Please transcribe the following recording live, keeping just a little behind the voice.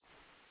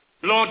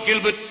Lord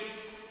Gilbert,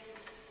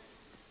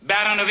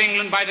 Baron of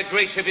England by the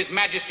grace of His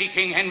Majesty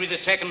King Henry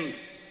II,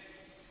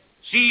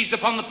 seized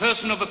upon the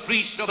person of a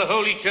priest of the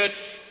Holy Church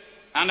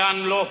and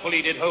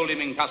unlawfully did hold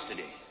him in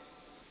custody.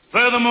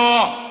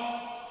 Furthermore,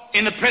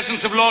 in the presence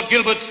of Lord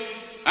Gilbert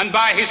and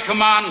by his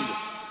command,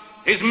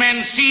 his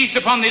men seized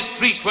upon this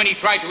priest when he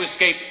tried to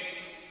escape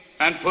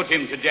and put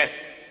him to death.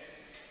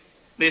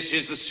 This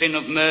is the sin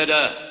of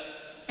murder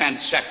and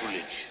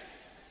sacrilege.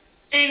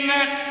 In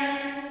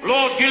that,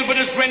 Lord Gilbert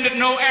has rendered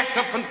no act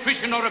of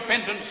contrition or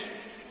repentance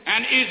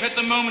and is at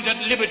the moment at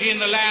liberty in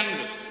the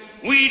land.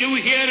 We do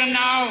here and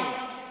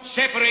now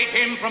separate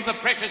him from the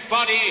precious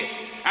body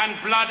and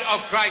blood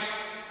of Christ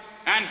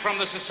and from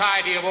the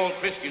society of all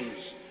Christians.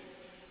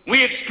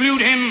 We exclude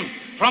him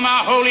from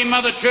our Holy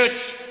Mother Church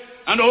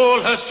and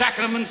all her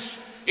sacraments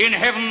in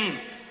heaven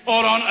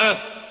or on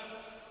earth.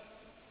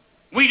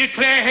 We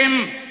declare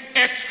him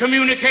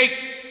excommunicate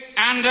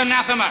and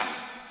anathema.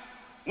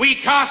 We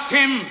cast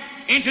him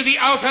into the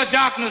outer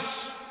darkness.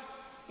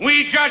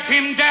 We judge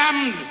him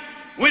damned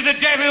with the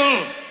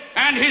devil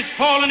and his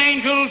fallen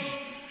angels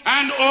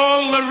and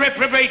all the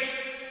reprobate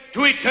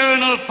to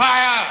eternal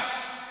fire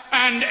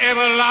and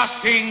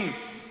everlasting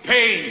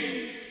pain.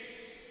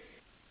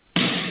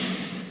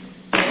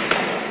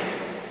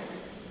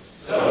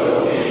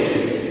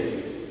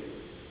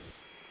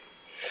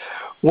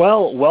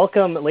 Well,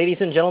 welcome, ladies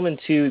and gentlemen,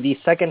 to the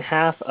second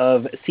half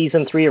of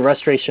Season 3 of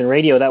Restoration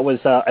Radio. That was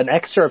an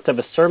excerpt of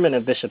a sermon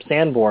of Bishop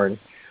Sanborn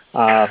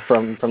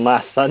from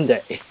last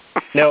Sunday.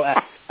 No,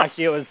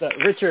 actually, it was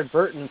Richard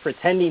Burton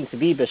pretending to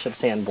be Bishop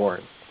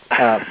Sanborn.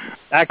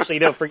 Actually,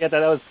 don't forget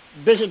that was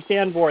Bishop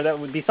Sanborn. That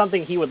would be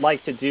something he would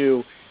like to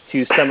do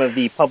to some of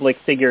the public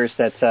figures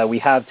that we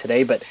have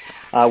today. But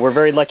we're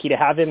very lucky to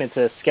have him. It's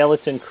a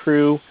skeleton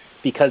crew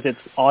because it's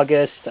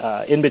August,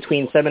 in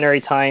between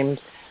seminary times.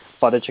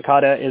 Father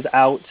Chikata is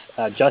out,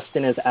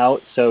 Justin is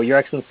out, so Your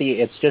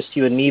Excellency, it's just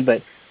you and me,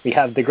 but we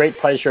have the great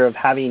pleasure of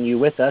having you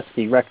with us,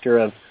 the Rector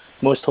of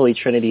Most Holy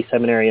Trinity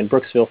Seminary in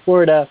Brooksville,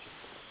 Florida,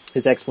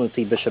 His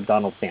Excellency Bishop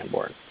Donald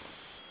Sanborn.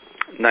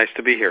 Nice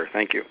to be here.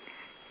 Thank you.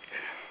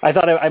 I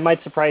thought I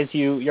might surprise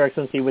you, Your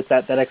Excellency, with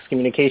that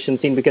excommunication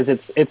scene because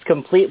it's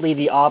completely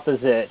the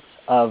opposite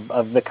of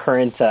the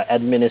current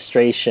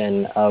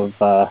administration of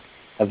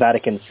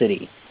Vatican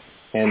City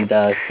and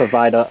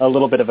provide a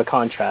little bit of a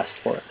contrast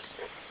for us.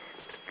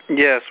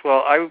 Yes,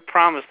 well, I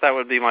promised that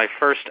would be my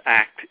first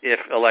act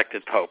if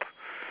elected Pope.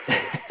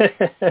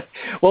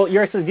 Well,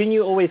 Your Excellency, didn't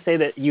you always say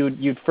that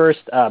you'd first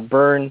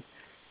burn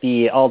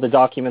all the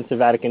documents of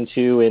Vatican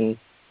II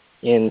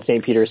in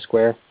St. Peter's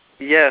Square?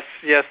 Yes,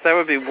 that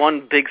would be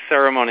one big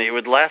ceremony. It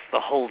would last the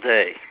whole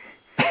day.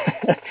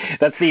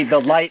 That's the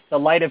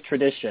light of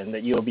tradition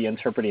that you'll be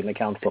interpreting the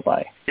council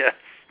by. Yes,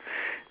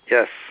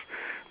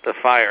 the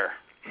fire.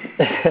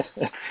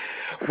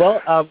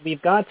 Well,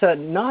 we've got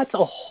not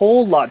a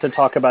whole lot to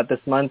talk about this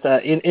month.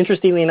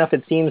 Interestingly enough,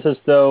 it seems as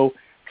though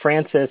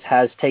Francis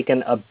has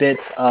taken a bit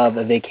of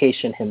a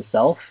vacation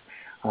himself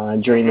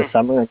during the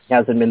summer. He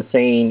hasn't been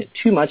saying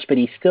too much, but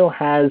he still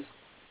has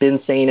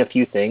been saying a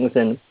few things.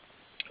 And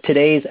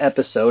today's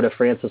episode of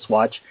Francis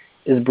Watch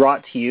is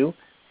brought to you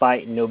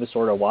by Novus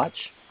Ordo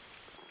Watch.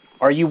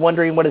 Are you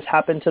wondering what has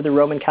happened to the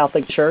Roman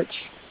Catholic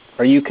Church?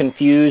 Are you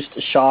confused,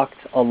 shocked,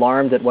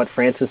 alarmed at what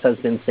Francis has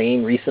been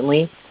saying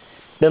recently?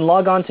 Then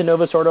log on to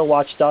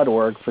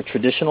NovusOrdoWatch.org for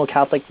traditional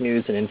Catholic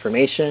news and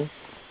information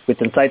with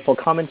insightful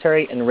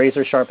commentary and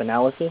razor-sharp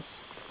analysis.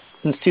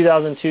 Since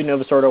 2002,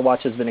 Novus Ordo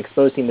Watch has been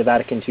exposing the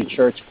Vatican II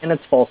Church and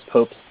its false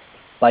popes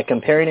by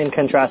comparing and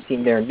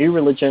contrasting their new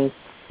religion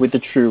with the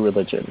true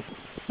religion,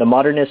 the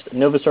modernist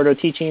Novus Ordo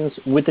teachings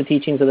with the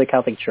teachings of the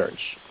Catholic Church.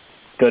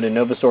 Go to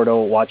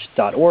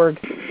NovusOrdoWatch.org,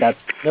 that's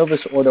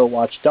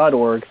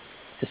NovusOrdoWatch.org,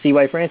 to see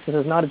why Francis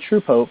is not a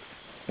true pope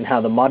and how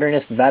the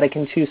modernist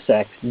Vatican II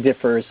sect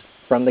differs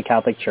from the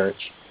Catholic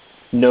Church.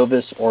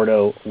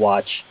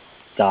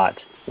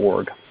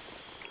 NovusOrdoWatch.org.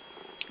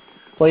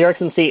 Well, Your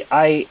Excellency,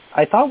 I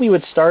thought we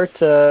would start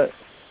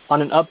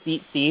on an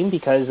upbeat theme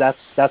because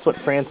that's what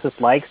Francis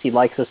likes. He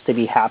likes us to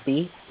be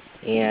happy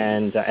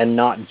and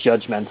not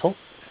judgmental.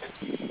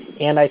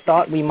 And I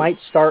thought we might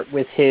start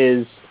with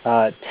his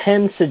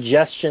 10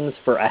 suggestions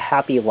for a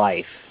happy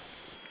life.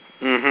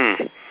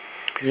 Mm-hmm.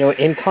 You know,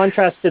 in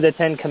contrast to the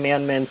 10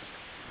 Commandments,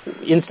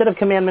 instead of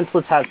commandments,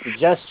 let's have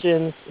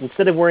suggestions.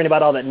 Instead of worrying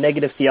about all that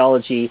negative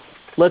theology,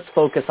 let's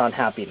focus on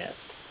happiness.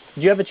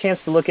 Did you have a chance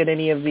to look at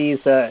any of these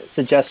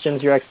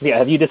suggestions, Your Excellency?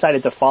 Have you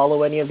decided to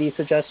follow any of these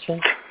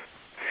suggestions?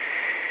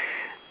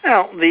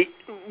 Now,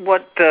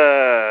 what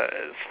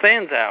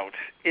stands out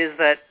is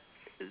that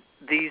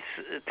these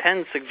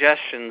 10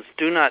 suggestions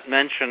do not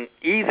mention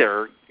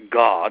either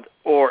God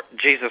or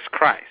Jesus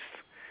Christ.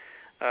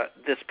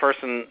 This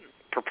person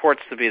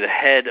purports to be the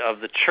head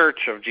of the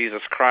Church of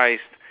Jesus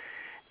Christ,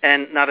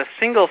 and not a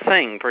single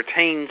thing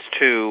pertains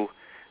to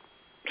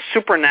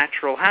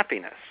supernatural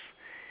happiness.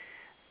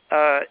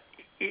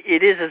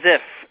 It is as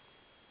if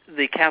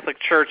the Catholic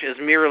Church is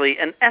merely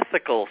an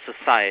ethical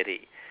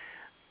society,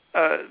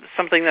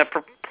 something that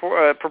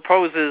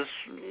proposes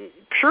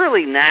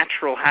purely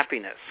natural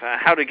happiness,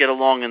 how to get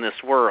along in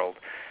this world.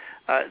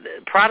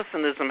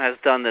 Protestantism has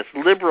done this.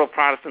 Liberal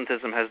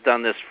Protestantism has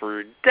done this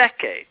for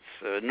decades.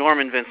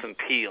 Norman Vincent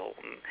Peale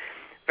and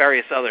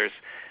various others.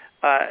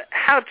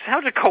 How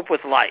to cope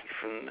with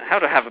life and how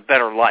to have a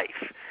better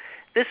life.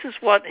 This is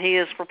what he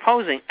is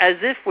proposing, as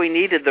if we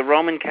needed the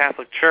Roman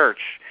Catholic Church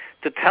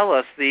to tell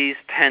us these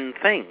 10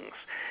 things,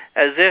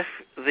 as if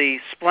the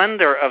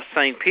splendor of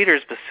St.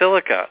 Peter's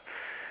Basilica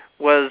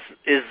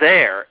is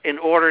there in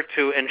order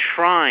to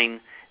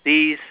enshrine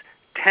these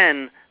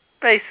 10,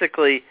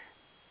 basically,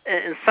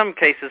 in some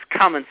cases,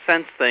 common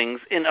sense things,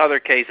 in other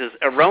cases,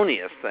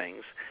 erroneous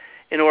things,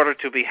 in order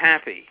to be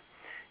happy.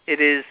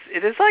 It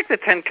is like the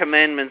 10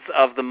 Commandments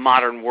of the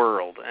modern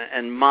world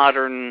and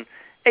modern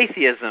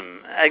atheism,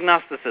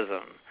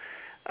 agnosticism,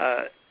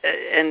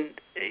 and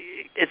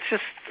it's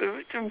just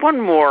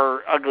one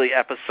more ugly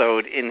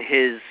episode in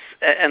his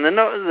and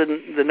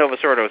the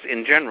Novus Ordos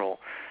in general,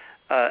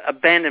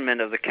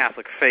 abandonment of the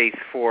Catholic faith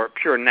for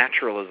pure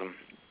naturalism.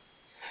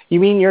 You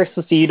mean,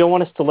 you don't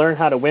want us to learn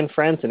how to win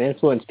friends and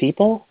influence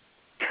people?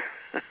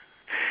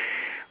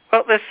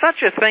 Well, there's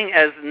such a thing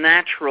as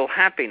natural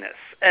happiness,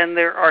 and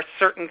there are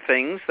certain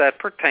things that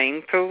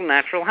pertain to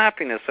natural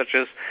happiness, such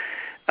as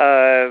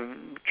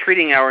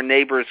treating our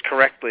neighbors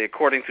correctly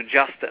according to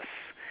justice.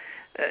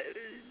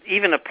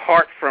 Even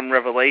apart from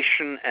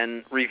revelation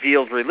and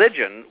revealed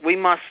religion, we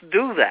must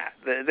do that.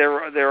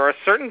 There are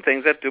certain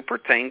things that do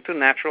pertain to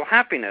natural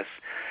happiness.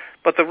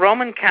 But the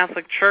Roman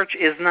Catholic Church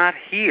is not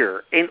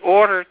here in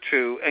order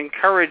to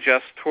encourage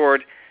us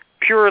toward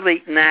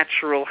purely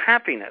natural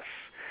happiness.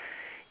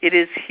 It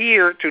is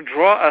here to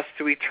draw us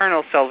to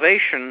eternal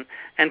salvation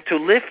and to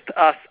lift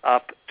us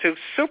up to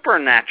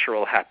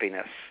supernatural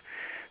happiness.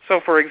 So,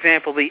 for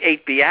example, the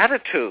 8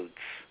 Beatitudes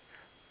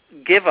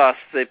give us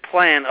the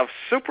plan of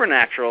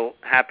supernatural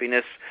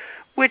happiness,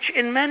 which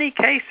in many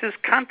cases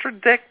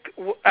contradict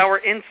our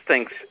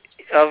instincts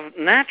of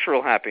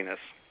natural happiness.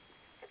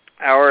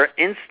 Our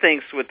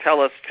instincts would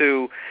tell us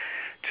to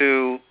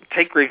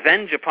take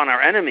revenge upon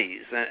our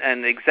enemies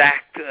and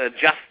exact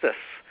justice,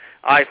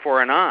 eye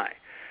for an eye.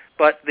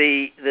 But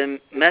the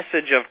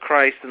message of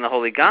Christ in the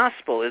Holy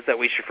Gospel is that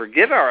we should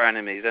forgive our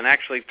enemies and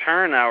actually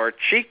turn our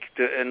cheek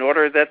in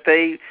order that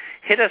they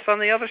hit us on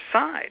the other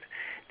side.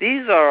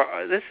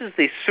 This is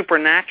the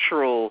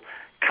supernatural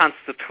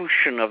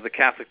constitution of the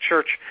Catholic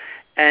Church,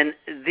 and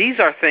these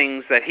are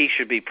things that he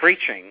should be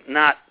preaching,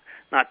 not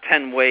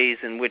 10 ways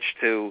in which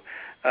to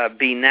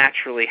be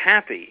naturally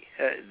happy.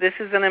 This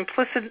is an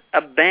implicit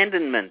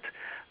abandonment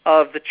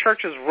of the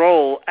Church's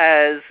role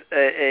as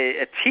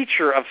a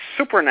teacher of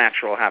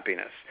supernatural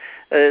happiness,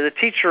 the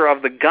teacher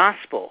of the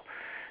gospel.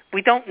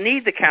 We don't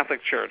need the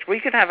Catholic Church. We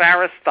could have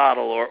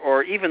Aristotle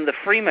or even the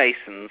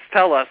Freemasons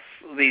tell us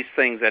these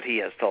things that he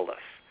has told us.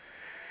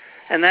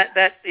 And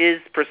that is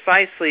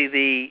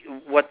precisely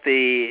what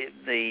the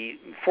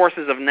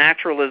forces of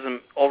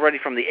naturalism already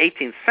from the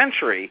 18th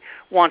century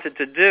wanted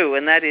to do,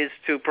 and that is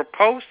to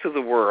propose to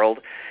the world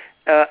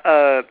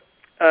a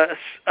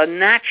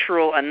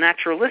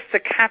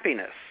naturalistic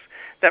happiness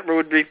that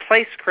would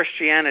replace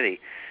Christianity.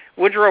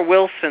 Woodrow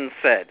Wilson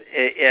said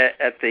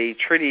at the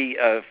Treaty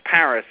of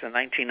Paris in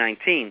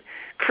 1919,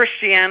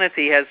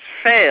 Christianity has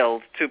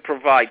failed to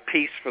provide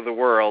peace for the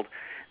world.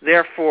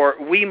 Therefore,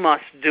 we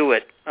must do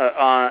it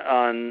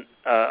on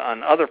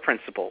other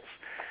principles,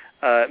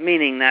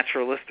 meaning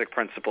naturalistic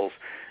principles.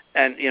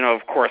 And,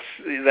 of course,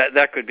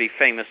 that could be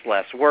famous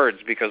last words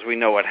because we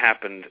know what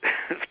happened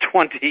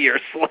 20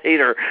 years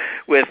later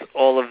with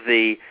all of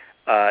the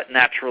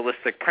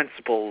naturalistic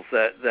principles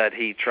that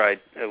he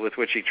tried, with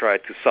which he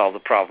tried to solve the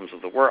problems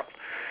of the world.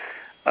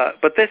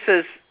 But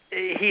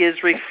he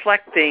is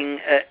reflecting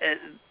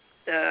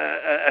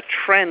a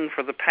trend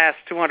for the past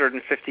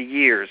 250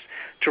 years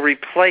to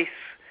replace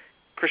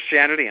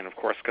Christianity and, of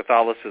course,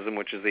 Catholicism,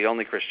 which is the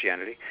only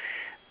Christianity,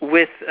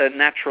 with a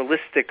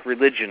naturalistic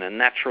religion and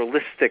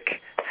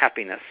naturalistic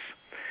happiness.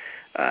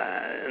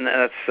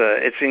 And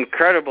it's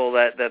incredible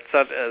that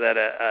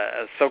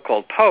a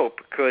so-called pope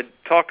could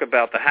talk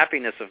about the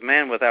happiness of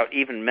man without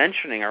even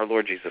mentioning our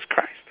Lord Jesus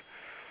Christ.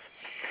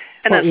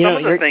 And then some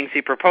of the things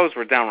he proposed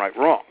were downright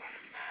wrong.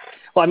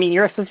 Well, I mean,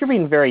 since you're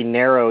being very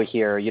narrow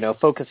here,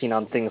 focusing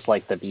on things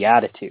like the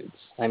Beatitudes.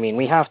 I mean,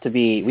 we have to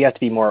be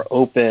more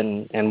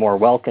open and more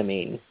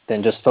welcoming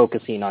than just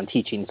focusing on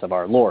teachings of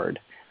our Lord.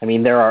 I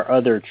mean, there are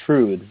other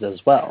truths as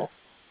well.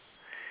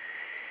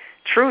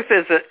 Truth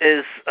is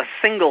a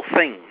single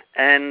thing,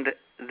 and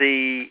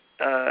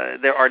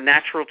there are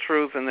natural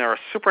truths and there are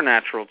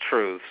supernatural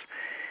truths.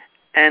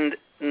 And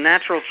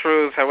natural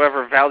truths,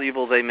 however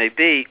valuable they may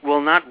be,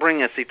 will not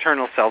bring us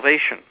eternal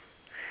salvation.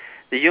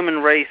 The human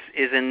race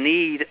is in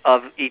need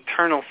of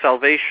eternal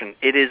salvation.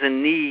 It is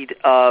in need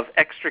of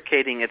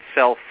extricating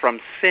itself from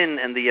sin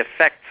and the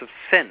effects of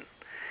sin.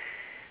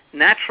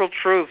 Natural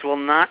truths will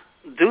not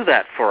do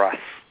that for us.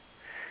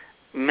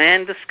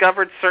 Man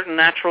discovered certain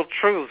natural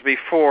truths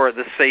before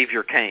the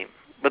Savior came,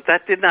 but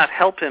that did not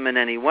help him in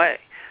any way,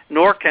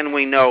 nor can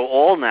we know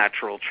all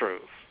natural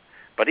truths.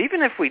 But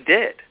even if we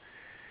did,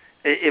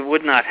 it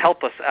would not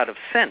help us out of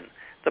sin.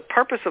 The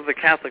purpose of the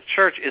Catholic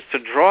Church is to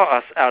draw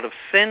us out of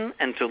sin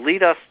and to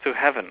lead us to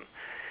heaven.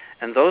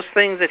 And those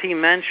things that he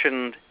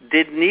mentioned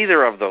did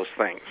neither of those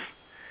things.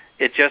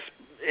 It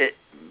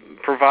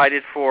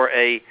provided for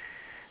a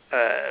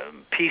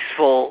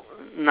peaceful,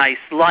 nice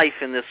life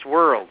in this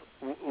world.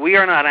 We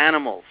are not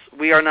animals.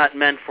 We are not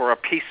meant for a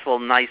peaceful,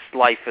 nice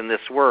life in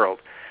this world.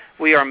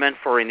 We are meant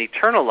for an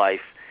eternal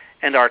life,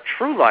 and our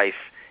true life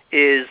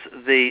is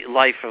the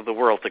life of the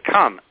world to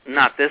come,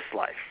 not this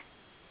life.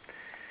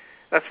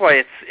 That's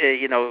why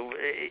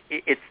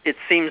it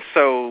seems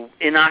so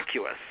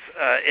innocuous.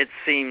 It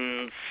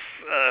seems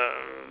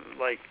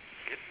like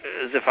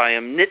as if I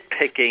am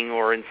nitpicking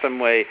or in some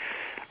way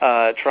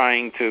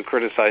trying to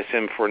criticize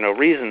him for no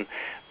reason.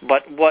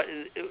 But what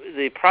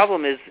the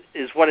problem is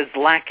what is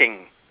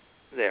lacking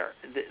there.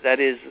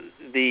 That is,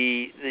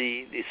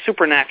 the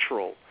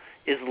supernatural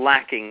is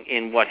lacking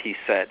in what he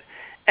said.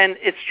 And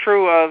it's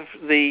true of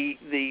the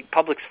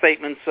public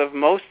statements of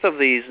most of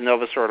these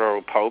Novus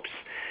Ordo popes,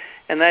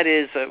 and that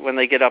is when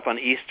they get up on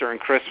Easter and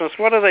Christmas,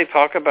 what do they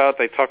talk about?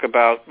 They talk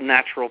about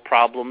natural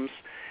problems.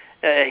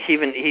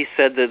 He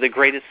said that the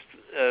greatest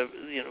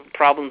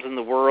problems in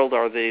the world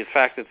are the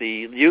fact that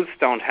the youth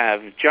don't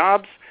have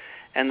jobs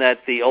and that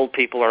the old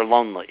people are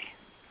lonely.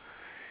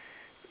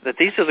 That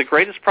these are the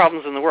greatest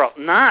problems in the world,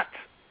 not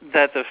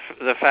that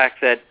the fact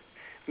that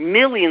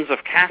millions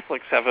of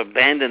Catholics have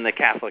abandoned the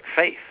Catholic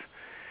faith,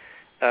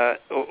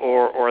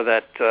 or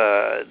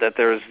that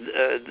there's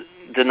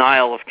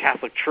denial of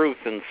Catholic truth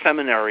in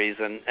seminaries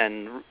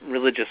and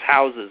religious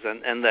houses,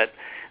 and that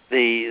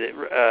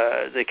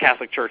the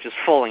Catholic Church is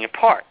falling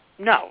apart.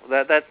 No,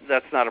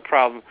 that's not a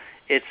problem.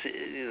 It's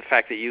the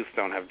fact that youth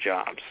don't have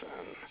jobs.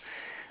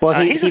 Well,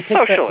 he's a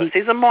socialist.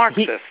 He's a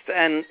Marxist,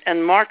 and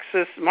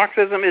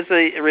Marxism is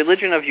a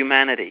religion of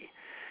humanity,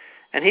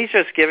 and he's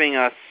just giving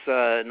us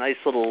nice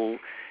little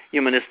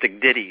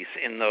humanistic ditties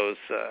in those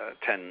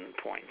 10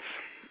 points.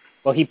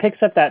 Well, he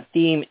picks up that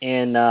theme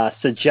in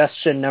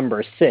suggestion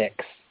number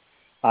 6,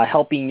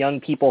 helping young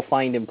people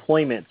find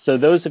employment. So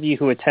those of you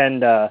who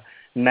attend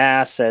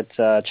Mass at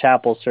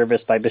chapel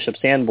service by Bishop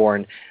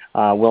Sanborn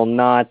will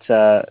not.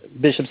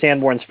 Bishop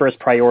Sanborn's first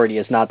priority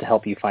is not to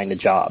help you find a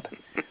job,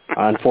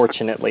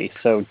 unfortunately.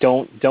 So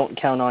don't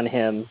count on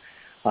him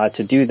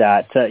to do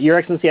that. Your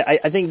Excellency,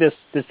 I think this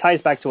ties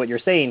back to what you're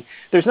saying.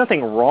 There's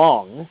nothing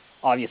wrong,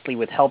 obviously,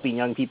 with helping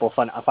young people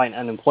find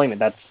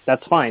unemployment.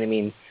 That's fine. I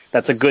mean,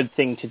 that's a good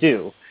thing to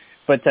do.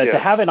 But to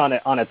have it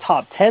on a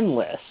top 10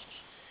 list,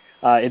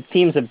 it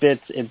seems a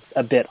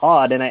bit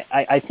odd, and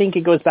I think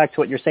it goes back to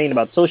what you're saying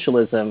about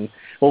socialism.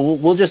 Well,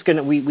 we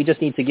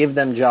just need to give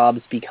them jobs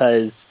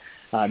because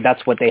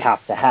that's what they have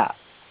to have.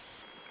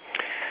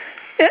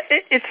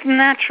 It's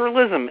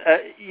naturalism.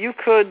 You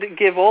could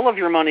give all of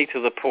your money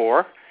to the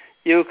poor.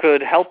 You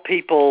could help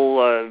people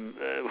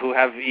who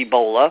have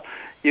Ebola.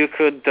 You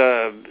could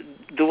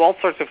do all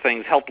sorts of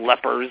things, help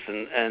lepers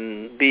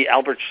and be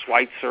Albert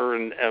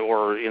Schweitzer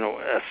or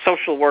a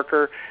social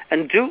worker,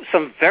 and do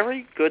some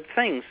very good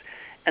things.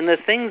 And the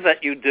things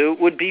that you do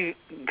would be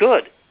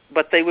good,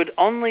 but they would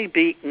only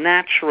be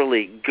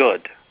naturally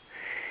good.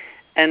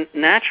 And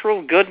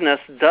natural goodness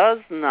does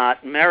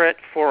not merit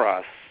for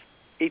us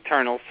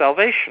eternal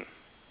salvation.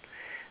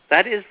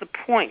 That is the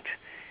point.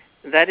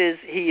 That is,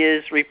 he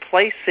is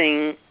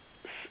replacing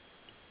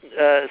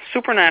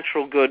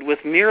supernatural good with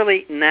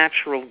merely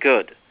natural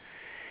good.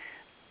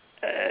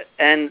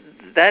 And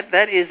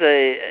that is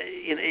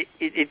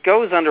it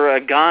goes under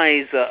a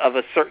guise of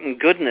a certain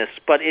goodness,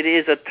 but it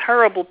is a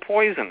terrible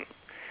poison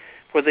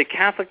for the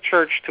Catholic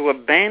Church to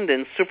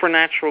abandon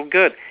supernatural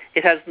good.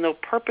 It has no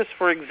purpose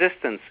for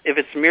existence if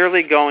it's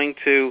merely going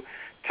to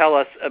tell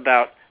us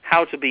about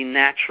how to be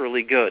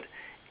naturally good.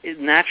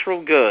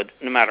 Natural good,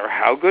 no matter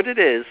how good it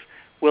is,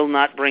 will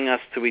not bring us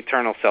to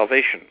eternal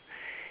salvation.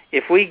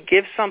 If we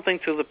give something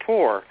to the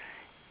poor,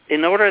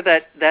 in order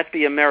that that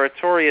be a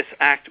meritorious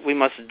act, we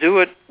must do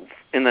it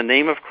in the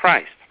name of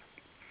Christ.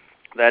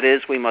 That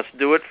is, we must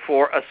do it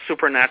for a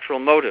supernatural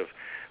motive,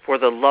 for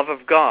the love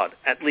of God,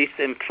 at least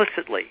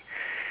implicitly.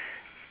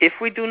 If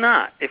we do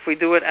not, if we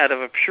do it out of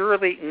a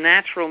purely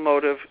natural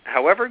motive,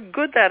 however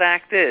good that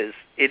act is,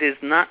 it is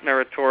not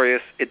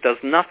meritorious. It does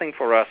nothing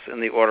for us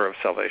in the order of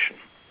salvation.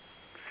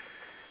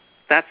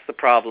 That's the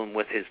problem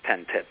with his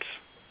 10 tips.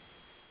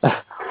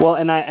 Well,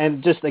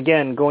 and just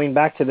again, going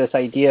back to this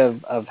idea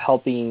of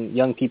helping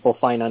young people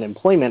find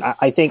unemployment,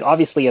 I think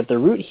obviously at the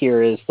root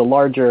here is the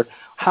larger,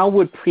 how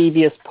would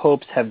previous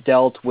popes have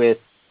dealt with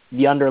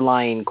the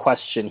underlying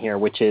question here,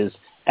 which is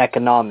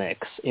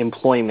economics,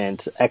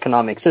 employment,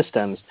 economic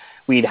systems?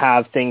 We'd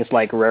have things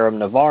like Rerum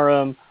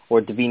Novarum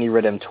or Divini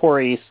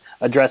Redemptoris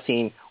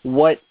addressing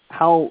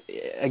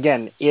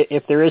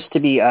if there is to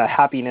be a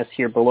happiness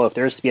here below, if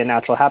there is to be a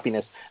natural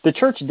happiness, the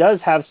Church does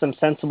have some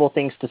sensible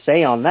things to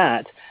say on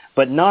that,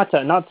 but not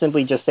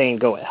simply just saying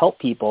go help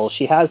people.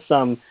 She has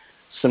some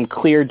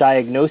clear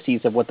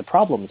diagnoses of what the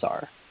problems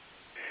are.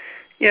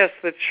 Yes,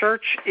 the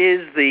Church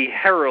is the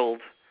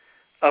herald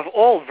of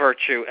all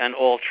virtue and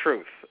all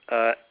truth.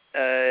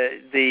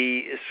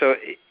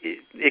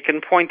 it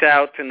can point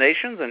out to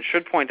nations, and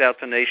should point out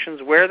to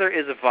nations, where there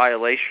is a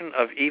violation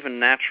of even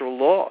natural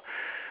law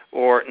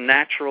or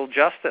natural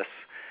justice.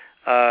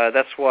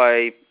 That's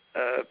why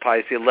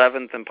Pius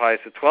XI and Pius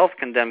XII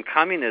condemned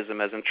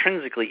communism as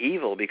intrinsically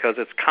evil because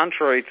it's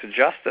contrary to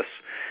justice.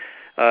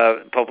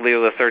 Pope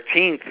Leo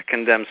XIII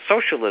condemns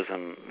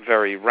socialism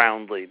very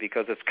roundly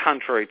because it's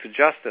contrary to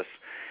justice,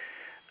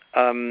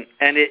 and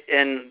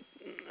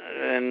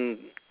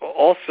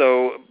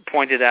also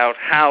pointed out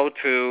how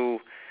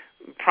to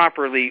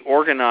properly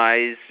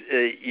organize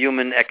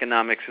human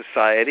economic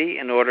society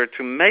in order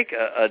to make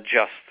a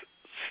just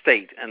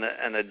state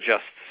and a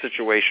just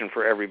situation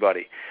for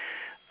everybody.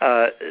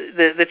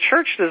 The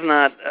Church does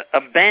not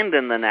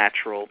abandon the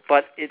natural,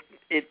 but its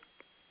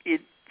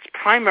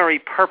primary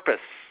purpose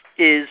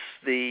is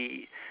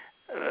the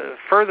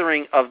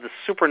furthering of the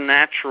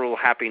supernatural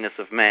happiness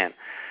of man.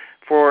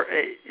 For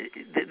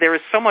there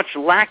is so much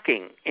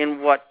lacking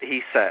in what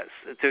he says.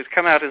 To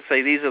come out and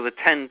say these are the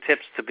 10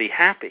 tips to be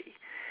happy,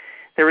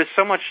 there is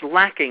so much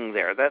lacking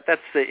there.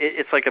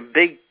 It's like a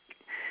big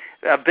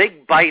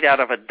bite out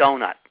of a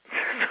donut,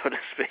 so to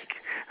speak.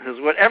 Because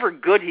whatever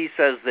good he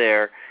says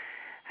there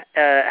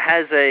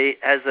has a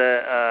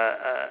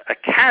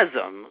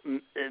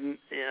chasm.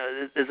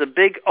 There's a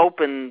big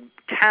open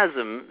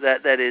chasm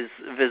that is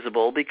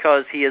visible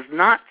because he is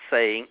not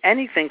saying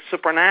anything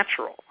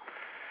supernatural.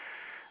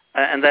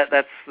 And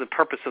that's the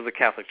purpose of the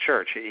Catholic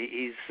Church.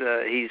 He's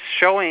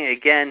showing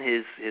again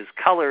his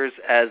colors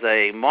as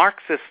a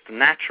Marxist,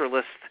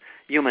 naturalist,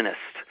 humanist,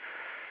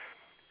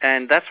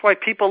 and that's why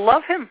people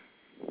love him.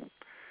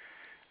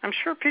 I'm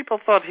sure people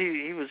thought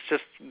he was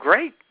just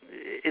great.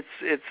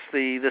 It's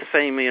the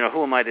same,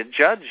 who am I to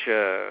judge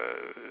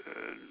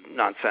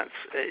nonsense.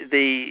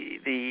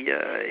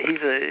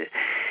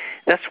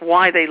 That's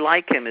why they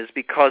like him, is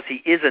because he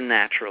is a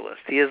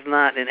naturalist. He is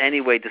not in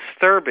any way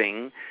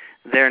disturbing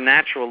their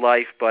natural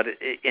life, but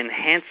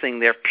enhancing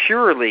their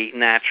purely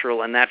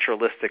natural and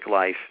naturalistic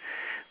life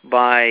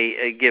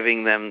by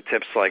giving them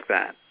tips like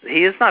that.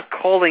 He is not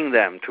calling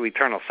them to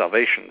eternal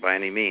salvation by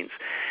any means.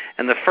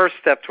 And the first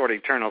step toward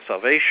eternal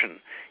salvation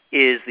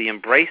is the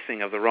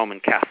embracing of the Roman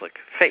Catholic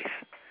faith,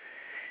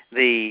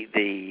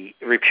 the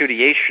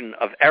repudiation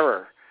of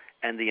error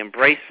and the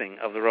embracing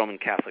of the Roman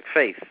Catholic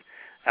faith.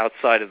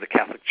 Outside of the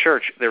Catholic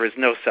Church, there is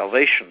no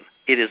salvation.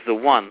 It is the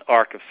one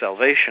ark of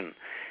salvation.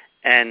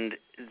 And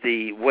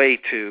the way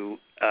to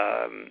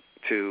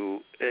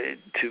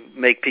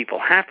make people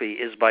happy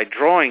is by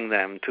drawing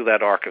them to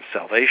that ark of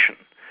salvation.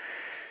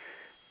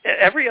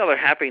 Every other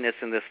happiness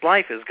in this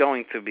life is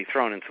going to be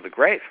thrown into the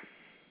grave.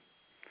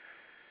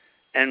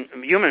 And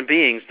human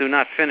beings do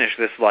not finish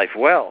this life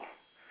well.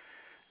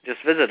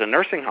 Just visit a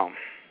nursing home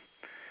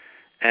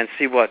and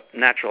see what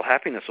natural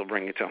happiness will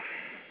bring you to.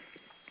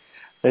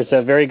 There's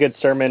a very good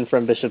sermon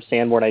from Bishop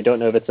Sanborn. I don't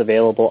know if it's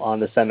available on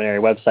the seminary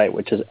website,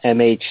 which is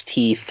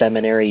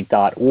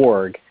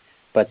mhtseminary.org.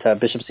 But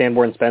Bishop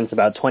Sanborn spends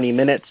about 20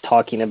 minutes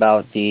talking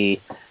about the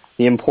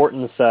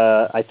importance,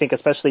 I think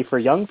especially for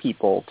young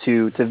people,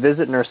 to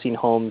visit nursing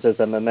homes as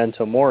a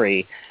memento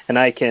mori. And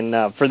I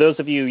can, for those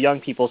of you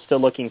young people still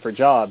looking for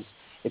jobs,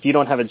 if you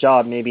don't have a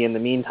job, maybe in the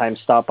meantime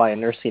stop by a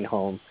nursing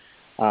home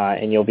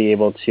and you'll be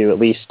able to at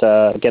least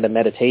get a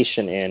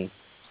meditation in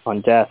on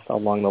death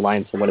along the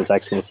lines of what His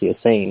Excellency is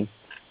saying.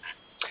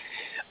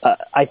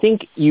 I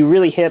think you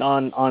really hit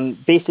on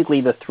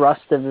basically the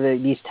thrust of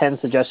these 10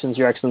 suggestions,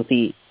 Your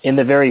Excellency, in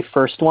the very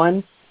first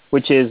one,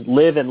 which is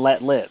live and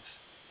let live,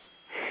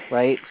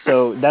 right?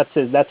 So that's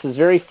his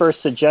very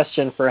first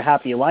suggestion for a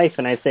happy life,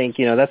 and I think,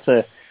 that's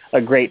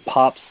a great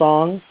pop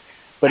song,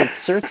 but it's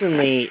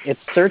certainly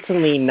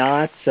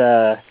not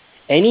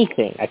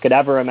anything I could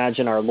ever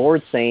imagine our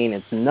Lord saying.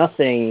 It's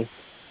nothing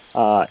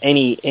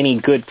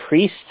any good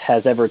priest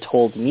has ever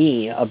told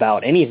me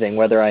about anything,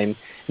 whether I'm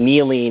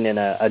kneeling in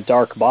a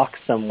dark box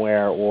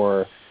somewhere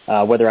or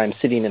whether I'm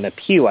sitting in a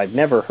pew. I've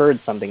never heard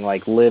something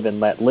like live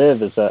and let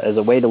live as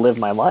a way to live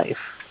my life.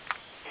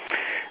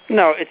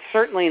 No, it's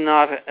certainly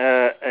not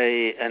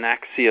an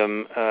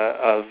axiom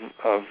of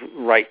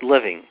right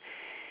living.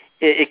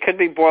 It could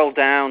be boiled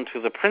down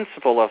to the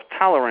principle of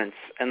tolerance,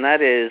 and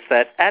that is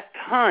that at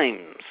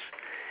times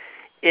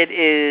it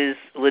is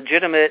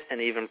legitimate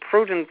and even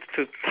prudent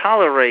to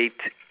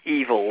tolerate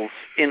evils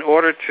in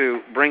order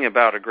to bring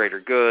about a greater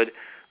good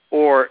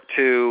or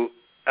to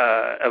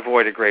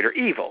avoid a greater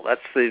evil.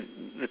 That's the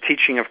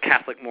teaching of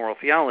Catholic moral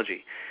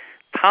theology.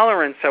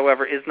 Tolerance,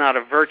 however, is not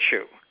a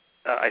virtue.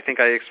 I think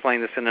I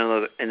explained this in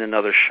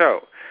another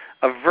show.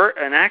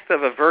 An act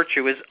of a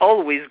virtue is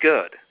always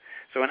good.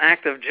 So an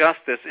act of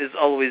justice is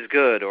always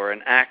good, or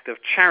an act of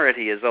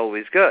charity is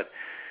always good.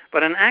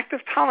 But an act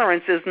of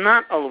tolerance is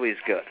not always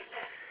good,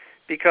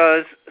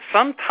 because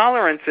some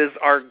tolerances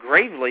are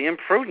gravely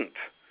imprudent,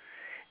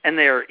 and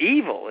they are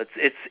evil.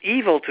 It's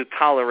evil to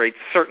tolerate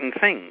certain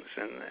things,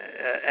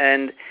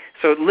 and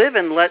so live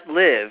and let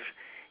live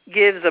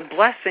gives a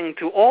blessing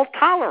to all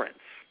tolerance,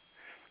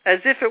 as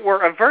if it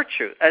were a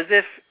virtue, as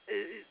if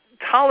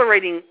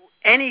tolerating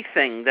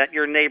anything that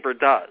your neighbor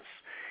does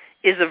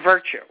is a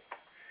virtue.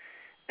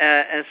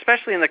 and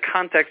especially in the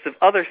context of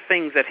other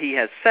things that he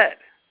has said,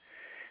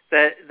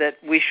 that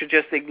we should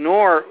just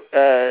ignore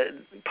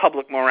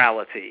public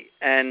morality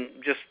and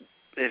just,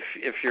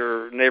 if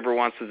your neighbor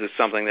wants to do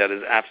something that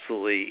is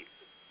absolutely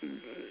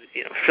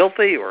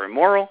filthy or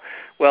immoral,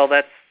 well,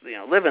 that's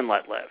live and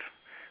let live.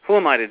 Who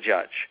am I to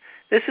judge?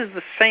 This is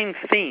the same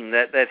theme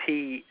that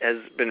he has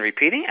been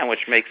repeating, and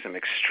which makes him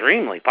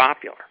extremely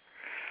popular.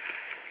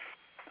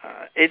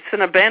 It's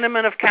an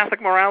abandonment of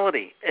Catholic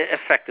morality,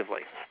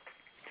 effectively,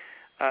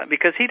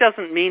 because he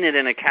doesn't mean it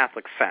in a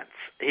Catholic sense.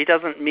 He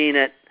doesn't mean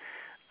it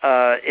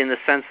in the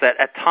sense that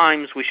at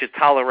times we should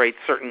tolerate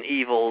certain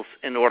evils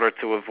in order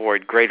to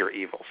avoid greater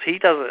evils. He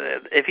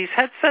doesn't. If he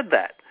had said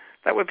that,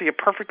 that would be a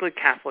perfectly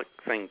Catholic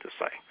thing to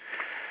say.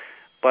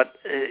 But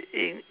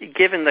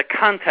given the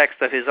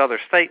context of his other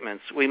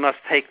statements, we must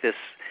take this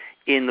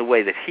in the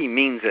way that he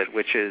means it,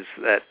 which is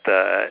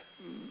that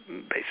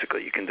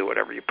basically you can do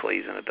whatever you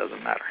please and it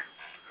doesn't matter.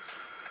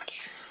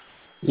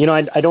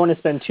 I don't want to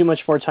spend too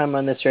much more time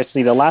on this,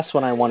 Actually, the last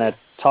one I want to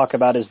talk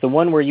about is the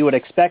one where you would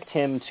expect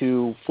him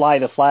to fly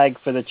the flag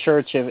for the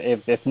church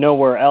if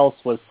nowhere else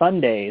was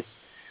Sundays.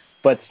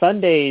 But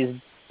Sundays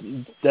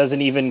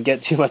doesn't even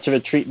get too much of a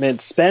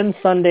treatment. Spend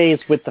Sundays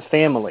with the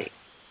family.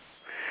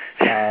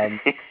 I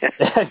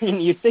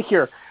mean, you'd think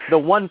the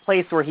one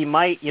place where he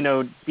might,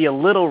 be a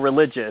little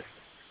religious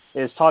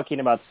is talking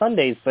about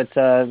Sundays, but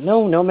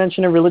no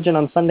mention of religion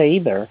on Sunday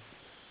either.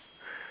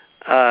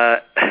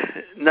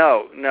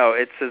 No,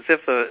 it's as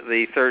if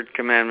the third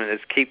commandment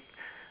is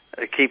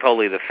keep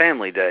holy the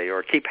family day,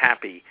 or keep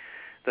happy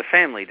the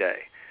family day.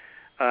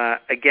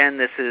 Again,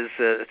 this is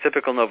a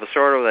typical Novus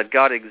Ordo, that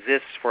God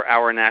exists for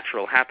our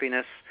natural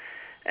happiness,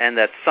 and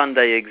that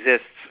Sunday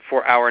exists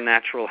for our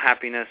natural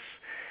happiness,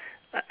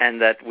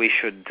 and that we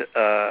should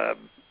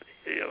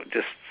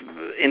just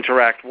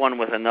interact one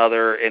with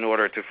another in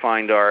order to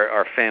find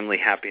our family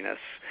happiness.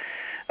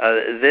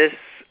 This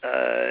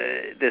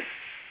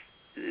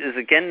is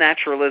again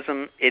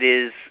naturalism. It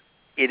is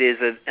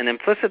an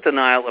implicit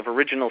denial of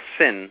original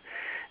sin,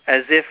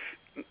 as if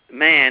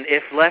man,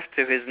 if left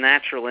to his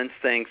natural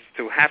instincts,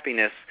 to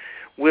happiness,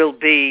 will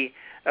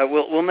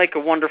make a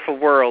wonderful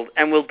world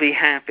and will be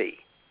happy.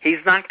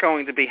 He's not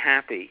going to be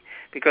happy,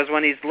 because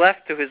when he's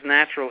left to his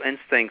natural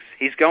instincts,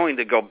 he's going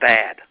to go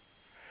bad.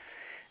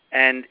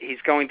 And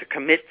he's going to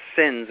commit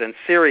sins, and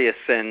serious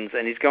sins,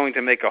 and he's going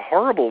to make a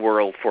horrible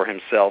world for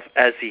himself,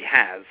 as he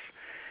has,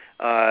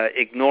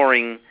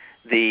 ignoring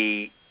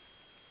the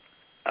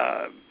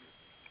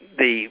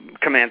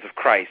commands of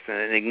Christ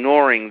and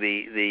ignoring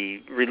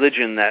the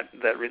religion that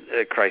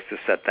Christ has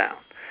set down.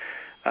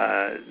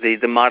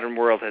 The modern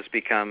world has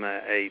become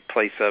a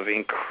place of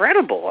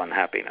incredible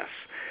unhappiness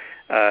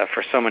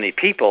for so many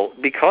people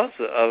because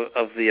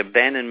of the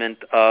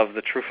abandonment of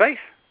the true faith,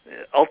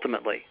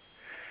 ultimately.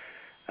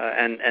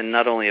 And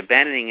not only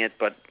abandoning it,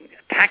 but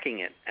attacking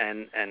it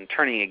and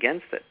turning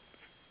against it.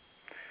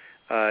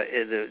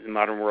 The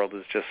modern world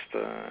is just...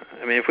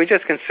 if we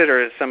just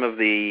consider some of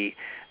the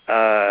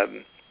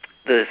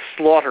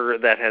slaughter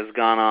that has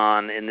gone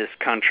on in this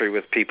country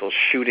with people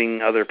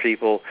shooting other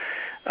people,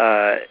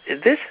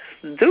 this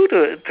is due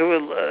to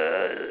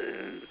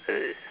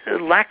a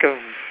lack of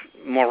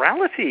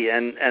morality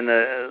and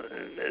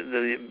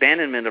the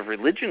abandonment of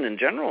religion in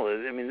general.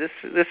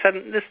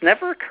 This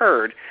never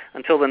occurred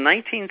until the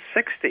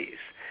 1960s,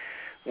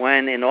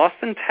 when in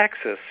Austin,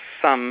 Texas,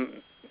 some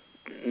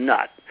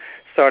nut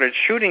started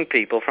shooting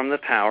people from the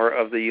tower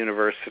of the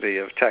University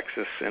of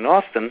Texas in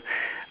Austin.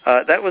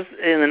 That was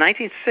in the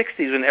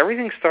 1960s, when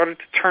everything started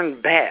to turn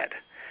bad,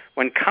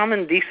 when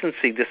common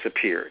decency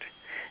disappeared,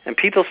 and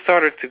people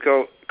started to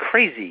go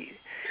crazy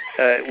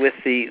with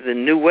the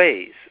new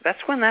ways.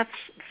 That's when that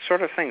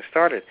sort of thing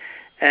started.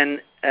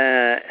 And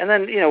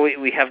then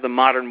we have the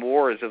modern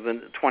wars of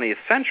the 20th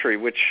century,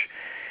 which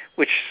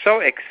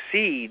so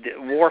exceed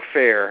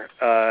warfare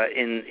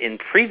in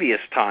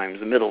previous times,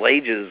 the Middle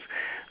Ages.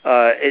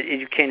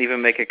 You can't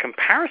even make a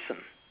comparison.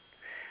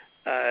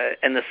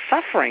 And the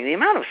suffering, the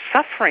amount of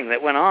suffering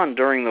that went on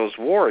during those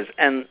wars,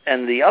 and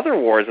the other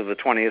wars of the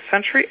 20th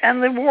century,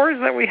 and the wars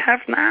that we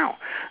have now.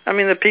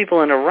 The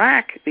people in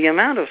Iraq, the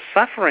amount of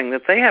suffering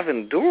that they have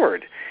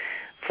endured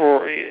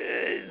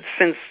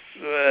since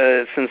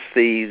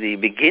the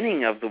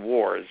beginning of the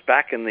wars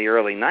back in the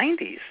early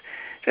 90s,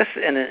 just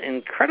an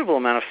incredible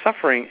amount of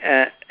suffering.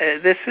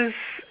 This is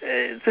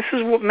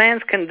what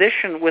man's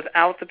condition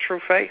without the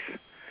true faith,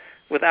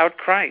 without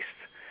Christ.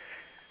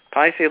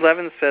 Pius XI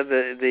said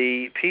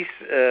the peace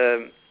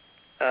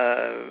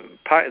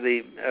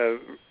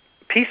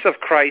of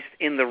Christ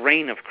in the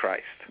reign of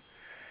Christ.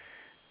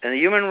 And the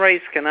human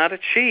race cannot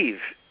achieve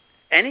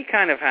any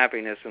kind of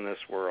happiness in this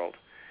world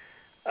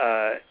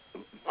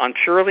on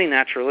purely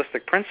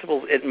naturalistic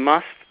principles. It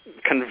must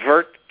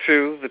convert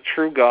to the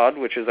true God,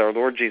 which is our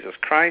Lord Jesus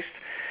Christ,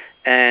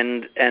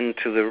 and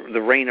to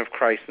the reign of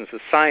Christ in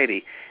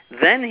society.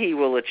 Then he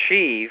will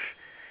achieve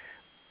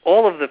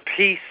all of the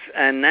peace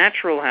and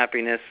natural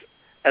happiness,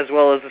 as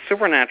well as the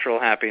supernatural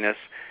happiness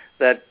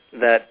that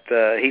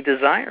he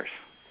desires.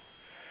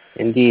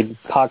 Indeed,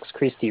 Pax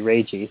Christi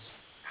Regis.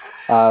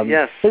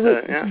 Yes.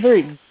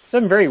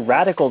 Some very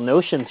radical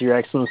notions, Your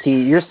Excellency.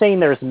 You're saying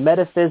there's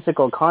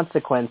metaphysical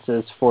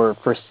consequences for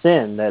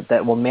sin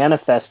that will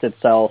manifest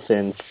itself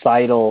in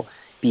societal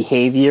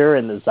behavior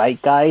in the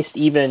zeitgeist,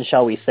 even,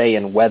 shall we say,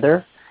 in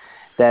weather,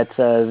 that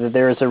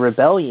there is a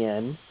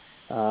rebellion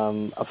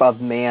of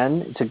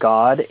man to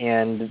God,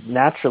 and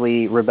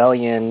naturally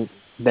rebellion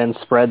then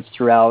spreads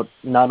throughout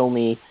not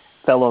only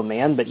fellow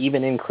man, but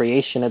even in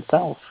creation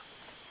itself.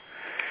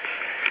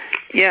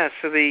 Yeah,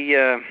 so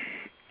the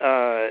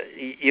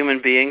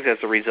human beings, as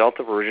a result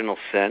of original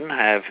sin,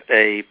 have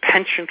a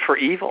penchant for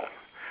evil.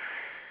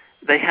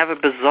 They have a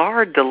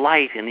bizarre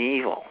delight in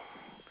evil.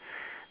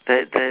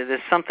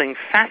 There's something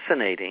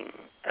fascinating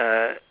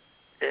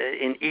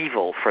in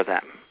evil for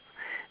them.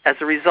 As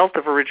a result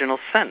of original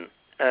sin,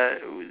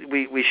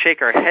 we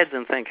shake our heads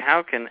and think,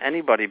 how can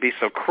anybody be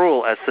so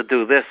cruel as to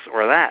do this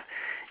or that?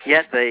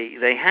 Yet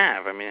they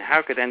have. I mean,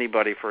 how could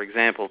anybody, for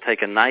example,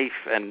 take a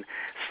knife and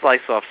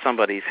slice off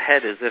somebody's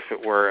head as if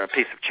it were a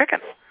piece of chicken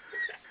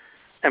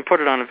and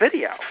put it on a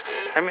video?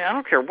 I mean, I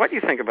don't care what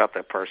you think about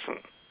that person,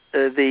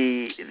 and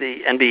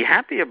be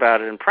happy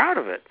about it and proud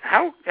of it.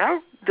 How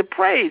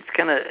depraved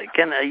can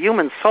a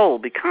human soul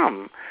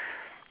become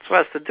so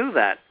as to do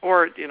that?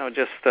 Or,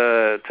 just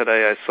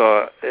today I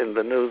saw in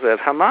the news that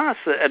Hamas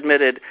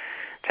admitted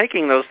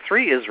taking those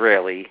 3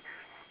 Israeli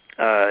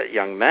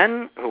young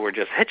men who were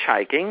just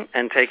hitchhiking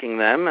and taking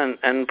them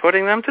and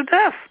putting them to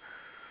death.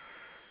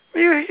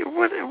 What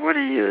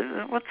are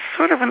you? What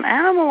sort of an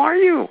animal are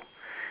you?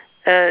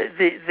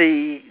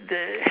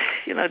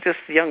 Just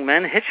young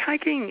men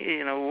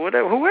hitchhiking.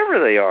 Whoever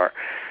they are.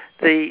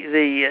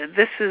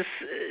 This is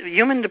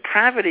human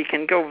depravity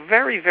can go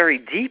very, very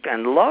deep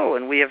and low,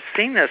 and we have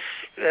seen this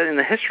in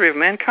the history of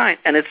mankind,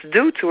 and it's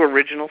due to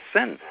original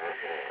sin.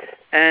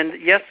 And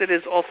yes, it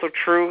is also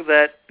true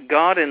that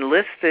God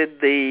enlisted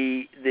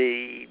the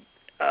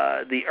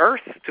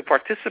earth to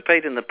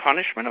participate in the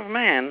punishment of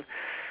man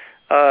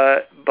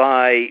for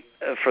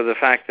the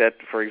fact that,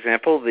 for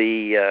example,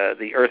 the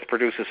earth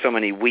produces so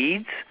many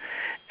weeds,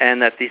 and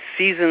that the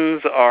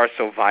seasons are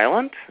so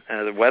violent,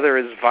 the weather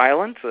is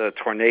violent,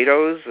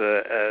 tornadoes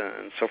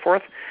and so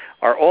forth,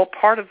 are all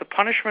part of the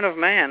punishment of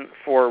man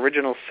for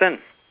original sin.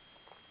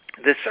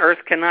 This earth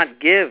cannot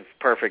give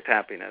perfect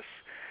happiness.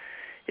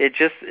 It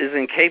just is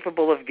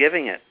incapable of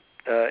giving it.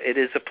 It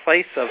is a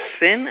place of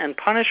sin and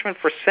punishment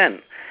for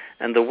sin.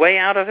 And the way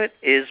out of it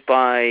is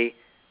by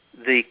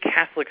the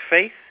Catholic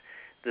faith,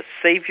 the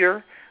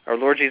Savior, our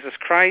Lord Jesus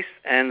Christ,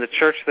 and the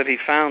church that he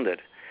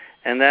founded.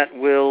 And that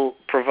will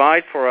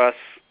provide for us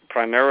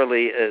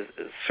primarily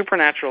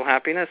supernatural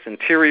happiness,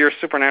 interior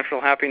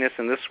supernatural happiness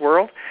in this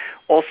world,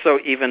 also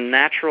even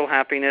natural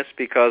happiness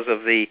because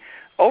of the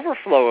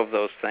overflow of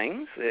those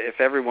things. If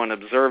everyone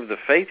observed the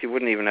faith, you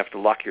wouldn't even have to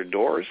lock your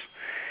doors.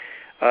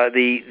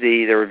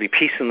 There would be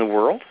peace in the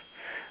world,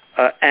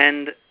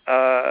 and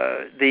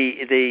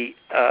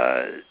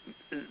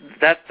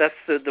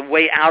that's the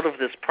way out of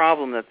this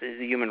problem that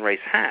the human race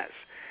has.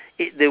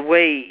 The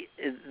way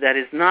that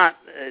is not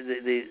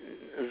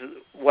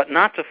what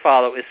not to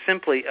follow is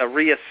simply a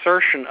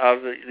reassertion of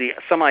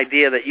some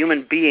idea that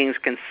human beings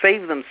can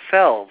save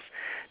themselves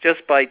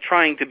just by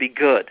trying to be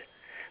good.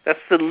 That's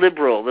the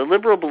liberal. The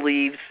liberal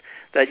believes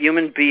that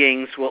human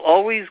beings will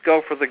always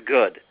go for the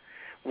good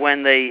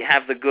when they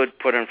have the good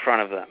put in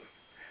front of them.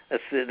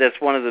 That's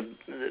one of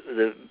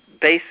the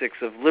basics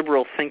of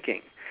liberal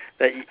thinking,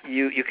 that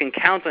you can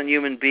count on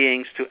human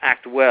beings to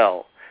act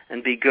well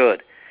and be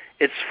good.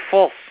 It's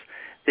false.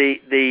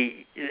 The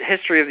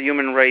history of the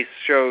human race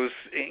shows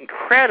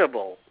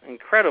incredible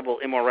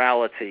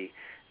immorality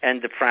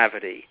and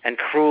depravity and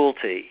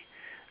cruelty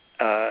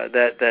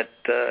that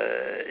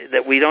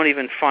we don't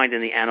even find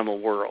in the animal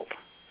world.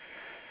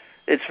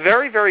 It's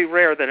very, very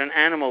rare that an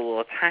animal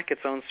will attack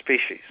its own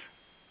species.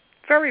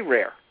 Very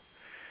rare.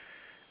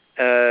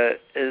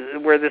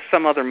 Where there's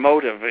some other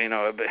motive,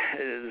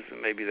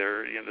 maybe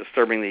they're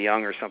disturbing the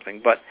young or something.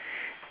 But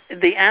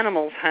the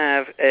animals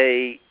have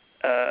a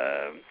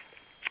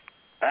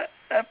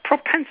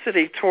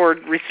propensity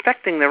toward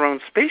respecting their own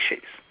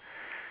species.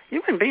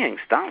 Human beings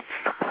don't.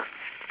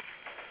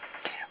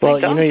 Well,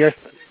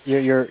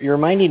 you're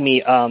reminding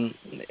me.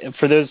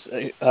 For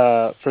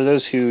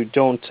those who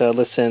don't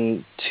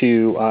listen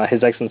to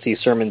His Excellency's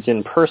sermons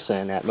in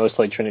person at Most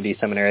Holy Trinity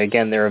Seminary,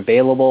 again, they're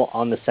available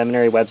on the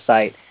seminary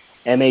website,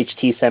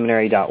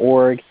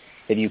 mhtseminary.org.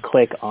 If you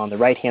click on the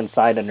right-hand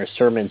side under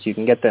sermons, you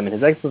can get them. And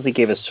His Excellency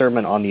gave a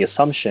sermon on the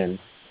Assumption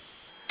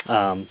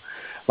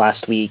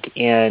last week,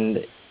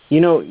 and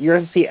Your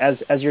Excellency,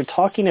 as you're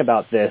talking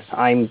about this,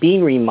 I'm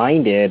being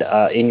reminded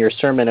in your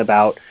sermon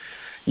about.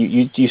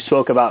 You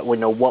spoke about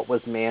what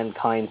was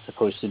mankind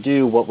supposed to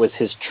do, what was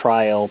his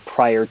trial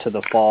prior to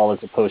the fall as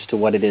opposed to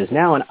what it is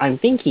now. And I'm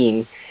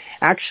thinking,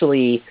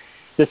 actually,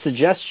 the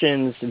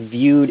suggestions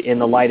viewed in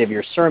the light of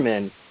your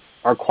sermon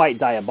are quite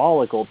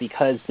diabolical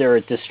because they're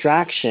a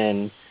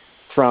distraction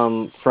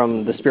from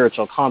the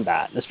spiritual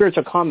combat. The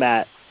spiritual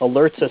combat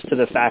alerts us to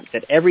the fact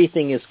that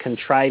everything is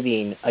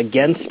contriving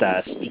against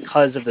us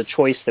because of the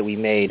choice that we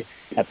made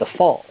at the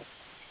fall.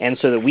 and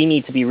so that we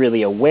need to be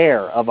really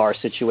aware of our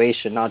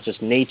situation, not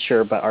just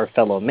nature, but our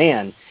fellow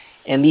man.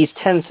 And these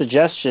 10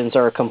 suggestions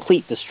are a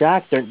complete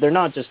distraction. They're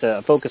not just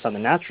a focus on the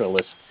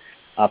naturalist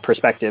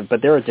perspective,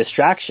 but they're a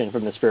distraction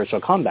from the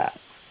spiritual combat.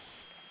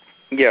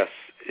 Yes,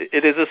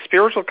 it is a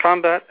spiritual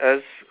combat,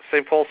 as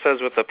St. Paul says,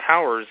 with the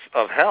powers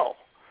of hell.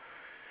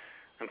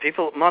 And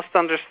people must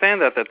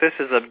understand that this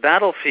is a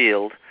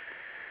battlefield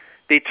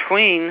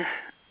between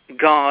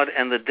God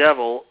and the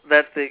devil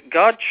that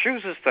God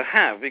chooses to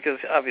have, because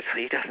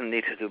obviously he doesn't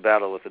need to do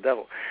battle with the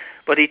devil.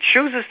 But he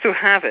chooses to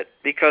have it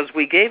because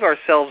we gave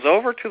ourselves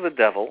over to the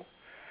devil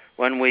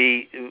when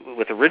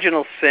with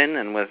original sin,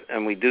 and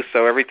we do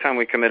so every time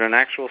we commit an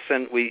actual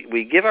sin.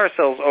 We give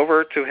ourselves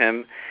over to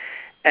him,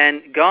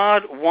 and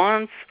God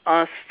wants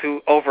us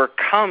to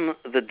overcome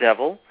the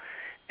devil,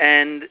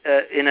 and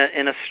in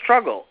a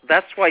struggle.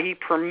 That's why he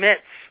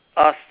permits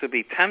us to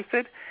be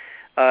tempted.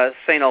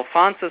 St.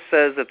 Alphonsus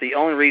says that the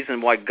only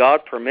reason why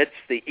God permits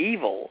the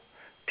evil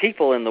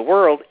people in the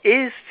world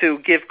is to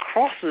give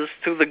crosses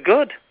to the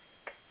good.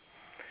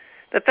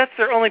 That's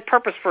their only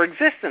purpose for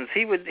existence.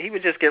 He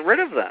would just get rid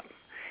of them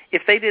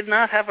if they did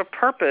not have a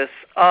purpose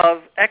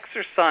of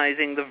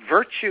exercising the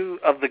virtue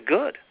of the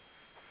good.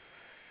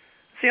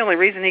 It's the only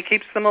reason he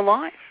keeps them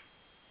alive.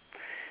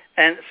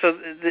 And so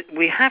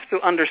we have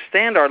to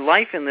understand our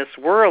life in this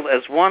world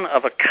as one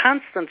of a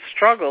constant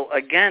struggle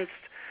against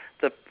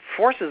the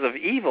forces of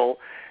evil,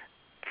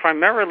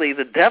 primarily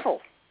the devil,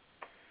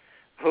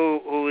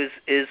 who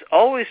is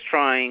always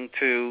trying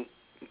to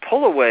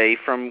pull away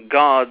from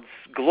God's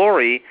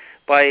glory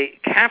by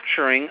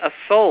capturing a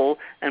soul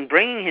and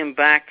bringing him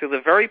back to the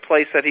very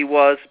place that he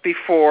was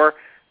before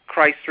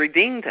Christ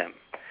redeemed him,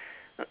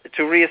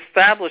 to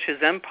reestablish his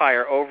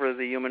empire over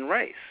the human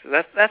race.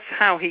 That's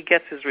how he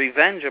gets his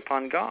revenge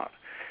upon God.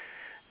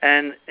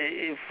 And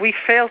if we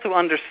fail to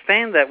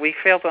understand that, we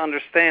fail to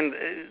understand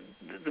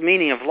the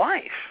meaning of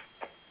life.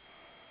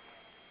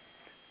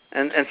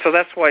 And so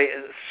that's why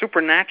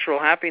supernatural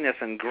happiness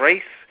and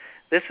grace,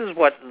 this is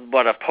what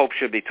a pope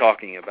should be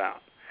talking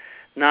about.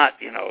 Not,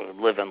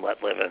 live and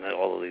let live and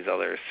all of these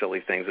other silly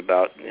things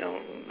about,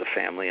 the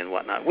family and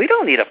whatnot. We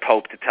don't need a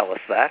pope to tell us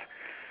that.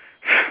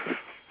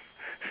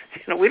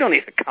 We don't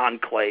need a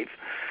conclave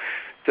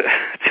to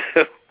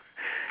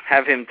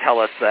have him tell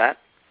us that.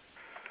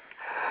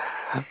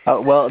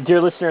 Well,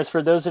 dear listeners,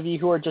 for those of you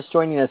who are just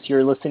joining us,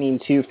 you're listening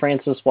to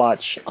Francis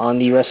Watch on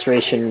the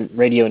Restoration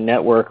Radio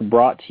Network,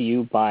 brought to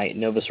you by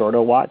Novus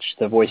Ordo Watch.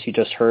 The voice you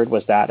just heard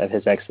was that of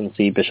His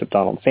Excellency Bishop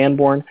Donald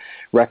Sanborn,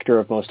 rector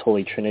of Most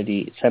Holy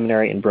Trinity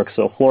Seminary in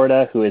Brooksville,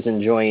 Florida, who is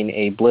enjoying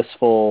a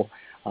blissful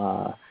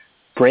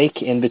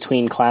break in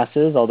between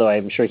classes, although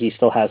I'm sure he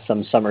still has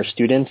some summer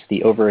students,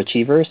 the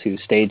overachievers, who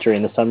stayed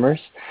during the summers.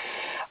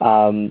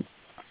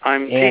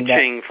 I'm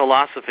teaching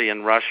philosophy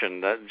in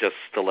Russian, just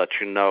to let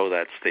you know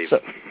that, Stephen.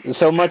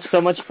 So much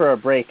for a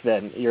break,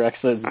 then, Your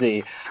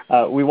Excellency.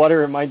 We want to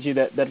remind you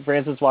that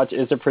Francis Watch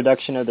is a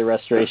production of the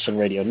Restoration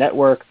Radio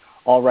Network.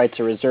 All rights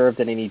are reserved,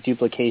 and any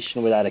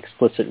duplication without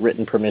explicit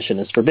written permission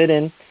is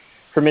forbidden.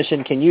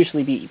 Permission can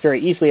usually be very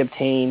easily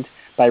obtained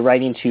by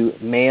writing to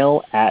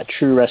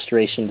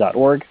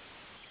mail@truerestoration.org.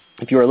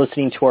 If you are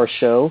listening to our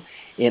show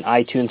in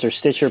iTunes or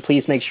Stitcher,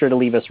 please make sure to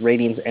leave us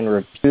ratings and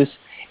reviews.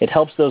 It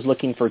helps those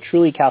looking for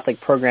truly Catholic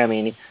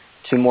programming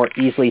to more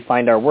easily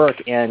find our work.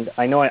 And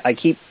I know I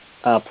keep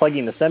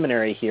plugging the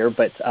seminary here,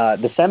 but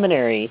the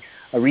seminary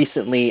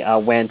recently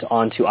went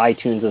onto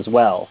iTunes as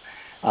well.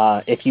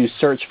 If you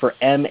search for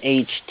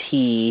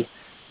MHT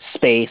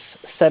space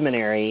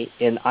seminary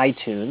in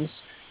iTunes,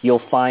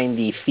 you'll find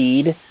the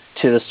feed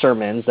to the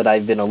sermons that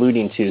I've been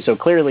alluding to. So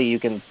clearly you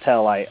can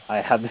tell I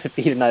have the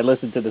feed and I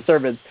listen to the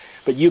sermons,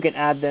 but you can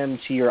add them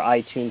to your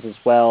iTunes as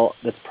well.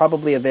 That's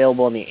probably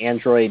available in the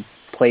Android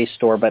Play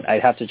Store, but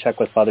I'd have to check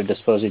with Father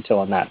Disposito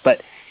on that.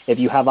 But if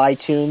you have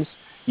iTunes,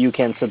 you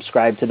can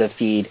subscribe to the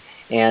feed,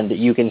 and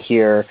you can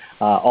hear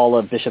all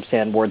of Bishop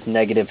Sanborn's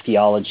negative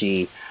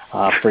theology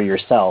for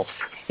yourself,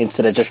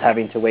 instead of just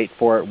having to wait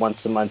for it once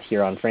a month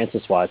here on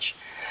Francis Watch.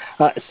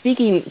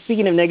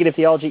 Speaking of negative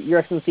theology, Your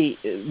Excellency,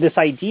 this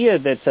idea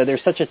that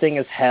there's such a thing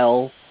as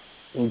hell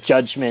and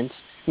judgment,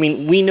 I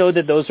mean, we know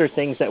that those are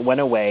things that went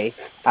away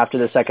after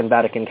the Second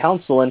Vatican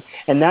Council,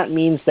 and that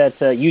means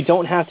that you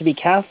don't have to be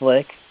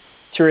Catholic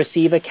to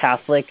receive a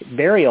Catholic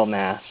burial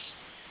mass.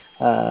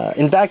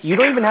 In fact, you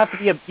don't even have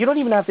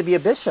to be a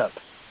bishop.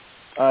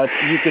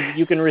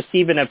 You can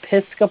receive an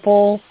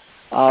Episcopal.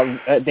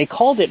 They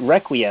called it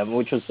Requiem,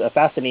 which was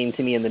fascinating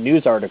to me in the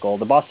news article.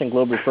 The Boston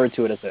Globe referred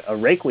to it as a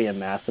Requiem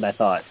mass, and I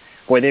thought,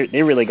 boy,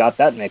 they really got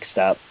that mixed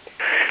up.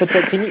 But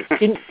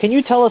can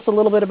you tell us a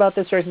little bit about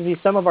this, Your Excellency?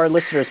 Some of our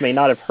listeners may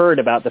not have heard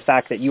about the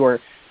fact that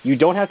you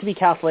don't have to be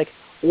Catholic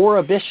or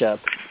a bishop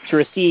to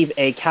receive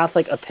a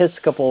Catholic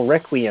Episcopal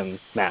Requiem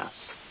mass.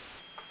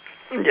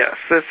 Yes,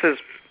 this is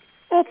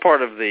all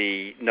part of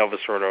the Novus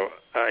Ordo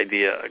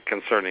idea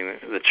concerning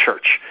the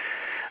Church.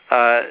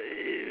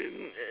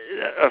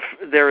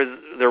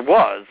 There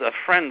was a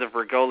friend of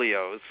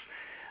Bergoglio's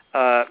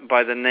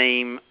by the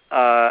name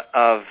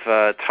of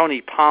Tony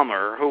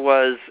Palmer, who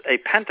was a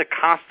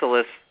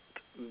Pentecostalist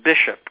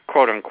bishop,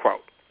 quote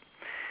unquote.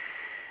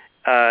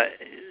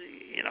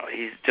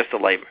 He's just a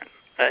layman.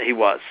 He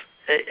was.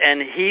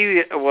 And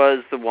he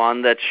was the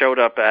one that showed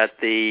up at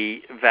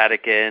the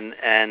Vatican,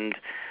 and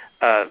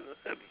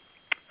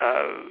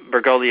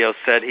Bergoglio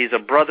said he's a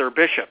brother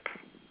bishop.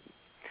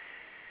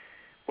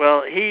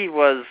 Well, he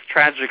was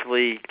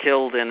tragically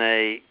killed in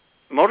a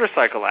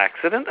motorcycle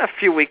accident a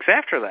few weeks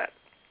after that.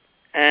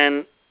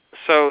 And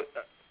so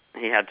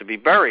he had to be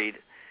buried,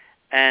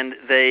 and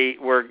they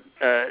were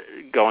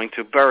going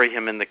to bury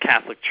him in the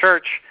Catholic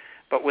Church,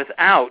 but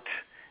without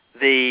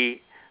the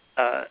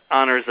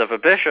honors of a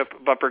bishop.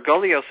 But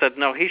Bergoglio said,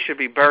 no, he should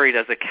be buried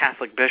as a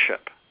Catholic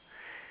bishop.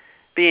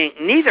 Being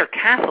neither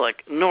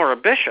Catholic nor a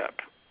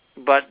bishop,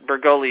 but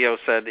Bergoglio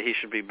said he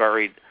should be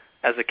buried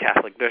as a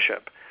Catholic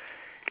bishop.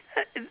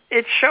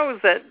 It shows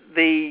that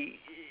the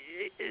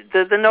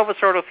Novus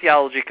Ordo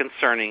theology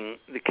concerning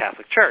the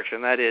Catholic Church,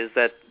 and that is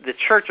that the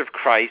Church of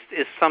Christ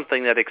is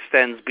something that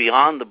extends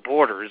beyond the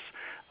borders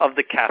of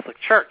the Catholic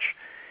Church.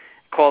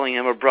 Calling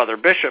him a brother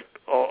bishop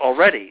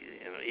already,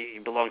 he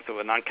belongs to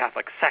a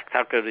non-Catholic sect.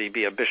 How could he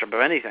be a bishop of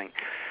anything?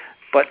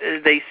 But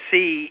they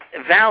see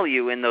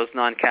value in those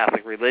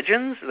non-Catholic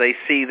religions. They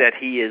see that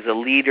he is a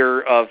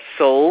leader of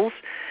souls.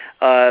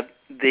 Bergoglio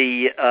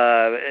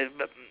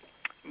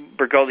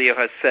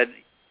has said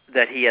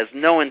that he has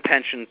no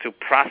intention to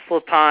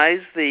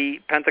proselytize the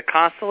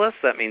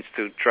Pentecostalists. That means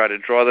to try to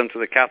draw them to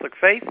the Catholic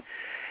faith.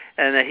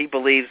 And that he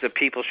believes that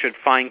people should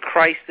find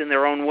Christ in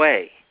their own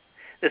way.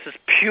 This is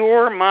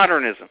pure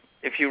modernism.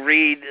 If you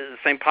read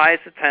St.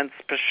 Pius X's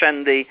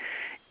Pascendi,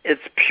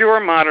 it's pure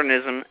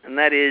modernism, and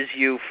that is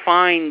you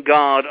find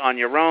God on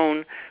your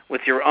own,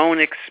 with your own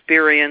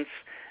experience,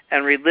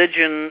 and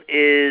religion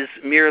is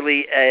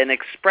merely an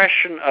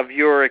expression of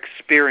your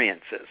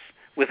experiences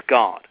with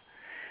God.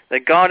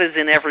 That God is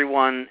in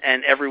everyone,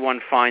 and everyone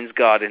finds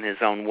God in his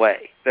own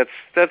way. That's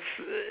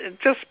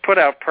just put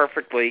out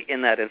perfectly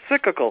in that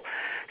encyclical.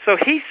 So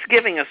he's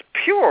giving us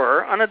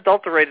pure,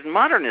 unadulterated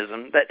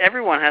modernism, that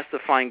everyone has to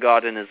find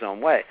God in his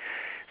own way.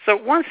 So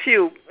once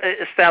you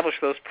establish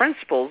those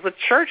principles, the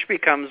church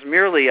becomes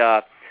merely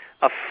a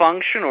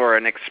function or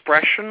an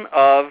expression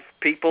of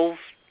people's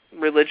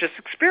religious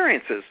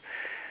experiences.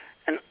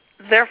 And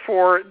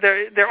therefore,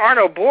 there are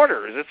no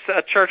borders. It's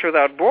a church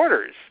without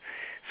borders.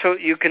 So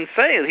you can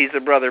say he's a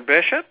brother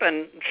bishop,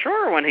 and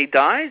sure, when he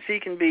dies,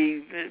 he can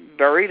be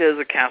buried as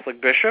a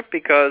Catholic bishop,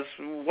 because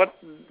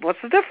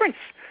what's the difference?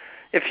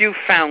 If you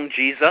found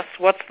Jesus,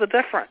 what's the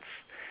difference?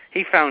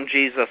 He found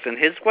Jesus in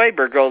his way.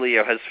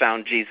 Bergoglio has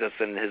found Jesus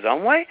in his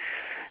own way.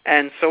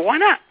 And so why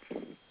not?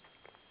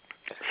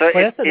 So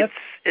it's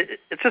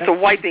just a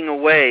wiping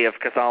away of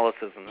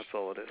Catholicism. That's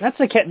all it is.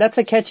 That's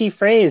a catchy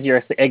phrase.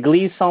 You're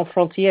Église sans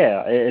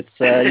frontières. It's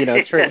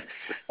Yes.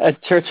 a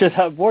church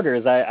without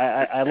borders.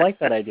 I like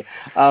that idea.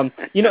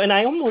 And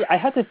I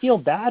had to feel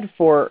bad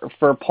for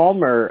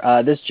Palmer.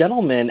 This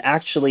gentleman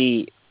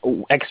actually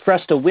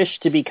expressed a wish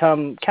to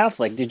become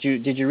Catholic. Did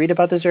you read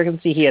about this? Or can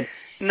see I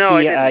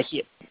didn't.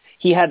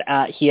 He had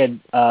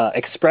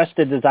expressed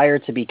a desire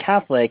to be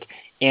Catholic,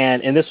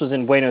 and this was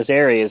in Buenos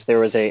Aires. There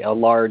was a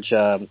large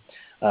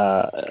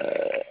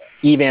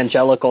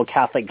evangelical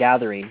Catholic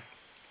gathering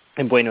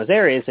in Buenos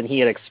Aires, and he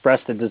had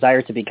expressed a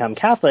desire to become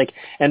Catholic,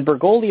 and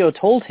Bergoglio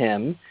told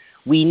him,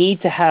 we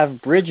need to have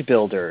bridge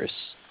builders,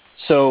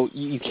 so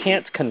you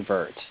can't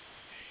convert.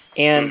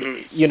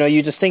 And,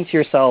 you just think to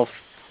yourself,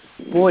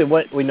 boy,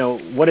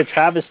 what a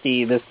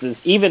travesty this is.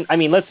 Even,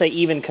 let's say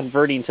even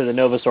converting to the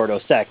Novus Ordo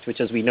sect, which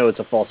as we know is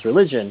a false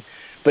religion,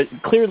 but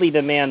clearly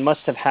the man must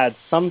have had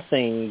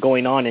something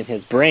going on in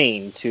his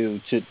brain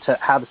to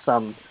have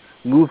some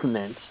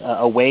movement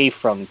away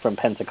from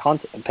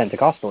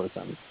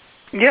Pentecostalism.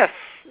 Yes,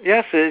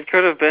 it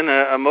could have been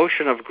a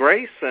motion of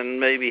grace, and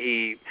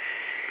maybe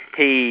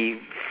he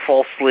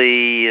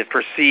falsely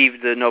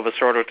perceived the Novus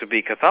Ordo to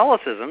be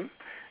Catholicism,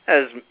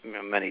 as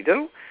many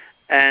do.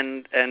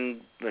 And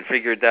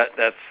figured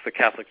that's the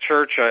Catholic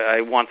Church.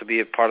 I want to be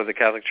a part of the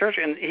Catholic Church.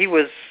 And he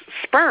was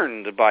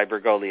spurned by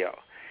Bergoglio.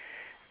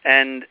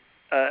 And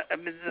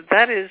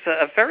that is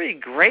a very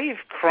grave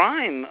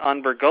crime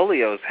on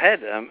Bergoglio's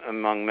head,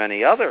 among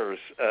many others,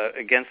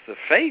 against the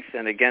faith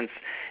and it's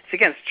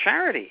against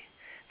charity.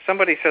 If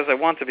somebody says, I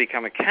want to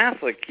become a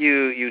Catholic,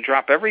 you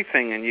drop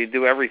everything and you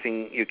do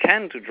everything you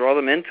can to draw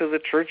them into the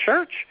true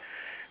church.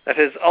 That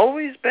has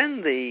always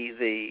been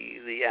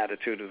the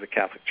attitude of the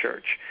Catholic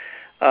Church.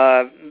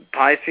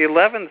 Pius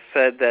XI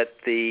said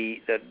that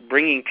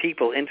bringing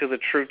people into the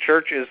true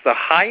church is the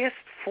highest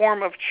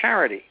form of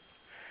charity,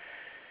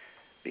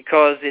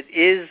 because it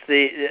is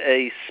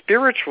a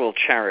spiritual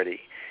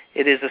charity.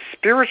 It is a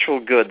spiritual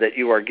good that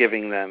you are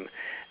giving them,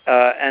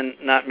 and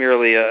not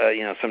merely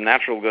some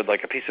natural good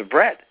like a piece of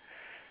bread.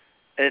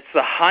 It's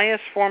the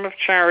highest form of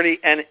charity,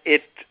 and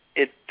it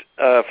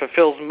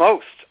fulfills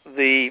most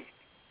the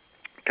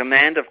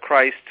command of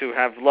Christ to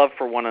have love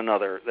for one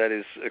another that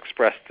is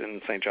expressed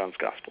in St. John's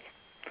Gospel.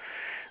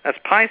 That's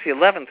Pius XI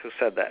who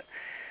said that.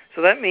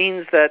 So that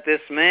means that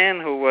this man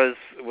who was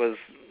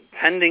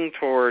tending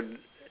toward,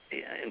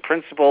 in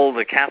principle,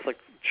 the Catholic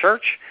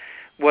Church,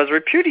 was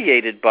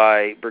repudiated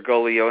by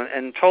Bergoglio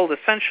and told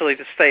essentially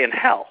to stay in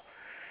hell.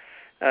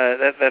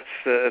 That's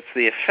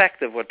the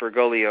effect of what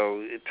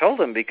Bergoglio told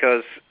him,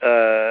 because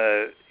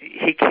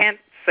he can't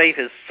save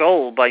his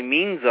soul by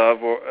means of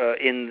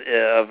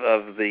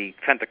the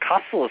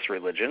Pentecostalist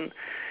religion.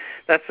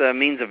 That's a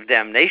means of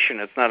damnation.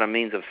 It's not a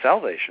means of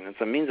salvation.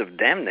 It's a means of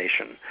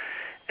damnation.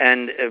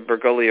 And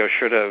Bergoglio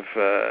should have,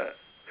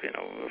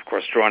 of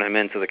course, drawn him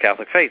into the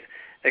Catholic faith.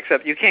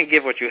 Except you can't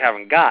give what you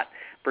haven't got.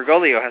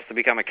 Bergoglio has to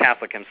become a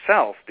Catholic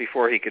himself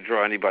before he could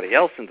draw anybody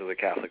else into the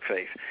Catholic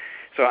faith.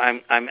 So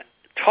I'm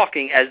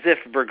talking as if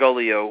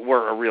Bergoglio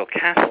were a real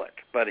Catholic,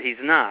 but he's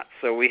not.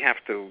 So we have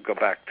to go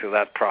back to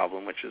that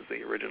problem, which is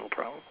the original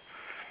problem.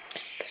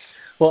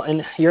 Well,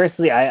 and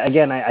curiously,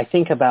 I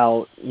think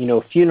about,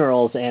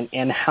 funerals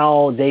and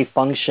how they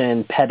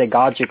function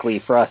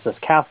pedagogically for us as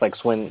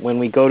Catholics. When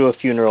we go to a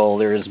funeral,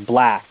 there's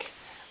black.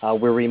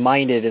 We're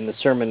reminded in the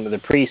sermon of the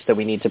priest that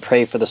we need to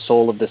pray for the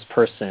soul of this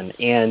person.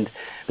 And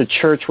the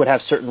church would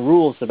have certain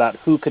rules about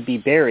who could be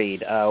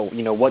buried,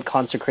 what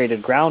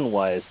consecrated ground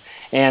was.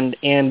 And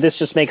this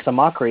just makes a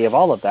mockery of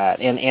all of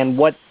that. And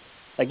what,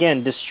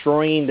 again,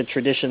 destroying the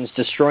traditions,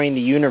 destroying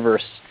the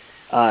universe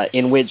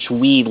in which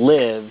we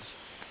live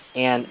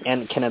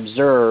and can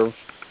observe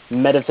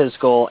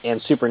metaphysical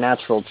and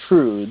supernatural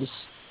truths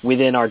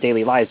within our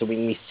daily lives. And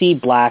when we see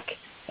black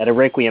at a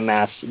Requiem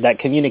Mass, that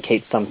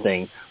communicates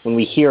something. When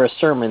we hear a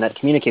sermon, that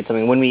communicates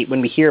something. When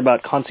we hear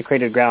about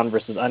consecrated ground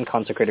versus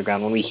unconsecrated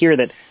ground, when we hear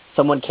that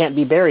someone can't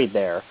be buried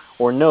there,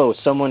 or no,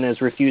 someone has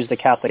refused a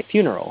Catholic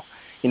funeral.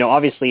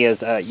 Obviously, as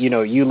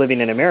you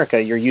living in America,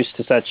 you're used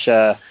to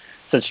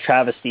such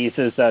travesties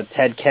as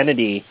Ted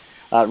Kennedy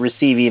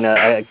receiving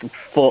a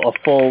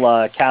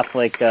full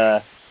Catholic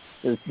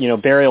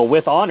burial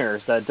with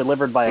honors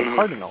delivered by a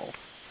cardinal.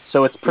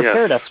 So it's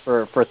prepared us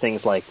for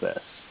things like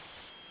this.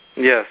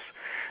 Yes.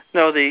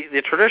 No,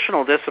 the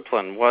traditional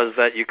discipline was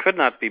that you could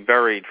not be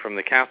buried from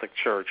the Catholic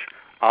Church,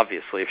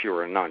 obviously, if you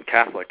were a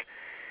non-Catholic,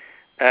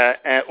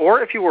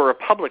 or if you were a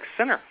public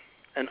sinner,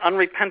 an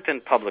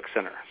unrepentant public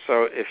sinner.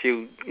 So if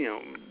you,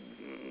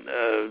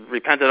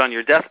 repented on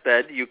your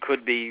deathbed, you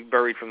could be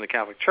buried from the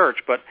Catholic Church,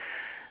 but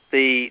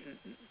the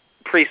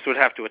priest would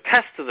have to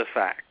attest to the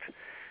fact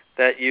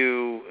that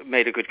you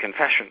made a good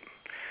confession.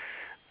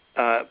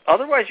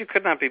 Otherwise, you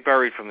could not be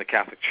buried from the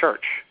Catholic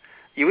Church.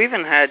 You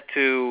even had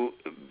to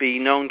be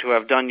known to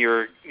have done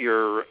your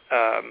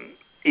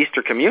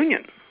Easter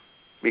communion,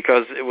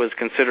 because it was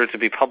considered to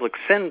be public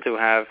sin to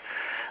have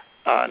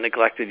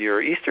neglected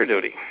your Easter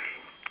duty.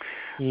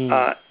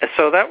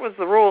 So that was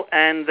the rule.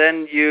 And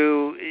then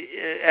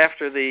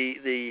after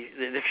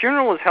the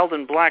funeral was held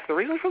in black. The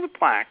reason for the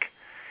black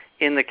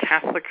in the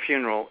Catholic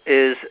funeral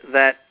is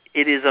that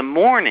it is a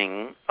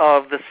mourning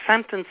of the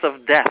sentence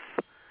of death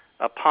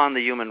upon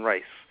the human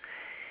race.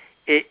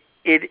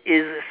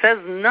 It says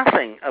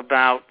nothing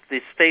about the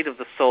state of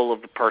the soul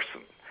of the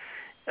person.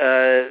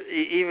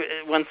 Even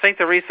when St.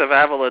 Teresa of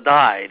Avila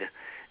died,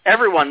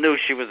 everyone knew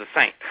she was a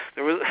saint.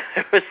 There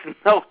was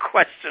no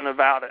question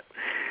about it.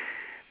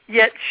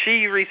 Yet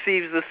she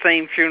receives the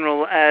same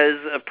funeral as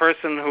a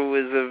person who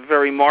is a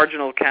very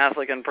marginal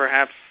Catholic and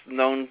perhaps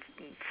known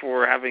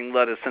for having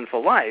led a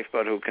sinful life,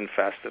 but who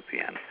confessed at the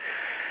end.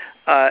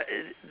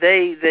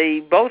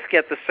 They both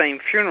get the same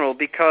funeral,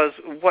 because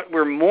what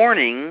we're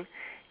mourning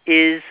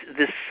is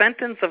the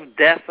sentence of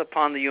death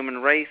upon the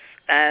human race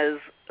as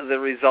the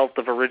result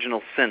of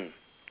original sin.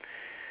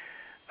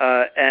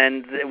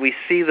 And we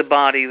see the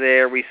body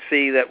there. We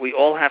see that we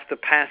all have to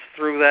pass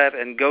through that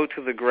and go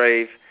to the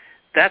grave.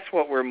 That's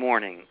what we're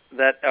mourning,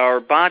 that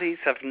our bodies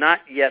have not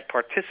yet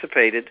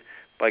participated,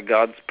 by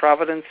God's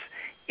providence,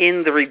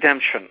 in the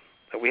redemption,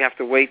 that we have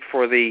to wait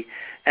for the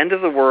end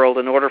of the world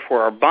in order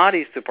for our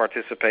bodies to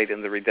participate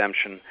in the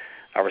redemption.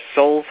 Our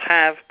souls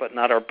have, but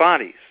not our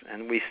bodies.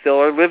 And we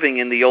still are living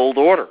in the old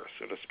order,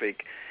 so to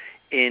speak,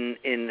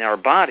 in our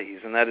bodies.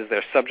 And that is,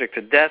 they're subject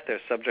to death. They're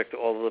subject to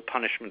all of the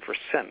punishment for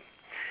sin.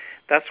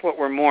 That's what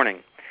we're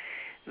mourning.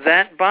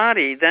 That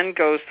body then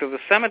goes to the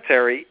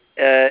cemetery,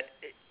 and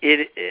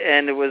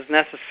it was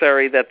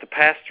necessary that the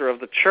pastor of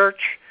the church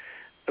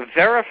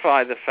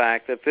verify the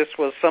fact that this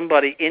was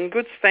somebody in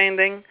good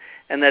standing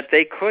and that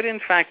they could, in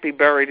fact, be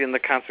buried in the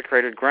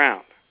consecrated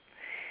ground.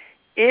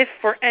 If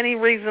for any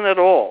reason at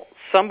all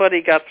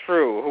somebody got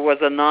through who was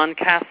a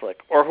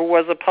non-Catholic or who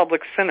was a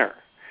public sinner,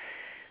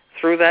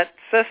 through that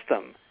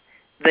system,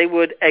 they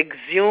would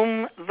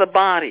exhume the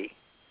body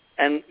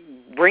and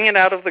bring it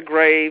out of the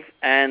grave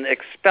and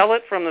expel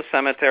it from the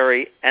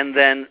cemetery and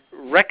then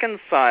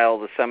reconcile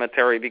the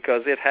cemetery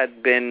because it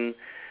had been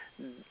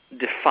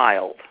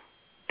defiled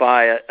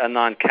by a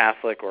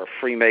non-Catholic or a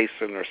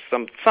Freemason or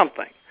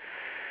something.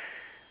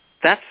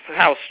 That's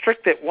how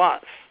strict it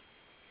was.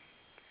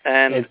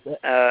 And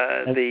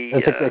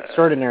it's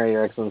extraordinary,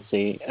 Your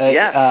Excellency.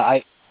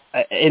 Yes.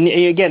 And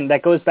again,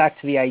 that goes back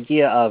to the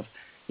idea of,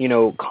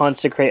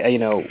 consecrate,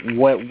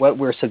 what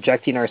we're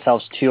subjecting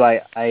ourselves to.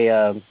 I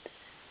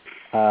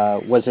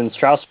was in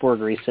Strasbourg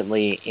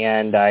recently,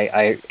 and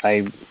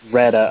I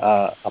read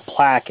a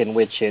plaque in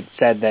which it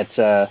said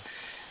that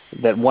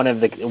that one of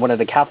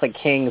the Catholic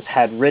kings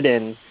had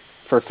ridden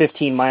for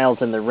 15 miles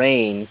in the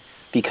rain,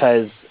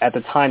 because at the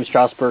time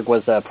Strasbourg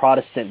was a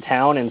Protestant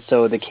town, and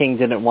so the king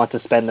didn't want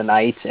to spend the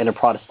night in a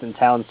Protestant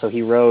town, so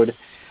he rode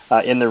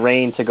in the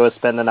rain to go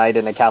spend the night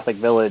in a Catholic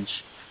village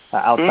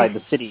outside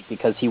the city,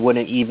 because he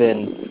wouldn't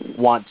even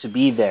want to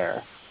be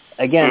there.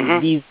 Again,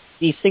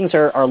 these things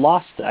are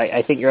lost,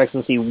 I think, Your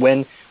Excellency.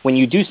 When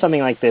you do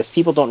something like this,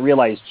 people don't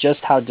realize just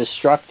how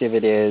destructive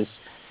it is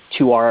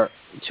to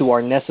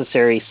our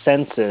necessary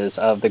senses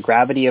of the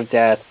gravity of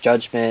death,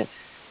 judgment,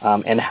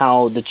 and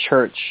how the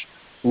Church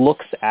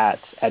looks at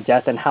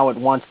death, and how it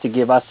wants to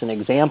give us an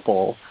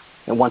example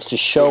and wants to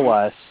show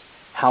us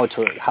how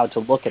to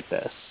look at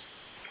this.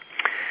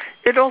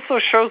 It also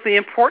shows the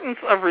importance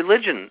of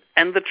religion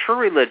and the true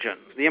religion,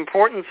 the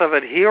importance of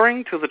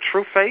adhering to the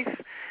true faith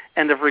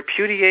and of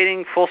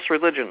repudiating false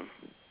religion.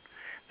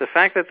 The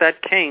fact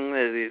that king,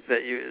 in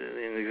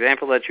the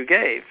example that you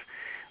gave,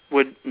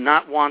 would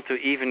not want to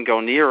even go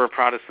near a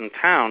Protestant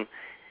town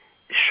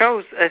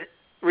shows that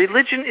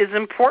religion is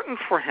important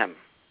for him.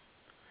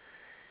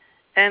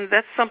 And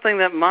that's something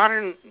that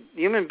modern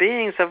human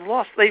beings have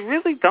lost. They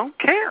really don't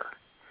care.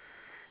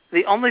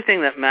 The only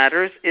thing that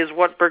matters is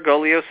what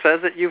Bergoglio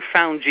says, that you've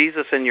found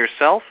Jesus in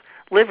yourself.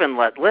 Live and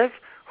let live.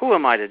 Who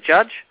am I to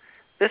judge?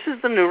 This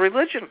is the new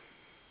religion.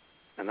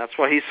 And that's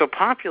why he's so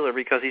popular,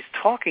 because he's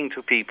talking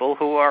to people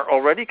who are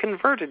already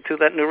converted to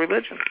that new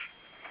religion.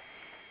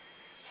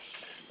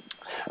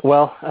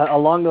 Well,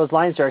 along those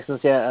lines, Your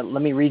Excellency,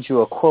 let me read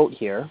you a quote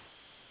here.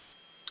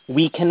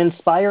 "We can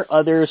inspire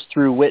others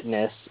through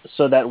witness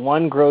so that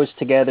one grows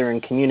together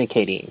in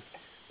communicating.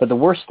 But the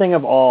worst thing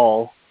of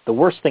all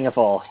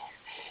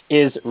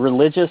is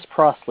religious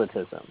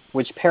proselytism,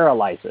 which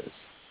paralyzes.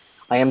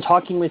 I am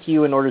talking with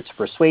you in order to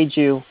persuade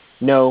you.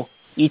 No,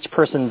 each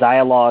person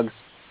dialogues,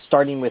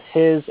 starting with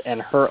his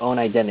and her own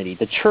identity.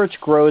 The Church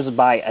grows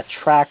by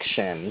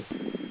attraction,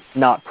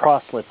 not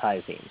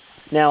proselytizing."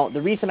 Now,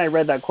 the reason I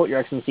read that quote, Your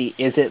Excellency,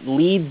 is it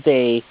leads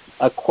a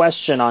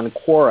question on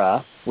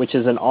Quora, which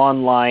is an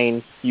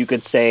online, you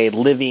could say,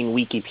 living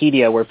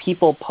Wikipedia, where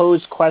people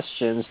pose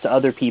questions to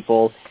other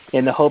people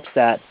in the hopes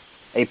that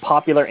a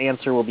popular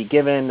answer will be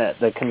given,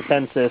 the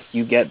consensus,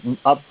 you get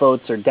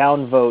upvotes or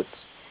downvotes.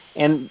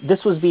 And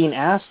this was being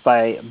asked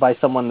by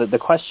someone, that the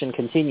question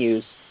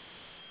continues,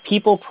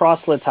 people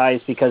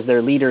proselytize because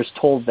their leaders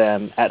told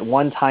them, at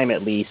one time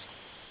at least,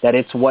 that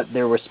it's what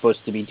they were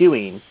supposed to be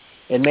doing.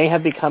 It may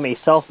have become a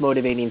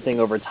self-motivating thing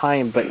over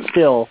time, but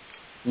still,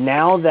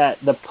 now that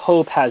the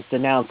Pope has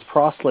denounced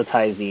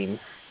proselytizing,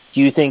 do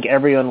you think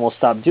everyone will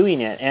stop doing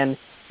it? And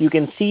you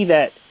can see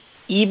that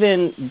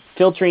even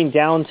filtering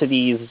down to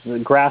these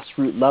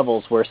grassroots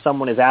levels where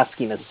someone is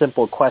asking a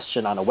simple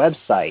question on a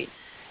website,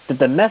 that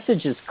the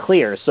message is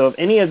clear. So if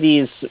any of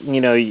these,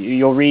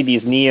 you'll read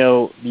these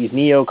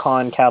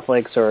neocon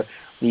Catholics or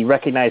the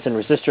recognized and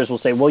resistors will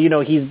say, well,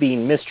 he's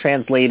being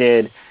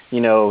mistranslated,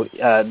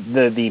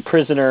 the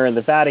prisoner in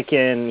the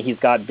Vatican, he's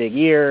got big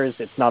ears,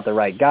 it's not the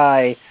right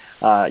guy,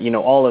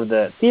 all of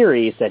the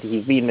theories that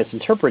he's being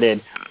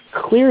misinterpreted.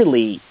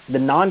 Clearly, the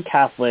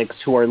non-Catholics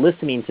who are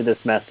listening to this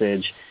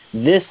message,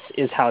 this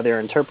is how they're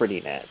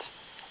interpreting it.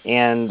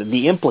 And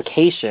the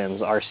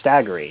implications are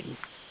staggering.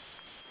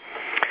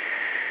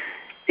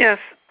 Yes,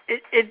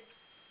 it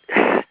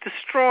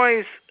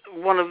destroys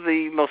one of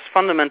the most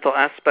fundamental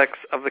aspects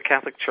of the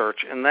Catholic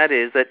Church, and that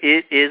is that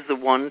it is the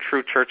one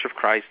true Church of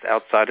Christ,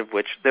 outside of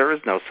which there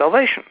is no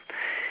salvation.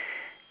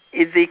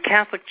 The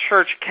Catholic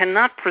Church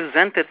cannot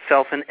present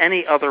itself in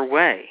any other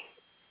way.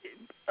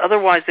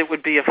 Otherwise, it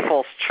would be a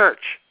false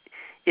church.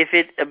 If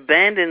it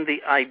abandoned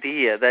the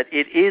idea that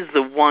it is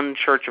the one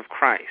Church of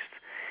Christ,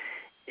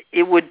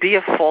 it would be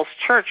a false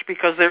church,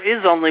 because there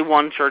is only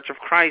one Church of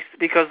Christ,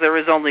 because there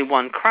is only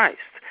one Christ,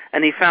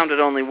 and he founded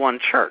only one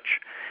church.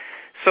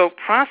 So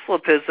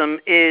proselytism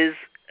is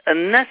a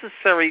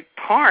necessary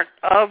part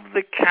of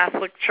the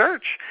Catholic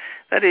Church.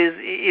 That is,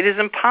 it is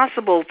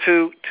impossible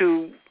to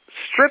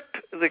strip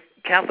the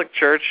Catholic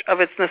Church of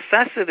its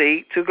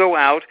necessity to go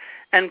out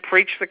and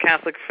preach the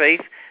Catholic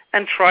faith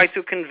and try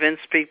to convince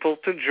people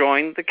to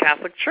join the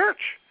Catholic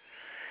Church.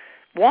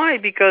 Why?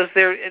 Because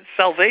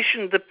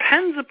salvation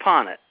depends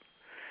upon it.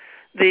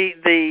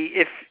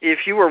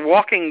 If you were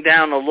walking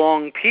down a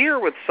long pier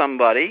with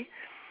somebody,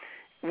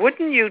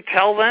 wouldn't you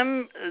tell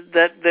them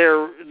that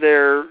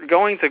they're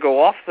going to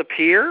go off the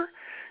pier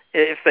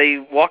if they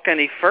walk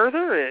any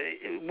further?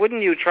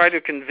 Wouldn't you try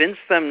to convince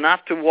them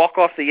not to walk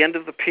off the end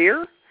of the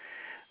pier?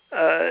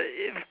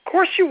 Of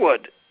course you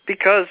would,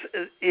 because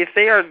if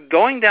they are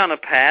going down a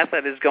path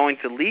that is going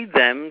to lead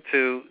them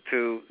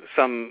to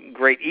some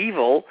great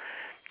evil,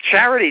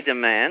 charity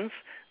demands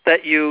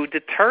that you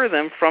deter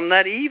them from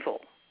that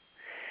evil.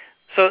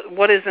 So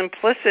what is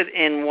implicit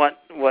in what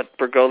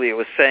Bergoglio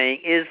was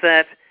saying is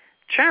that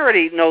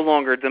charity no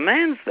longer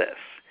demands this,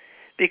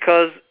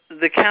 because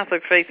the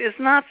Catholic faith is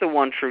not the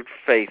one true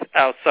faith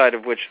outside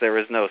of which there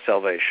is no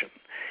salvation.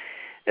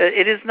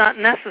 It is not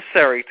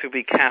necessary to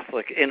be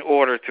Catholic in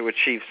order to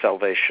achieve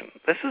salvation.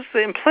 This is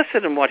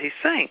implicit in what he's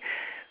saying.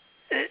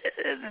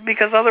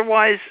 Because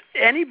otherwise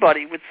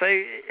anybody would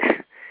say,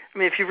 I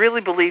mean, if you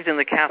really believed in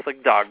the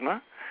Catholic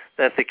dogma,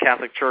 that the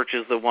Catholic Church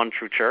is the one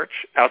true church,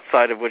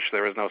 outside of which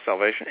there is no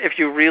salvation, if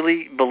you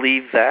really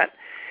believe that,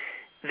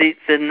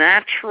 the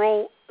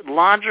natural,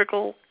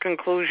 logical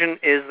conclusion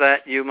is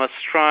that you must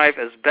strive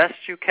as best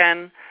you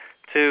can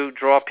to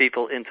draw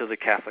people into the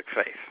Catholic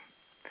faith.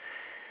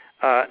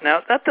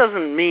 Now, that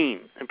doesn't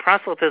mean, and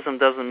proselytism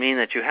doesn't mean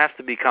that you have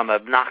to become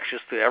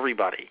obnoxious to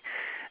everybody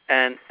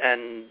and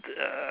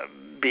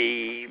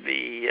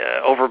be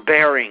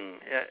overbearing.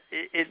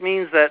 It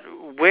means that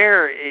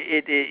where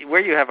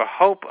you have a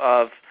hope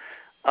of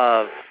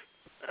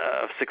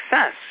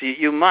success,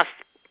 you must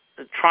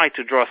try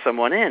to draw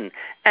someone in,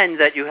 and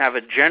that you have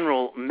a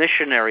general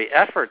missionary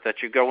effort,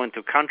 that you go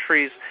into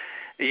countries,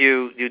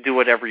 you do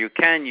whatever you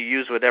can, you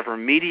use whatever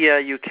media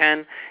you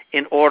can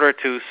in order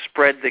to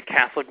spread the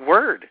Catholic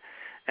word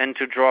and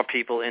to draw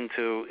people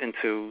into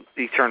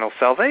eternal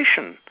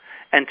salvation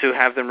and to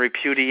have them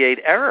repudiate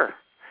error.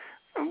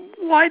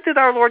 Why did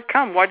our Lord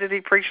come? Why did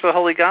he preach the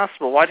Holy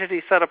Gospel? Why did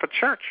he set up a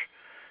church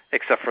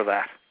except for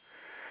that?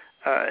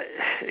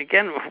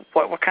 Again,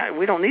 what kind?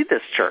 We don't need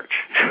this church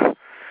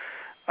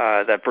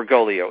that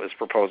Bergoglio is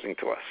proposing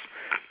to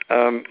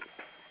us.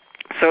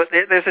 So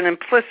there's an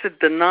implicit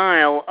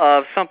denial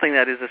of something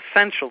that is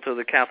essential to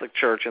the Catholic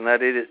Church, and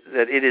that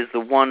it is the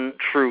one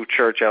true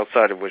church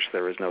outside of which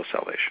there is no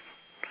salvation.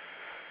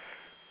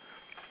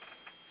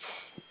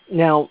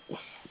 Now,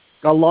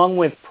 along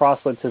with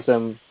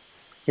proselytism,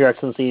 Your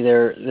Excellency,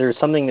 there's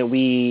something that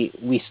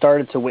we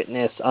started to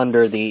witness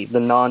under the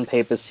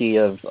non-papacy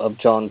of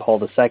John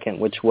Paul II,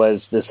 which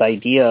was this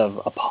idea of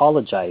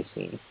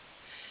apologizing.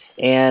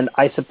 And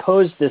I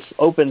suppose this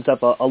opens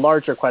up a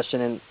larger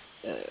question, and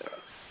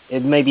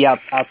it may be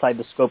outside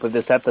the scope of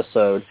this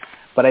episode,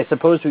 but I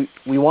suppose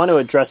we want to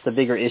address the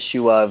bigger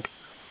issue of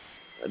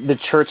the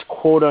church,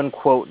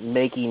 quote-unquote,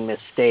 making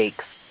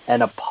mistakes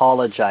and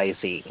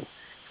apologizing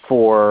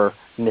for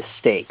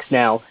mistakes.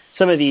 Now,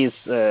 some of these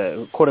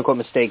quote-unquote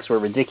mistakes were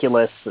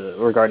ridiculous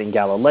regarding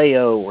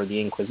Galileo or the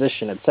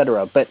Inquisition,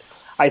 etc. But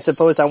I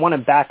suppose I want to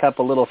back up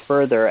a little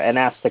further and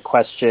ask the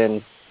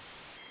question,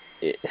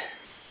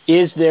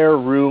 is there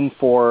room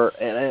for,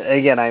 and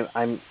again,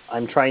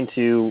 I'm trying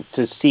to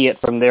see it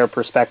from their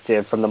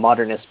perspective, from the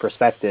modernist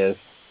perspective,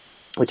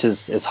 which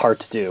is hard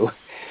to do.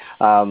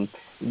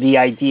 The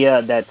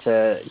idea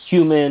that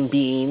human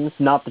beings,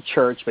 not the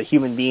church, but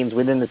human beings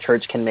within the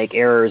church can make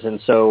errors, and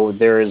so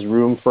there is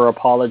room for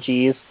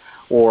apologies,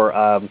 or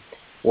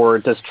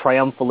does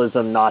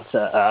triumphalism not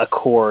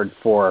accord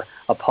for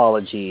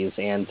apologies,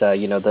 and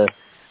the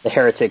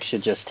heretics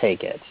should just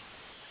take it?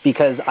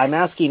 Because I'm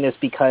asking this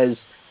because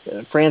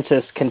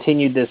Francis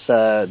continued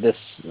this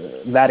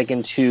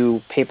Vatican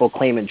II papal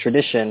claimant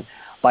tradition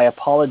by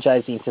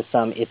apologizing to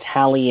some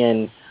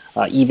Italian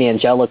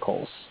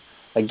evangelicals.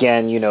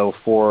 Again,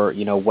 for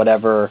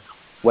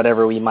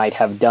whatever we might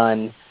have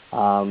done,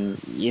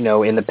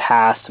 in the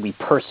past, we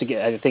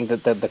persecuted. I think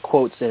that the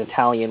quotes in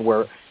Italian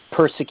were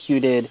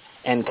persecuted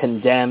and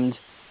condemned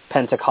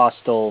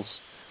Pentecostals,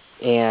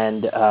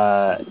 and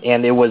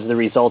it was the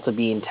result of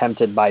being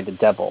tempted by the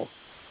devil.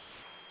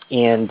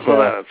 And well,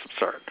 that's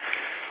absurd.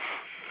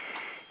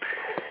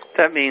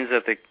 That means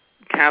that the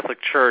Catholic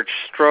Church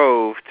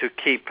strove to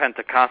keep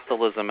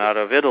Pentecostalism out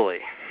of Italy,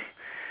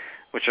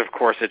 which of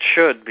course it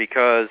should,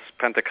 because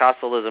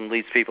Pentecostalism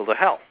leads people to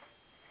hell.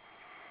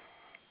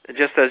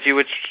 Just as you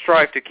would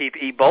strive to keep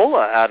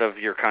Ebola out of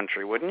your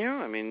country, wouldn't you?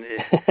 I mean,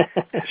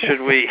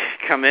 should we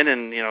come in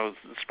and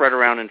spread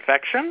around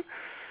infection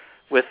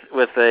with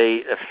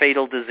a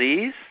fatal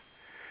disease?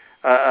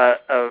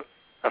 A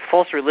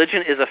false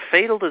religion is a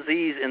fatal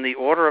disease in the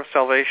order of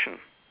salvation,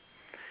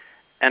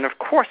 and of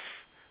course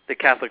the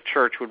Catholic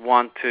Church would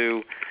want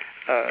to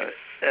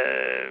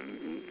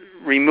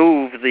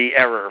remove the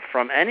error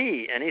from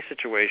any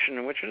situation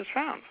in which it is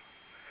found.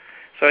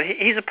 So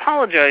he's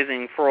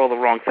apologizing for all the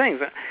wrong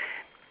things.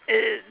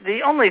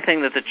 The only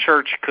thing that the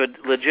Church could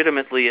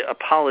legitimately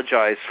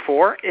apologize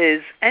for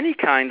is any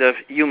kind of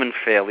human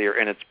failure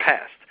in its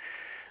past.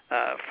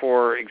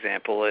 For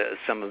example,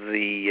 some of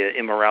the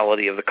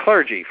immorality of the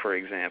clergy, for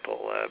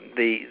example,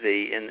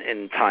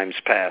 in times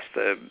past,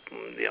 the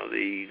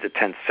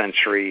 10th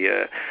century,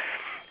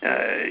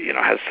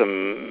 has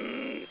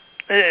some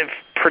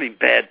pretty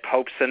bad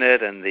popes in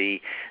it, and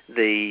the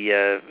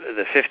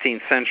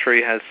 15th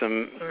century has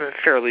some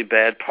fairly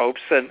bad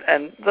popes,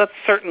 and that's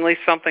certainly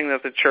something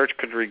that the Church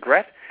could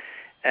regret,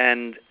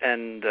 and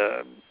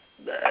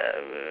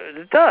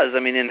it does. I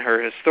mean, in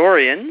her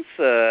historians,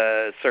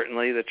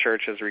 certainly the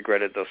Church has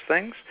regretted those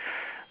things.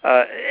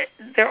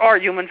 There are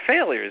human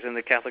failures in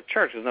the Catholic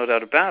Church, there's no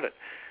doubt about it.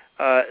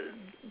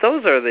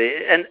 Those are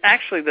and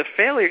actually the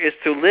failure is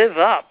to live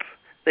up.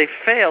 They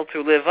fail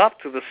to live up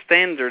to the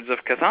standards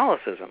of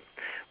Catholicism.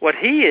 What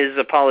he is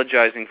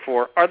apologizing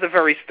for are the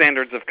very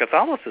standards of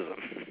Catholicism.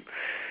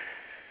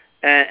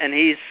 And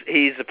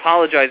he's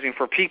apologizing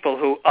for people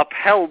who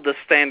upheld the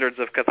standards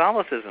of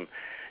Catholicism.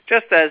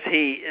 Just as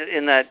he,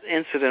 in that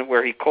incident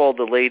where he called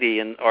the lady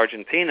in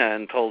Argentina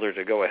and told her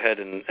to go ahead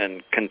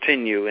and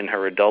continue in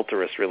her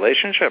adulterous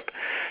relationship,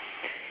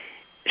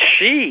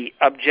 she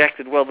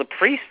objected, well, the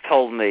priest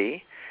told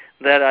me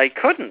that I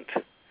couldn't.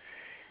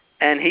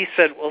 And he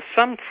said, well,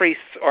 some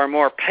priests are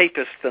more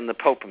papist than the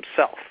Pope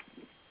himself.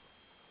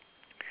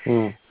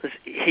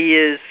 He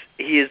is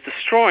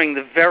destroying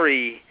the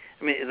very...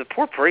 I mean, the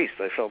poor priest,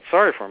 I felt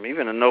sorry for him,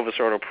 even a Novus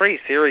Ordo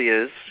priest. Here he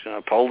is,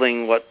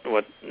 upholding what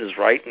is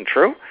right and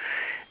true,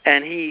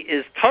 and he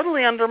is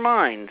totally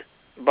undermined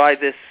by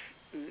this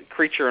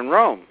creature in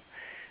Rome,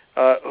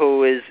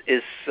 who is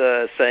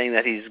saying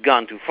that he's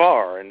gone too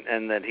far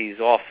and that he's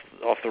off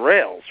the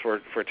rails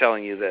for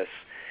telling you this.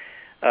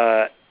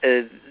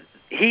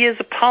 He is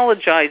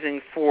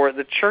apologizing for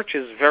the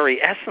Church's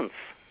very essence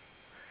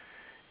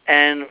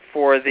and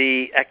for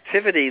the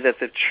activity that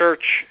the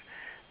Church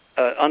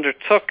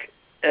undertook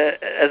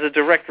as a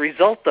direct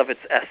result of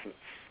its essence,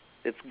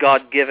 its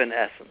God-given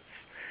essence.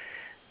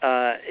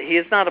 He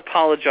is not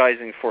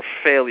apologizing for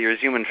failures,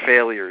 human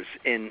failures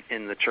in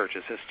the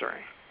Church's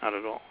history, not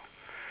at all.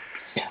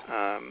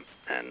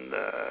 And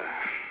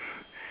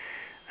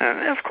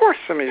of course,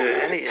 I mean,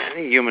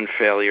 any human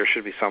failure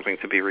should be something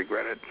to be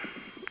regretted.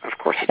 Of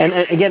course. And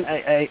again,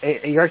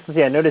 Your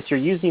Excellency, I noticed you're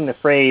using the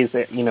phrase,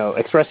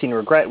 expressing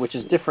regret, which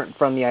is different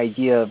from the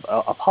idea of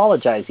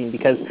apologizing,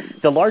 because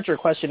the larger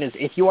question is,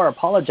 if you are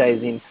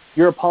apologizing,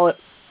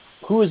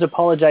 who is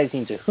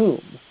apologizing to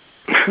whom?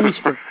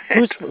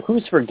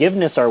 Whose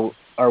forgiveness are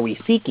we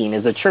seeking?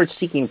 Is the Church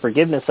seeking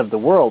forgiveness of the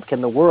world?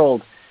 Can the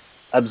world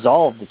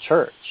absolve the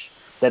Church?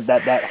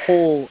 That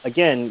whole,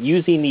 again,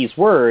 using these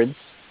words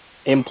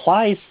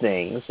implies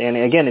things, and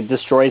again, it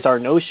destroys our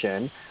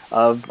notion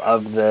of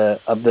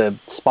the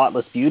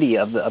spotless beauty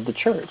of the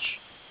Church.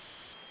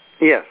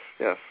 Yes,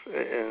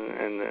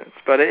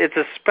 but it's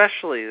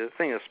especially the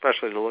thing,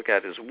 especially to look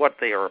at is what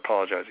they are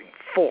apologizing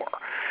for,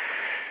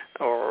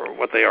 or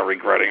what they are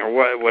regretting, or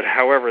what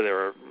however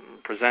they're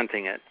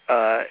presenting it.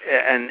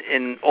 And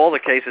in all the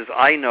cases,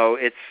 I know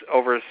it's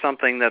over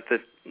something that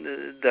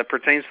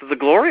pertains to the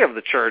glory of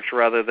the Church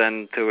rather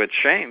than to its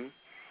shame.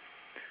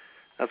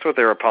 That's what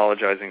they're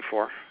apologizing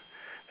for.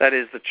 That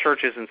is the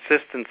Church's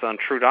insistence on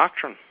true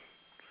doctrine.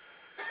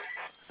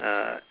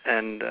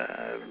 And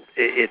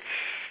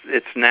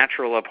its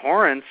natural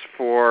abhorrence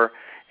for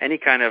any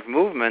kind of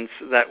movements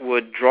that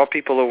would draw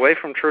people away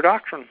from true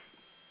doctrine.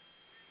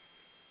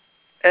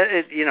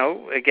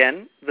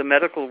 Again, the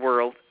medical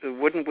world,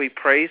 wouldn't we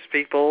praise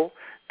people,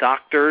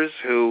 doctors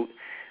who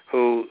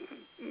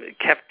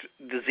kept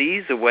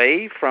disease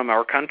away from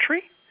our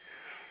country?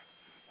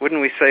 Wouldn't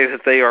we say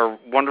that they are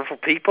wonderful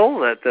people,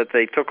 that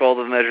they took all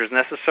the measures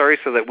necessary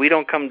so that we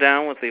don't come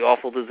down with the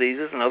awful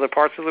diseases in other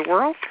parts of the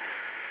world?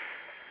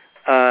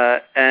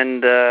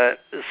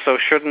 So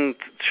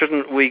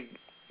shouldn't we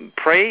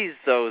praise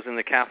those in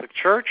the Catholic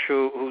Church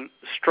who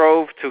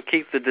strove to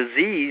keep the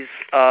disease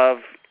of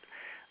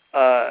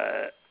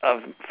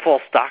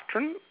false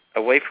doctrine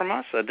away from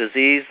us, a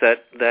disease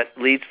that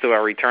leads to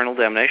our eternal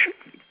damnation,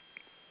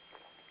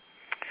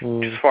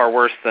 which is far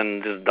worse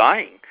than just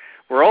dying.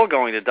 We're all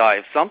going to die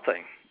of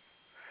something.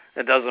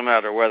 It doesn't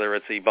matter whether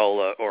it's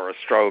Ebola or a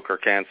stroke or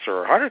cancer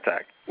or heart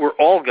attack. We're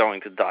all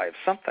going to die of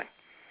something.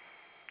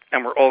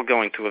 And we're all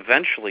going to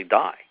eventually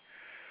die.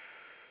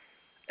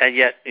 And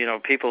yet,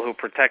 people who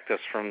protect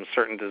us from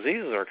certain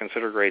diseases are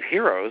considered great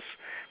heroes,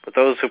 but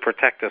those who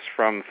protect us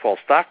from false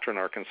doctrine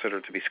are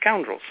considered to be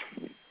scoundrels.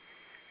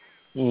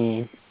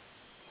 Your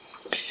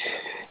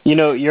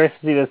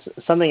Excellency, that's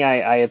something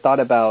I had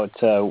thought about,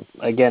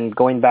 again,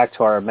 going back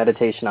to our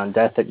meditation on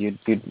death that you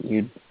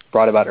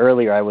brought about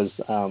earlier. I was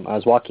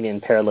walking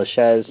in Père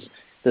Lachaise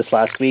this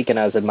last week, and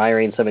I was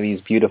admiring some of these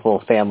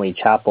beautiful family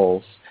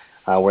chapels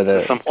where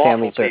the some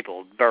families awful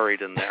people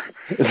buried in there.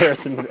 There are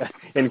some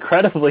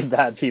incredibly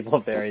bad people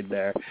buried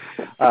there.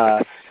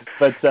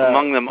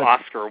 Among them,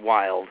 Oscar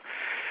Wilde.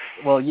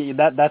 Well,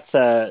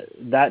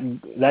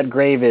 that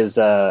grave is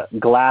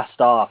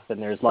glassed off,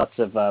 and there's lots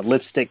of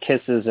lipstick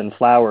kisses and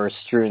flowers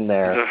strewn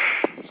there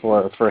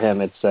for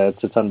him.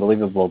 It's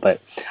unbelievable.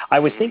 But I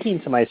was thinking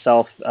to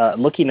myself,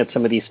 looking at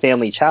some of these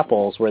family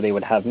chapels where they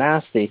would have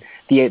mass, the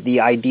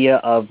idea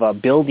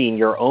of building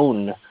your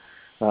own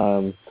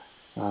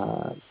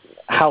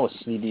house,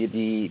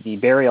 the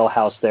burial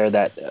house there,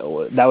 that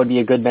would be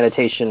a good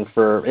meditation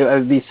for. It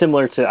would be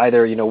similar to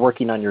either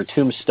working on your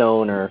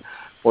tombstone or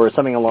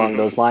something along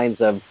those lines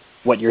of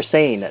what you're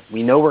saying, that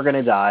we know we're going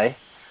to die.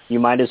 You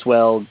might as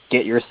well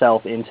get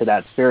yourself into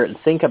that spirit and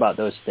think about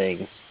those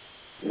things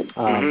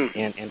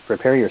and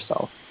prepare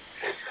yourself.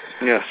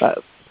 Yes.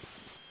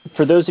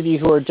 For those of you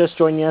who are just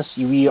joining us,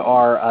 we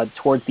are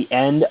towards the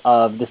end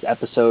of this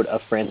episode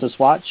of Francis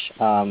Watch.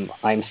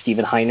 I'm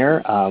Stephen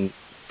Heiner,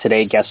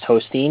 today guest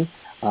hosting,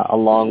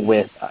 along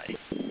with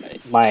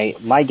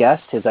my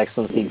guest, His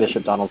Excellency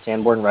Bishop Donald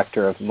Sanborn,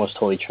 Rector of Most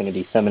Holy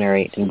Trinity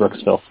Seminary in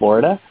Brooksville,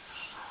 Florida.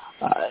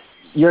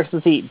 Your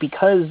Excellency,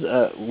 because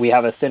we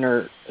have a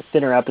thinner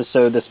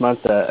episode this month,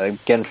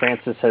 again,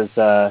 Francis has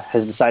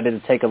decided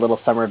to take a little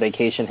summer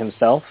vacation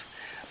himself.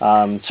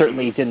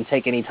 certainly didn't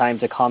take any time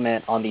to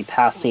comment on the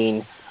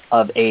passing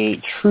of a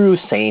true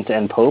saint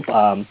and pope,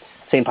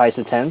 St. Pius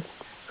X,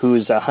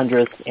 whose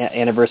 100th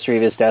anniversary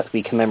of his death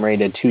we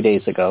commemorated 2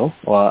 days ago,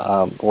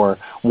 or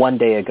 1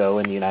 day ago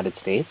in the United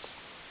States.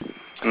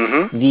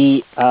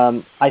 Mm-hmm.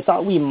 I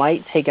thought we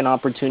might take an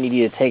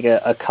opportunity to take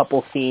a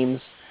couple themes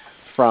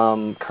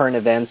from current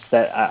events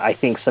that I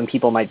think some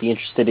people might be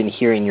interested in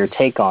hearing your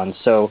take on.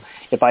 So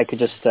if I could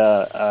just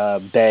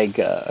beg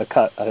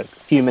a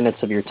few minutes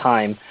of your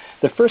time.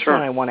 The first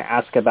one I want to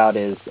ask about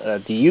is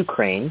the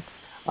Ukraine.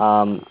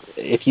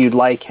 If you'd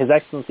like, His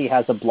Excellency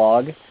has a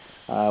blog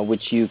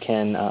which you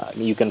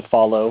can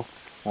follow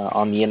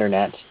on the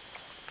internet.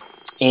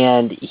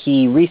 And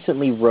he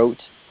recently wrote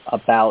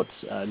about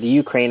the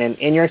Ukraine.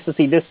 And Your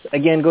Excellency, this,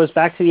 again, goes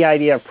back to the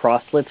idea of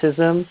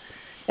proselytism.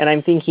 And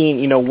I'm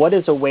thinking, what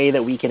is a way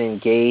that we can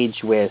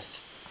engage with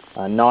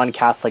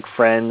non-Catholic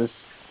friends?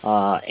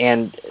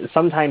 And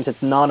sometimes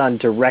it's not on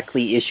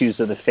directly issues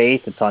of the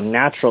faith, it's on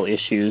natural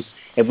issues.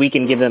 If we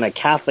can give them a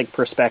Catholic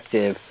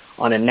perspective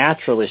on a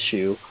natural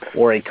issue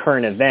or a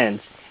current event,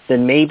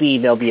 then maybe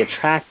they'll be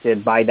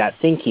attracted by that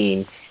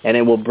thinking, and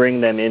it will bring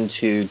them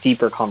into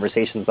deeper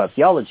conversations about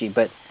theology.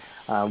 But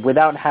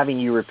without having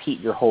you repeat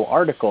your whole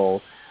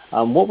article,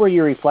 what were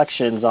your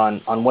reflections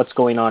on what's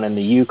going on in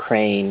the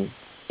Ukraine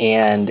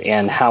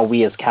and how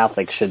we as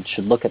Catholics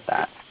should look at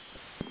that?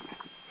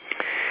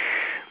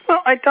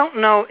 Well, I don't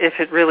know if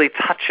it really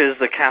touches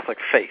the Catholic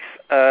faith.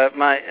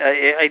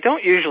 I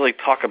don't usually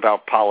talk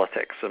about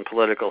politics and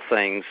political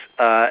things.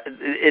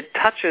 It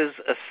touches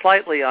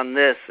slightly on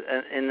this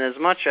in as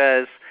much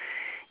as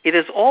it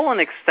is all an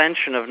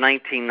extension of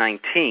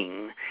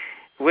 1919,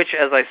 which,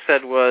 as I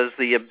said, was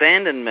the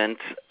abandonment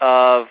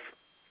of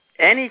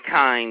any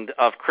kind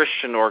of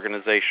Christian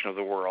organization of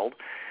the world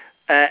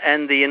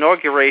and the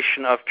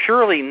inauguration of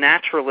purely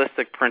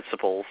naturalistic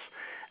principles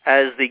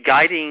as the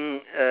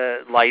guiding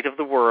light of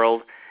the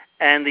world,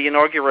 and the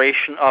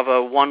inauguration of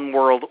a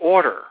one-world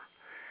order.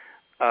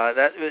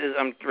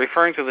 I'm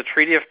referring to the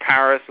Treaty of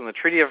Paris and the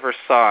Treaty of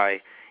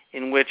Versailles,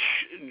 in which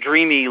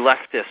dreamy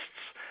leftists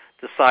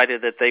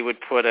decided that they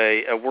would put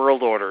a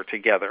world order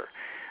together.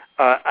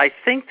 I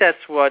think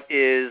that's what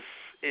is,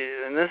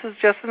 and this is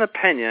just an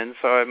opinion,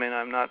 so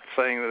I'm not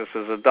saying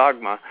this is a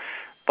dogma,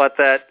 but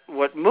that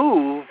what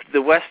moved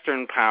the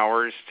Western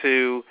powers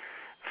to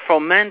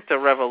foment a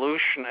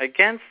revolution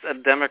against a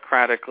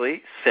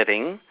democratically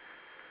sitting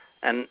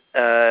and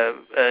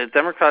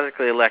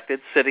democratically elected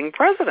sitting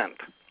president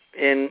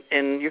in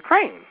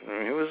Ukraine.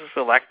 He was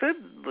elected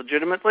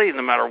legitimately,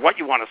 no matter what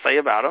you want to say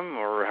about him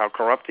or how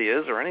corrupt he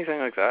is or anything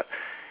like that.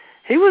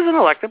 He was an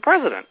elected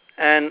president.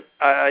 And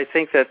I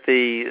think that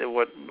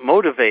what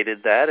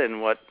motivated that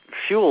and what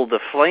fueled the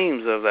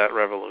flames of that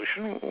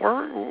revolution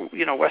were,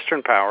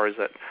 Western powers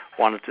that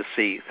wanted to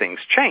see things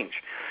change.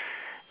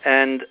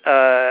 And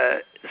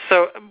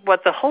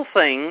but the whole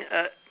thing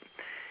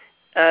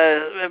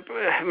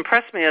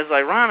impressed me as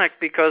ironic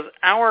because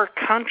our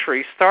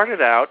country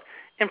started out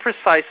in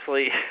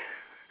precisely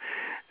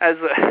as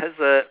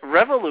a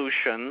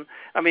revolution.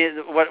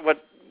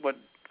 What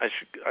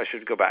I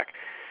should go back.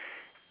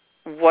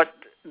 What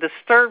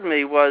disturbed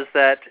me was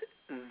that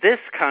this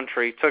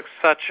country took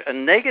such a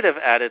negative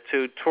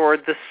attitude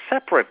toward the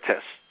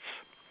separatists,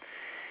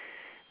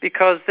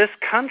 because this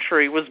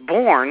country was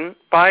born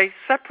by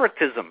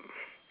separatism.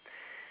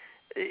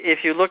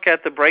 If you look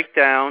at the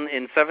breakdown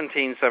in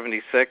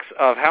 1776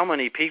 of how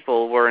many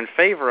people were in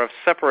favor of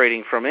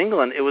separating from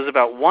England, it was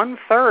about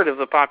 1/3 of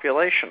the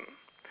population.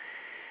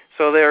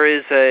 So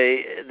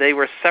they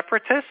were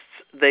separatists,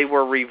 they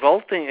were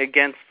revolting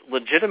against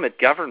legitimate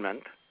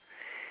government,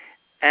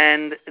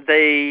 and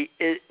they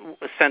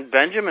sent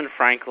Benjamin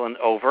Franklin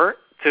over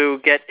to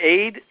get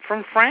aid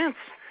from France,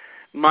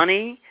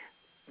 money,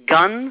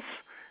 guns,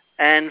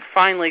 and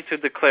finally to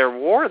declare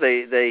war.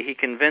 He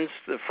convinced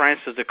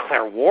France to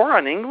declare war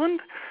on England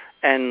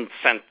and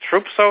sent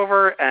troops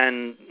over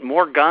and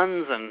more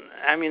guns and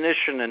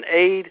ammunition and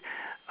aid.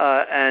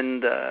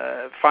 And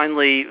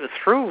finally,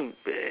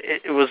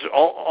 it was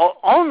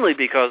only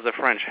because the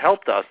French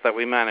helped us that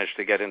we managed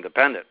to get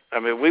independent.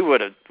 We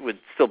would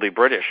still be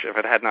British if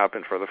it had not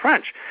been for the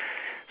French.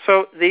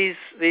 So these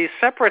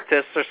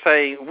separatists are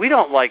saying, we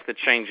don't like the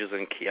changes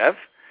in Kiev,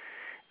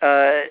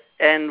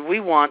 and we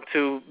want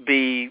to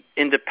be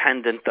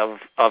independent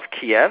of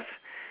Kiev,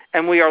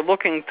 and we are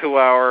looking to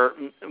our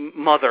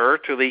mother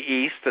to the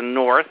east and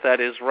north, that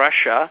is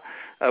Russia,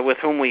 with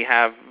whom we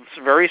have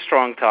very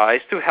strong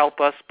ties, to help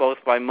us both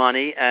by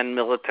money and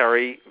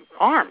military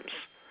arms.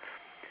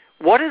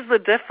 What is the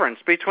difference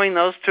between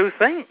those two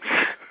things?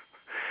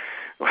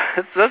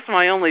 That's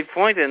my only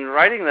point in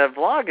writing that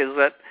blog, is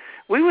that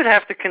we would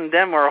have to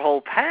condemn our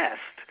whole past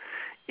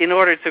in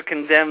order to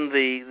condemn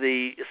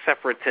the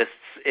separatists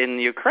in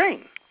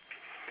Ukraine,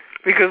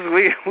 because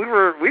we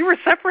were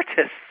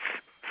separatists.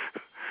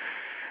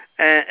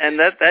 And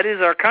that is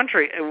our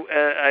country.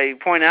 I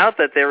point out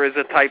that there is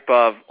a type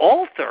of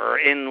altar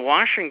in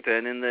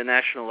Washington in the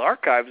National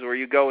Archives where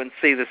you go and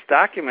see this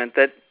document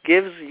that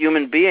gives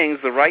human beings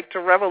the right to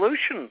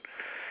revolution.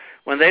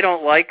 When they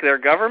don't like their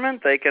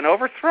government, they can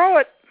overthrow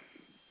it.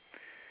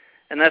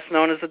 And that's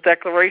known as the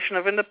Declaration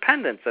of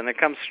Independence, and it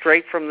comes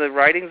straight from the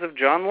writings of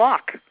John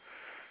Locke,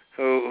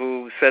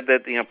 who said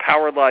that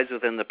power lies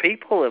within the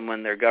people, and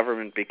when their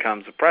government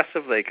becomes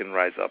oppressive, they can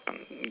rise up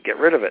and get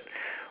rid of it.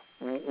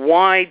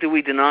 Why do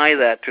we deny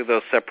that to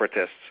those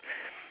separatists?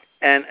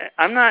 And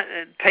I'm not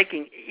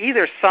taking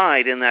either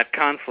side in that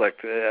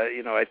conflict.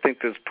 I think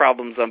there's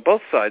problems on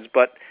both sides,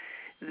 but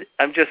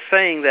I'm just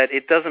saying that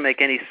it doesn't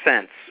make any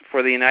sense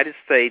for the United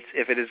States,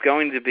 if it is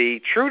going to be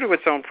true to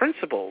its own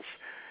principles,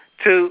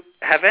 to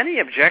have any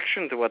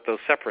objection to what those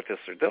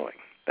separatists are doing.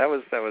 That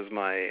was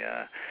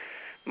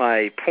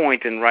my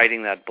point in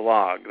writing that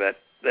blog.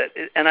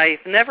 And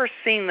I've never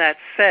seen that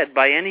said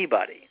by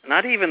anybody,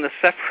 not even the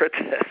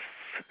separatists.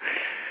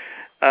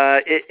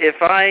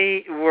 If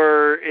I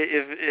were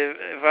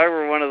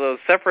one of those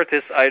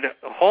separatists, I'd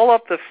haul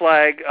up the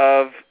flag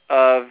of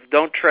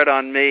 "Don't Tread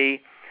on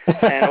Me"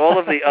 and all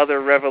of the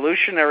other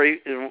Revolutionary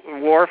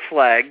War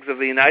flags of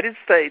the United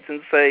States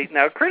and say,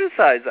 "Now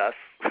criticize us."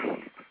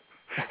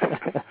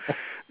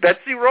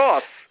 Betsy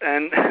Ross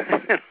and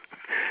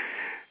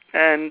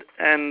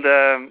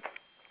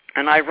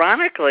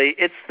ironically,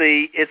 it's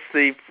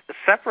the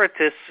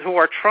separatists who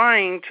are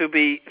trying to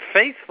be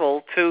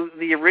faithful to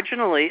the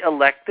originally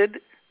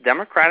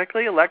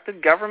democratically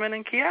elected government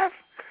in Kiev.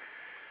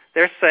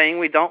 They're saying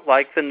we don't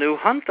like the new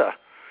junta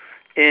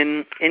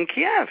in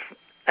Kiev.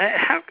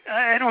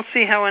 I don't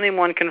see how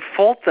anyone can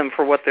fault them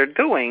for what they're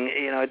doing.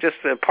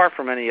 Just apart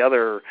from any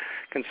other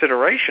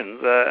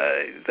considerations,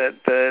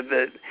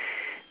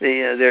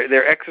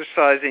 they're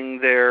exercising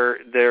their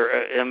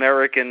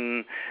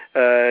American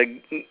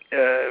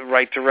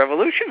right to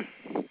revolution.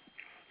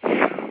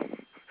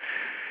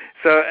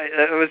 So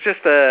it was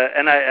just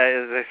and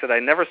as I said, I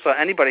never saw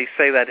anybody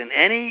say that in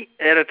any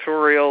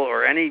editorial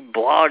or any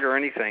blog or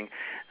anything,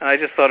 and I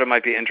just thought it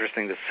might be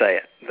interesting to say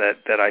it.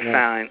 That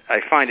I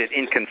find it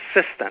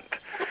inconsistent.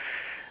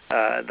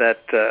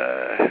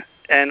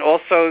 And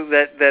also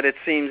that it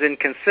seems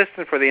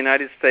inconsistent for the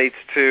United States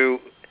to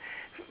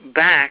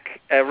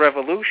back a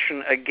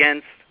revolution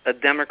against a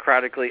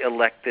democratically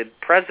elected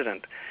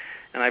president.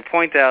 And I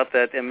point out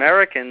that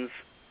Americans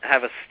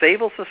have a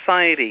stable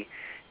society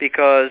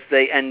because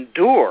they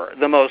endure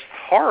the most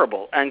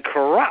horrible and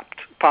corrupt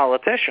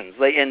politicians.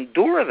 They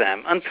endure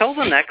them until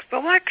the next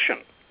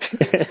election.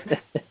 I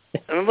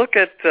mean, look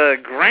at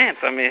Grant.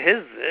 I mean,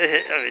 his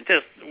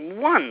just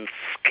one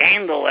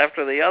scandal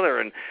after the other,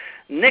 and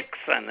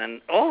Nixon,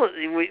 and all.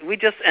 We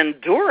just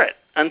endure it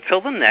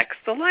until the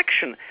next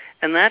election.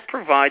 And that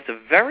provides a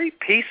very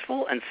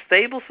peaceful and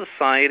stable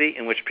society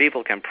in which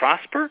people can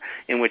prosper,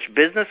 in which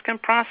business can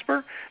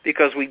prosper,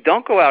 because we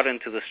don't go out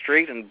into the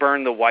street and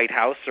burn the White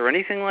House or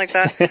anything like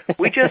that.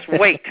 We just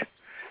wait.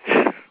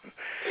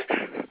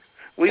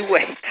 We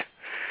wait.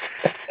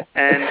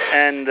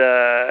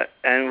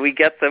 And we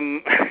get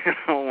them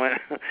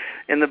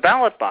in the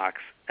ballot box.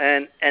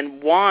 And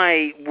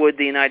why would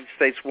the United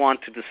States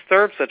want to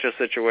disturb such a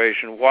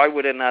situation? Why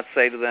would it not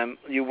say to them,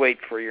 you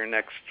wait for your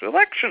next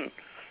election?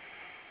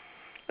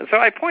 And so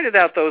I pointed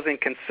out those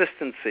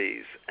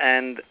inconsistencies,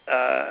 and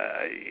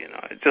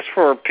just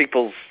for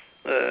people's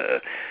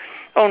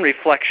own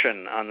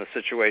reflection on the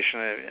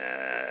situation.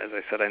 As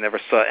I said, I never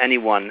saw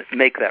anyone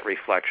make that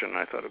reflection.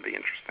 I thought it would be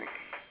interesting.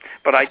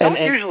 But I don't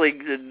usually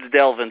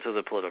delve into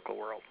the political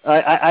world.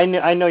 I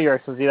know your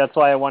excellency. That's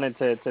why I wanted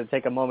to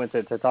take a moment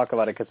to talk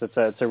about it, because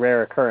it's a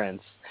rare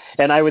occurrence.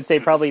 And I would say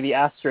probably the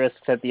asterisk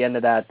at the end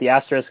of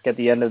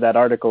that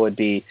article would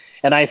be,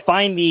 and I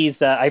find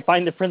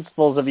the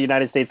principles of the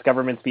United States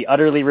government to be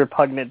utterly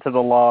repugnant to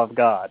the law of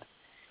God.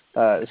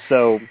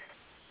 So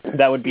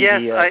that would be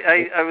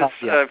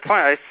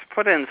I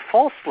put in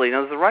falsely.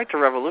 The right to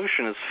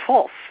revolution is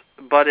false,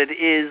 but it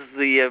is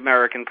the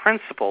American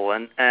principle,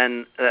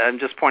 and I'm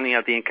just pointing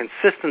out the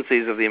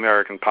inconsistencies of the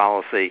American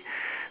policy,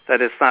 that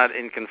it's not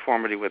in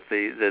conformity with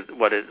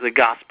the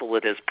gospel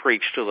it has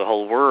preached to the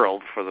whole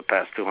world for the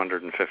past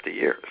 250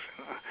 years.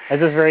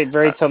 It's just very,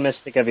 very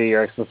Thomistic of you,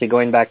 Your Excellency.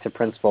 Going back to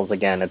principles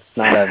again, it's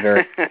not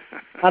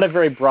a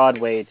very broad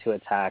way to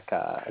attack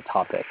a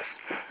topic.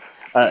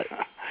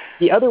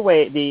 The other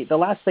way, the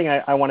last thing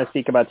I want to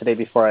speak about today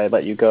before I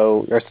let you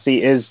go, Your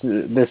Excellency, is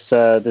this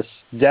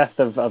death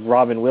of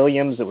Robin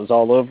Williams. It was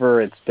all over.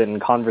 It's been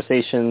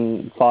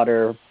conversation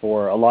fodder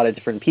for a lot of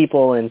different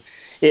people, and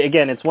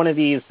again, it's one of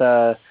these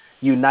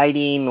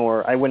uniting,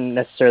 or I wouldn't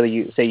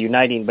necessarily say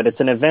uniting, but it's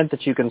an event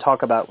that you can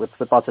talk about with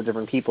lots of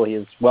different people. He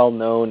is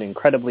well-known,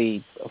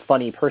 incredibly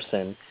funny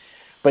person.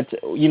 But,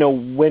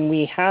 when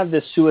we have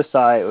a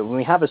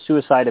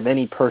suicide of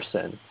any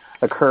person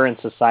occur in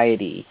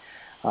society,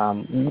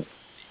 again,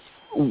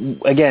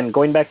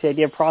 going back to the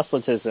idea of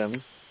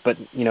proselytism, but,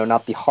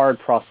 not the hard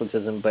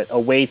proselytism, but a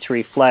way to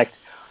reflect,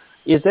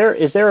 is there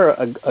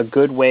a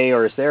good way,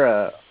 or is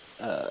there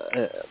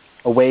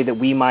a way that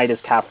we might as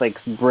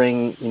Catholics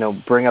bring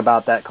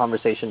about that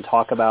conversation,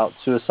 talk about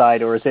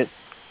suicide, or is it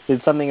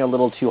something a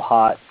little too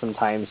hot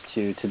sometimes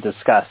to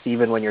discuss,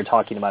 even when you're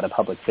talking about a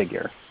public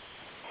figure?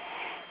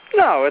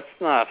 No, it's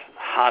not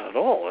hot at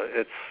all.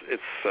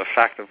 It's a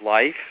fact of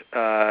life.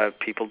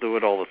 People do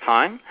it all the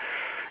time.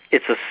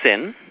 It's a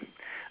sin,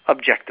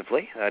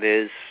 objectively. That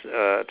is,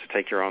 to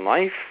take your own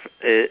life.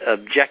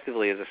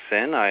 Objectively is a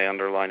sin. I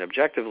underline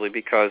objectively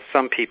because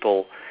some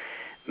people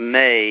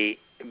may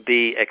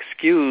be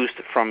excused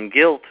from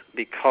guilt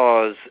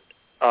because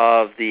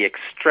of the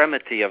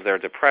extremity of their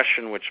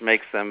depression, which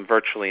makes them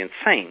virtually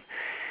insane,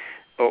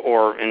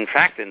 or in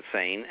fact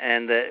insane,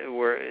 and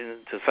we're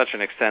to such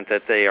an extent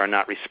that they are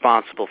not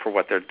responsible for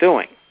what they're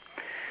doing.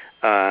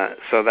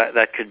 So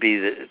that could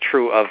be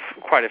true of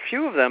quite a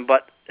few of them,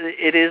 but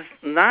it is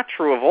not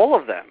true of all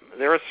of them.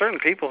 There are certain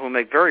people who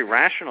make very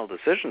rational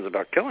decisions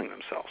about killing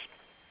themselves,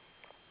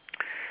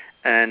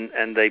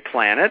 and they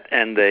plan it,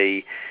 and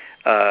they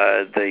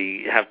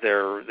have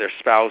their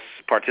spouse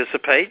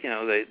participate.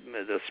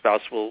 The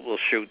spouse will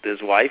shoot his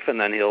wife, and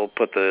then he'll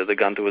put the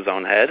gun to his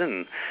own head,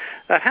 and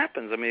that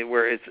happens. I mean,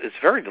 where it's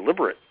very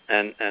deliberate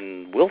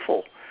and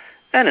willful,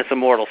 and it's a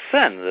mortal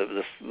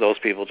sin. Those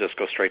people just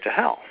go straight to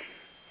hell.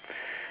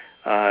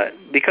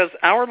 Because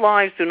our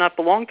lives do not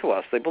belong to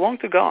us. They belong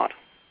to God.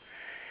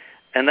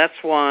 And that's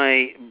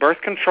why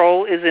birth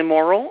control is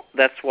immoral.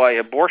 That's why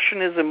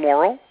abortion is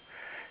immoral.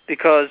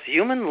 Because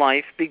human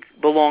life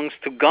belongs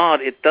to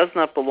God. It does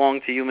not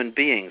belong to human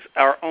beings.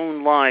 Our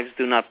own lives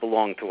do not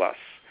belong to us.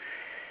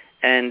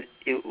 And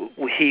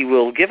He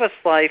will give us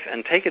life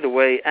and take it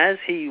away as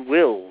He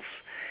wills.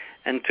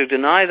 And to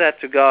deny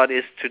that to God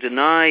is to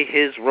deny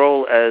His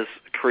role as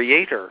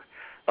creator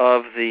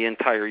of the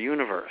entire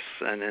universe,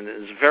 and it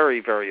is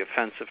very, very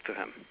offensive to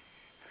Him.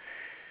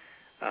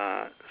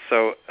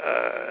 So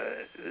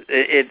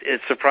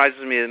it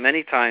surprises me that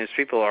many times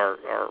people are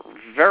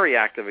very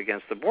active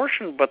against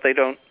abortion, but they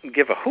don't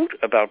give a hoot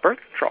about birth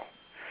control.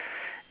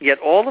 Yet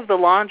all of the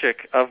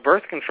logic of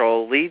birth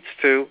control leads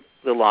to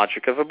the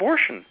logic of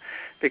abortion,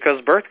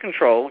 because birth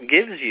control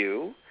gives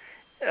you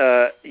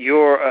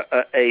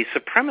a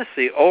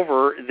supremacy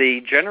over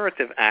the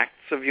generative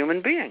acts of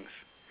human beings.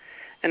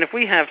 And if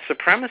we have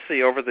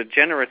supremacy over the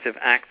generative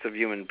acts of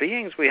human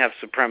beings, we have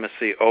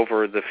supremacy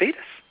over the fetus,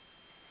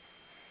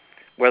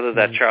 whether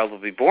that child will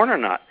be born or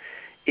not.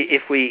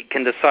 If we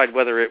can decide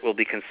whether it will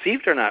be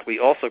conceived or not, we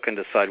also can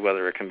decide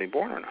whether it can be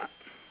born or not.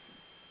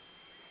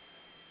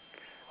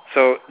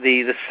 So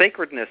the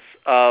sacredness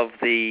of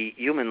the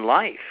human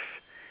life,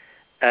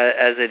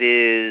 as it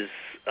is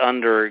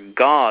under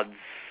God's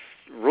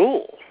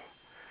rule,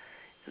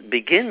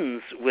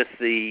 begins with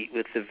the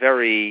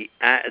very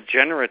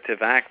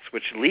generative acts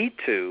which lead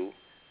to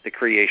the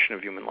creation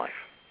of human life.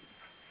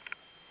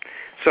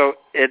 So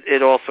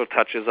it also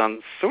touches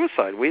on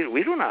suicide.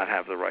 We do not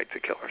have the right to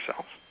kill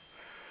ourselves.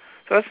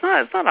 So it's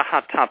not a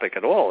hot topic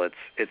at all.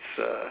 It's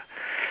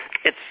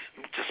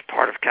just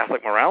part of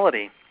Catholic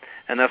morality,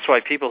 and that's why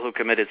people who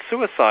committed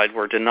suicide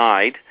were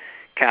denied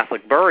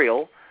Catholic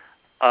burial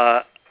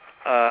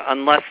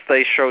unless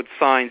they showed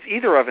signs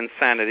either of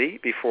insanity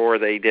before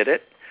they did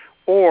it,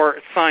 or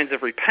signs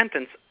of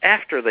repentance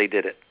after they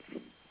did it,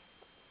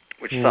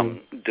 which some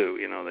do.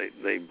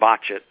 They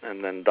botch it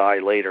and then die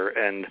later,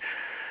 and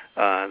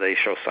they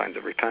show signs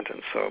of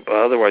repentance. So, but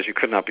otherwise, you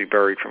could not be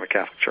buried from a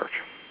Catholic church.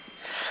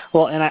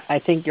 Well, and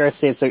I think,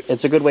 Yaroslavy,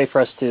 it's a good way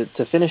for us to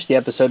finish the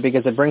episode,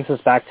 because it brings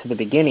us back to the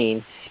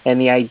beginning and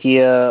the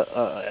idea,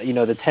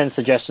 the 10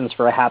 suggestions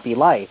for a happy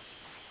life.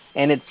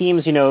 And it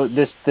seems,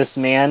 this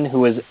man who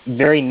was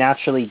very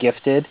naturally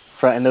gifted,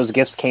 and those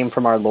gifts came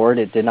from our Lord.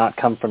 It did not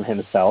come from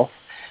himself.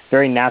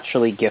 Very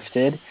naturally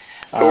gifted.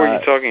 Who are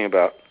you talking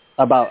about?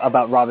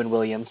 About Robin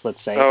Williams, let's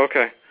say. Oh,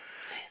 okay.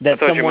 I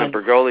thought you meant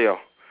Bergoglio.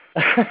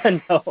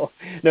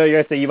 No,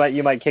 you're saying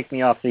you might kick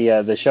me off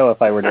the show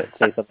if I were to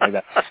say something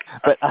like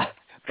that.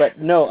 But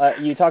no,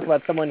 you talk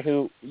about someone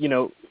who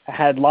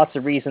had lots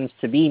of reasons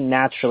to be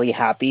naturally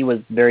happy, was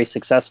very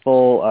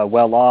successful,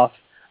 well off,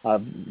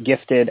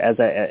 gifted, as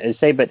I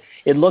say. But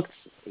it looks,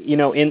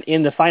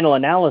 in the final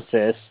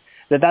analysis,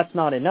 that's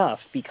not enough,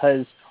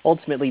 because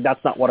ultimately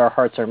that's not what our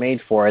hearts are made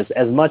for.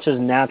 As much as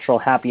natural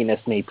happiness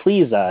may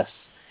please us,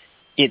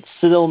 it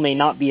still may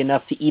not be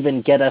enough to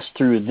even get us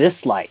through this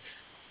life,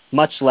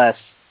 much less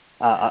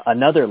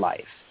another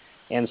life.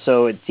 And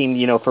so it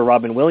seemed, for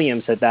Robin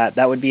Williams,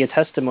 that would be a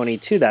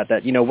testimony to that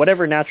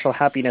whatever natural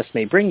happiness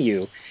may bring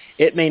you,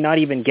 it may not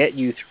even get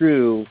you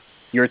through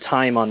your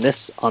time on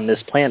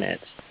this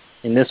planet,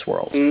 in this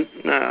world.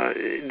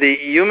 The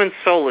human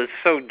soul is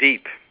so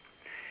deep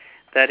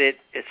that it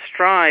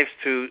strives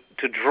to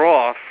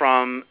draw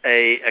from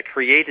a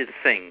created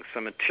thing,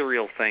 some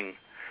material thing,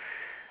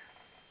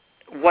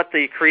 what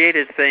the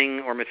created thing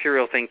or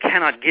material thing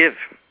cannot give.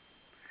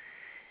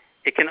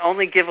 It can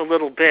only give a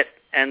little bit,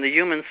 and the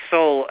human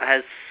soul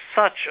has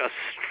such a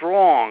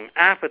strong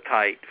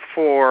appetite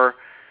for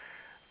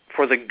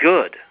the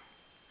good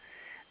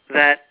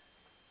that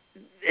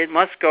it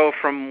must go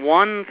from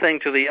one thing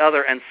to the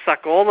other and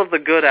suck all of the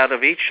good out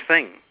of each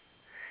thing.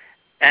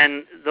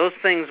 And those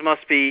things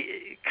must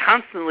be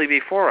constantly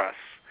before us,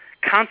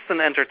 constant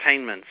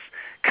entertainments,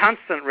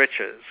 constant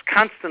riches,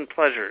 constant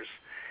pleasures.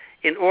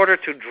 in order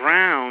to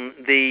drown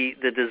the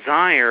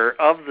desire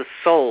of the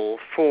soul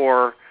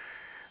for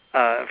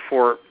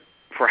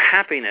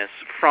happiness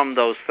from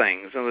those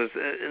things. And what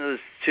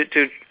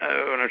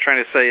I'm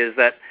trying to say is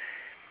that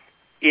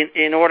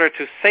in order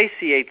to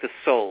satiate the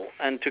soul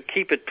and to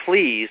keep it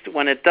pleased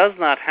when it does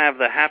not have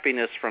the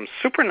happiness from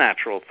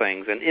supernatural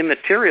things and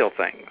immaterial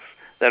things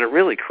that it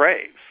really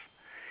craves,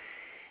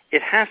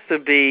 it has to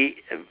be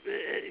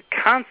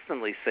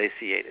constantly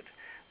satiated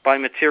by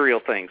material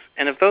things.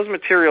 And if those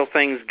material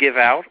things give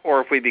out,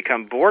 or if we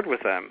become bored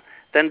with them,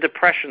 then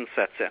depression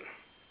sets in.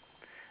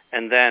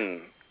 And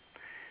then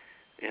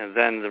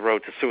the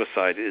road to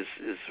suicide is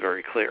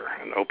very clear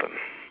and open.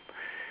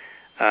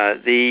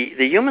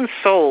 The human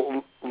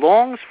soul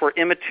longs for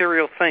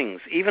immaterial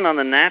things. Even on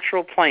the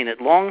natural plane, it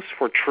longs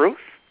for truth.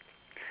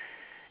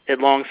 It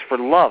longs for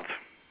love.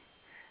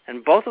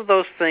 And both of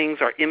those things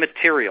are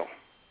immaterial.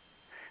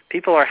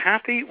 People are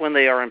happy when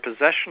they are in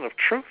possession of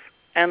truth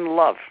and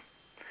love.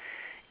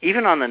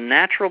 Even on the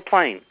natural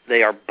plane,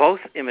 they are both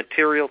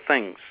immaterial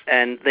things.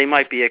 And they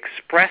might be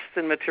expressed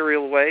in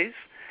material ways,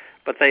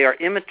 but they are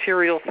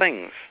immaterial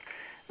things.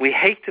 We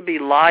hate to be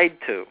lied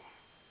to.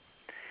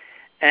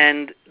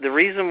 And the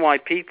reason why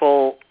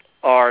people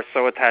are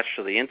so attached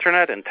to the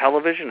internet and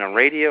television and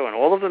radio and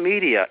all of the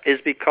media is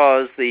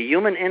because the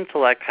human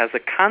intellect has a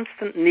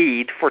constant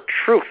need for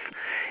truth,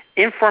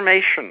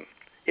 information.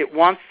 It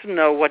wants to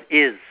know what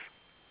is.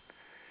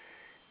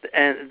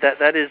 And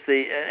that is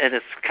and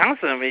it's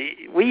constantly,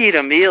 we eat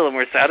a meal and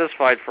we're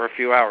satisfied for a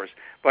few hours,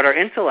 but our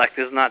intellect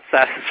is not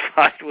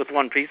satisfied with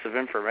one piece of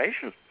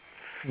information.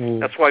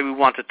 That's why we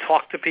want to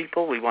talk to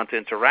people, we want to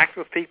interact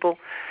with people,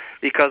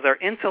 because our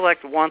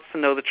intellect wants to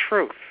know the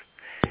truth.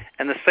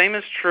 And the same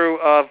is true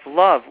of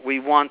love. We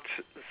want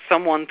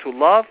someone to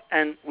love,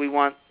 and we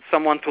want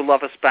someone to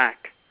love us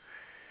back.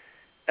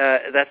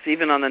 That's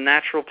even on the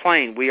natural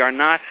plane. We are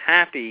not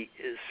happy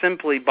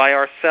simply by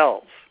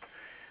ourselves.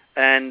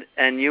 And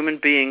human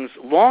beings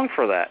long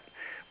for that.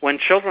 When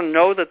children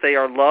know that they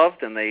are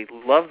loved and they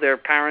love their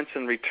parents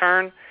in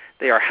return,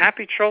 they are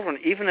happy children,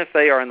 even if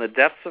they are in the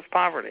depths of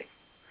poverty.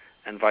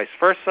 And vice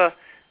versa,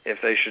 if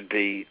they should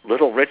be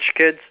little rich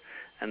kids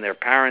and their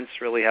parents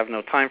really have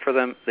no time for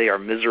them, they are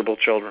miserable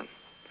children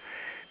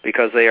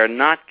because they are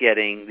not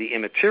getting the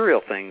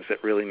immaterial things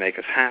that really make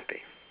us happy.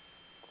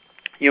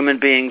 Human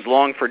beings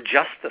long for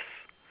justice.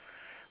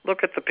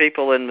 Look at the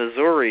people in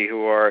Missouri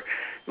who are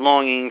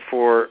longing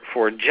for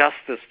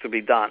justice to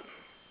be done.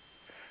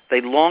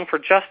 They long for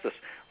justice.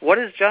 What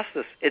is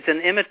justice? It's an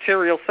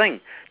immaterial thing.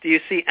 Do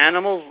you see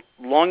animals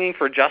longing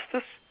for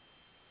justice?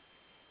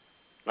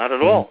 Not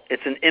at all.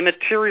 It's an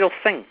immaterial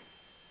thing.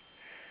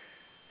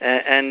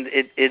 And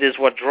it is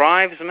what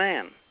drives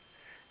man.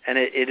 And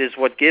it is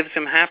what gives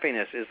him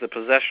happiness, is the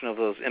possession of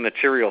those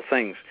immaterial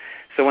things.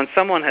 So when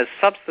someone has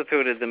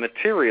substituted the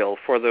material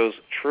for those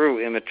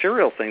true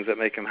immaterial things that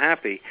make him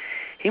happy,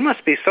 he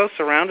must be so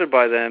surrounded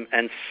by them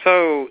and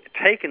so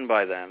taken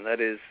by them, that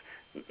is,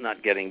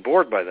 not getting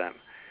bored by them,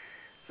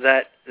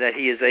 that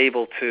he is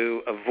able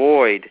to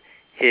avoid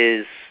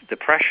his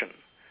depression.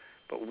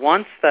 But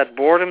once that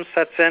boredom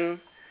sets in,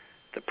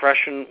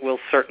 depression will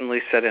certainly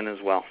set in as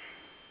well.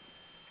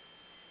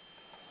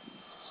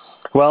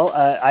 Well,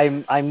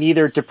 I'm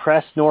neither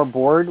depressed nor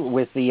bored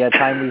with the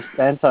time we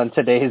spent on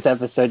today's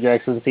episode, Your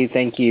Excellency.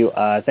 Thank you.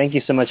 Thank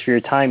you so much for your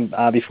time.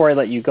 Before I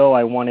let you go,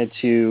 I wanted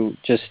to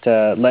just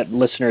let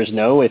listeners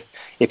know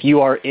if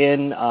you are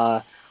in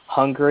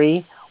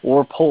Hungary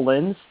or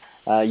Poland,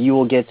 you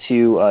will get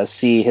to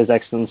see His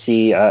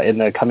Excellency in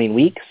the coming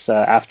weeks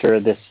after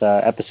this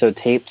episode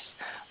tapes.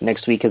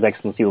 Next week, His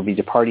Excellency will be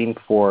departing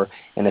for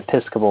an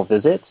Episcopal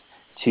visit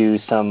to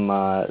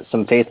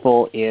some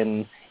faithful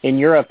in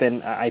Europe,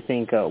 and I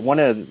think one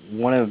of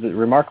the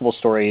remarkable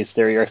stories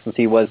there, Your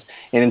Excellency, was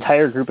an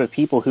entire group of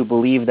people who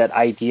believe that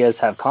ideas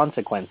have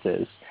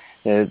consequences.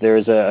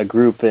 There's a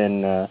group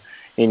in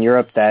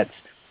Europe that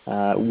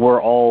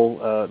were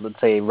all, let's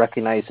say,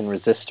 recognizing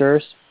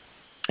resistors,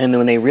 and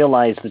when they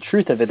realized the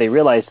truth of it, they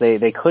realized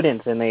they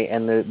couldn't, and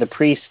the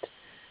priest.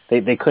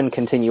 They couldn't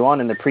continue on,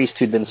 and the priest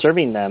who'd been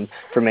serving them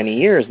for many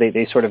years,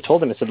 they sort of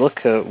told them, they said, look,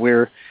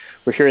 we're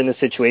here in this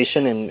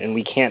situation, and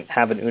we can't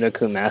have an Una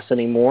Cum Mass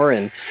anymore,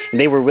 and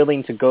they were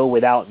willing to go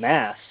without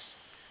Mass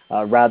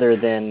rather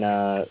than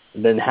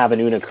have an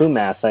Una Cum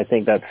Mass. I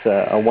think that's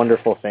a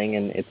wonderful thing,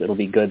 and it'll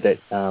be good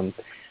that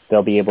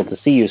they'll be able to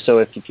see you. So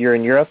if you're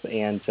in Europe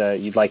and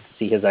you'd like to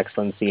see His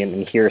Excellency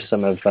and hear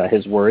some of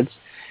his words,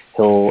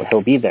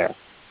 he'll be there.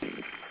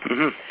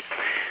 Mm-hmm.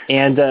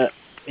 And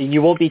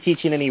you won't be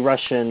teaching any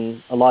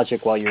Russian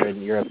logic while you're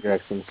in Europe, Your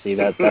Excellency.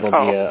 That'll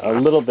be a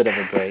little bit of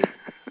a break.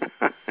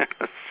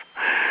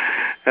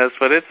 Yes,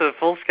 but it's a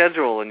full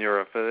schedule in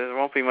Europe. There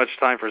won't be much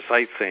time for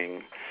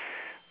sightseeing.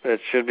 It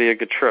should be a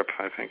good trip,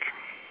 I think.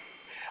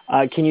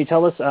 Can you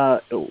tell us,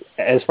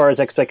 as far as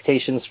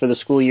expectations for the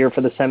school year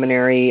for the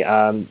seminary,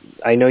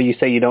 I know you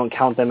say you don't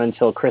count them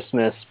until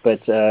Christmas,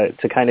 but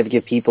to kind of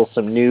give people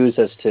some news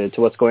as to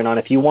what's going on,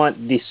 if you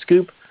want the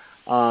scoop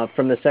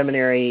from the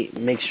seminary,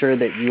 make sure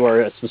that you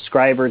are a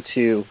subscriber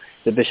to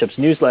the bishop's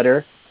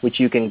newsletter, which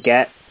you can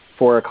get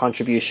for a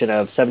contribution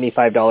of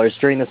 $75.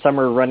 During the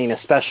summer, we're running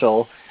a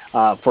special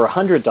for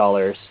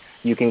 $100.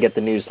 You can get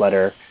the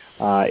newsletter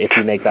if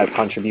you make that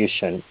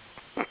contribution.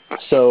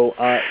 So,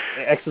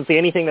 Excellency,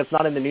 anything that's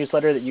not in the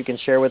newsletter that you can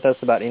share with us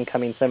about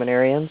incoming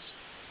seminarians?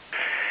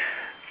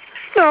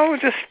 No,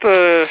 just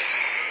two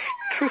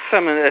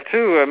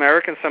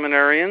American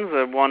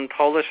seminarians, one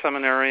Polish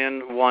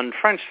seminarian, one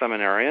French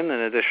seminarian, in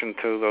addition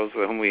to those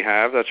whom we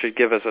have. That should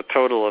give us a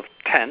total of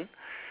 10.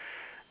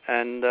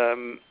 And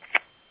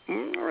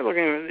we're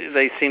looking.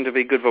 They seem to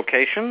be good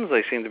vocations.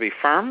 They seem to be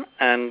firm,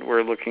 and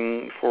we're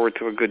looking forward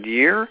to a good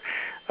year.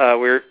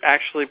 We're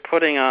actually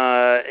putting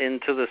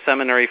into the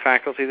seminary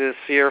faculty this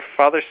year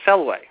Father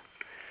Selway,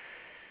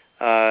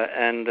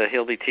 and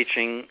he'll be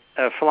teaching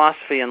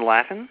philosophy and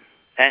Latin.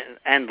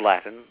 And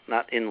Latin,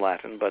 not in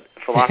Latin, but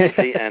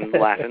philosophy and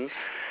Latin.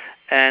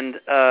 And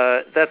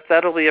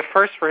that'll be a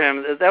first for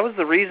him. That was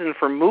the reason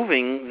for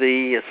moving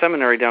the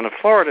seminary down to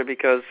Florida,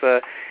 because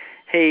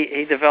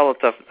he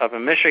developed up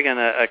in Michigan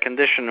a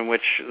condition in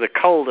which the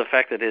cold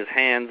affected his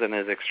hands and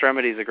his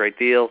extremities a great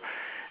deal.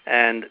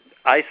 And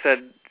I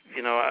said,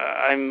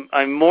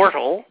 I'm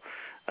mortal.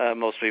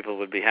 Most people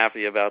would be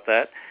happy about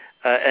that.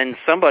 And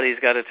somebody's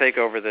got to take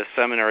over this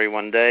seminary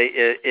one day.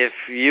 If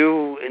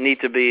you need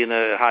to be in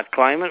a hot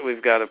climate,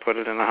 we've got to put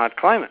it in a hot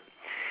climate.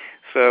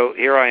 So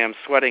here I am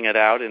sweating it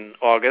out in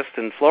August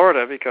in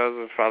Florida because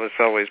of Father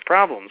Selway's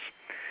problems.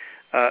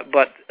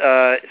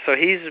 So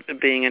he's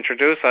being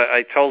introduced.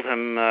 I told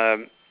him,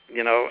 I'm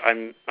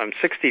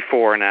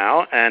 64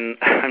 now, and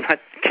I'm not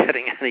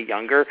getting any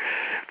younger.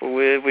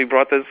 We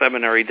brought the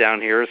seminary down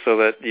here so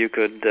that you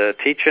could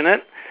teach in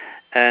it,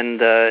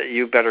 and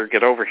you better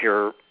get over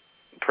here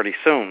pretty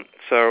soon.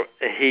 So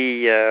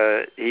he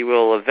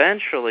will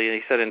eventually,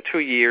 he said in 2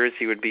 years,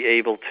 he would be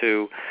able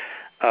to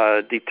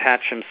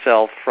detach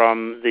himself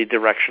from the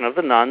direction of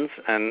the nuns,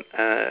 and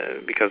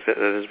because it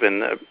has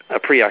been a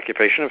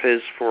preoccupation of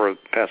his for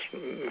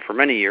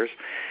many years,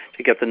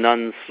 to get the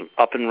nuns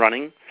up and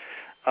running,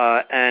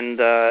 and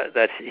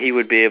that he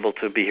would be able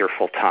to be here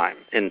full time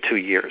in 2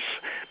 years.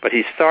 But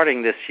he's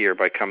starting this year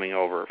by coming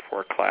over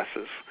for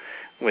classes,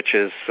 which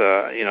is,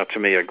 to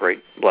me a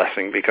great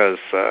blessing because,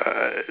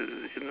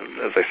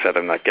 as I said,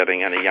 I'm not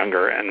getting any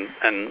younger and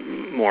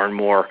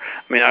more.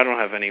 I mean, I don't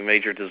have any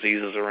major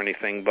diseases or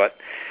anything, but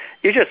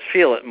you just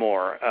feel it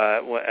more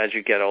as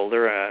you get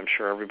older. I'm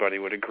sure everybody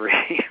would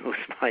agree who's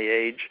my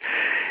age.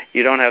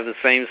 You don't have the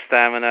same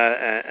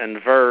stamina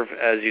and verve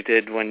as you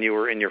did when you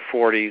were in your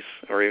 40s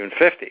or even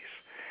 50s.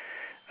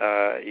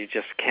 You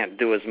just can't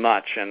do as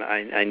much, and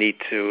I need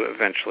to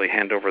eventually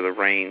hand over the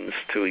reins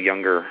to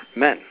younger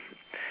men.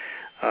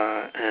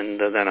 And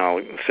then I'll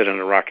sit in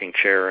a rocking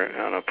chair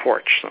on a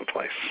porch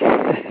someplace.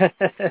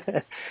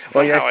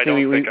 Well, I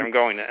don't think I'm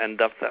going to end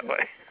up that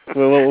way.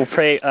 We'll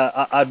pray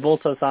ad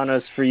multos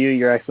annos for you,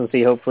 Your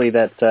Excellency. Hopefully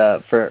that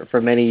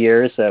for many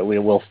years we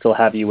will still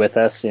have you with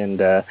us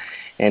and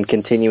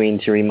continuing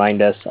to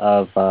remind us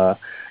of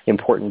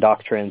important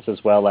doctrines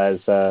as well as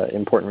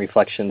important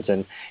reflections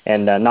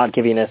and not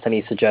giving us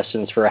any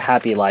suggestions for a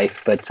happy life,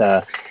 but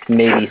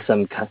maybe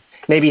some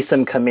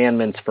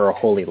commandments for a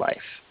holy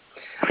life.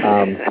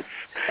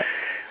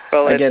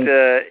 Well,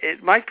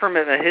 it might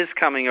permit his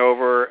coming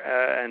over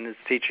and his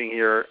teaching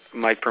here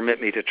might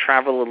permit me to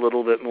travel a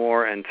little bit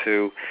more and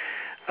to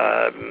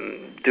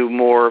do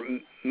more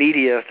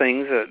media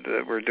things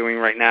that we're doing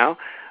right now,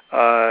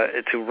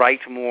 to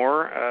write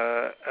more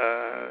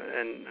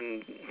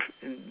and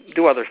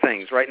do other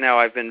things. Right now,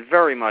 I've been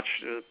very much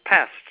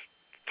past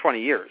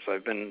 20 years.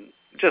 I've been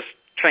just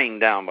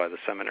trained down by the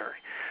seminary.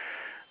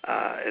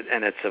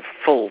 And it's a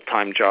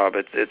full-time job.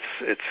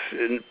 It's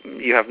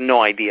you have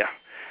no idea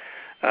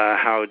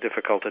how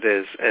difficult it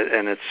is,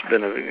 and it's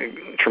been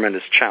a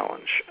tremendous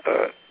challenge.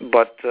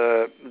 But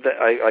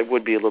I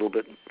would be a little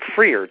bit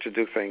freer to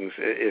do things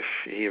if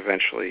he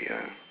eventually,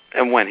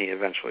 and when he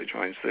eventually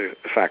joins the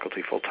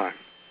faculty full-time.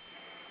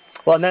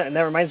 Well, and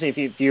that reminds me,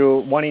 if you're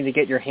wanting to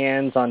get your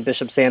hands on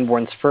Bishop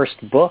Sanborn's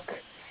first book,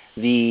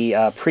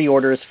 the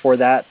pre-orders for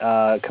that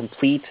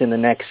complete in the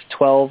next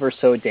 12 or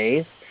so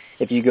days.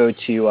 If you go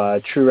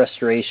to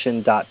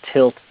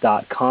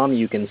truerestoration.tilt.com,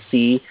 you can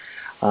see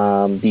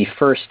the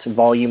first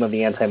volume of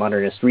the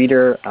Anti-Modernist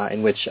Reader,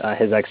 in which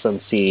His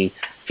Excellency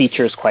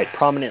features quite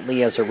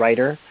prominently as a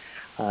writer.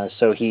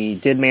 So he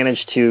did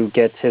manage to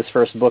get his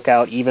first book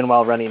out even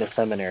while running a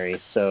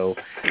seminary. So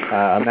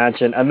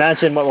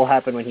imagine what will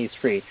happen when he's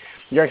free.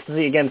 Your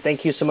Excellency, again,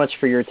 thank you so much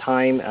for your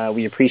time.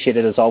 We appreciate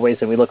it as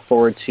always, and we look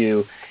forward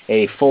to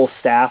a full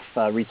staff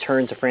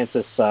return to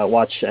Francis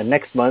Watch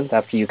next month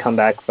after you come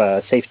back.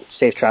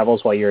 Safe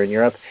travels while you're in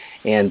Europe,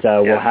 and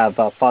we'll have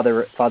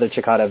Father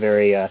Cekada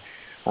very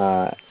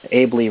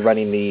ably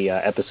running the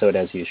episode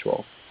as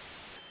usual.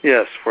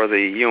 Yes, for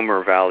the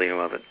humor value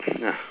of it.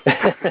 Yeah.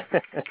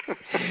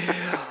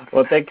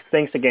 Well,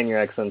 thanks again, Your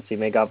Excellency.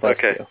 May God bless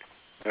you.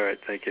 All right,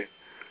 thank you.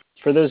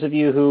 For those of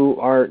you who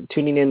are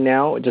tuning in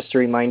now, just a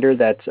reminder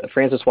that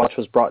Francis Watch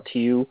was brought to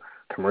you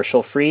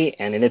commercial-free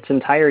and in its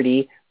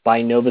entirety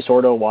by Novus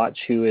Ordo Watch,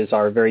 who is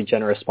our very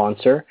generous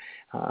sponsor.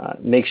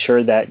 make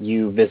sure that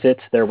you visit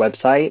their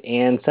website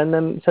and send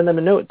them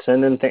a note.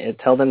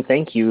 Tell them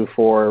thank you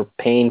for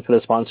paying for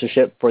the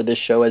sponsorship for this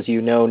show. As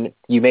you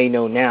may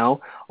know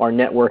now, our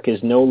network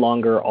is no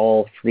longer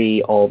all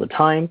free all the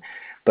time,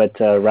 but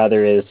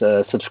rather is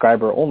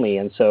subscriber only.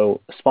 And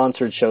so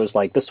sponsored shows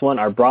like this one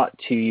are brought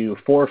to you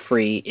for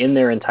free in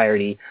their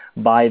entirety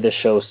by the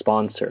show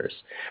sponsors.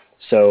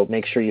 So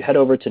make sure you head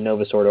over to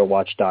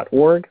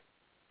novusorderwatch.org.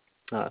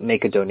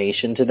 Make a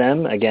donation to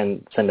them.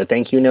 Again, send a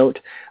thank you note.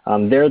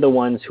 They're the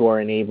ones who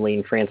are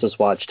enabling Francis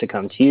Watch to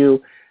come to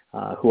you,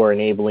 who are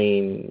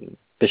enabling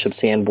Bishop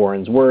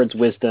Sanborn's words,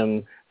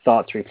 wisdom,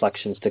 thoughts,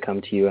 reflections to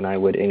come to you, and I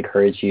would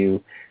encourage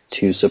you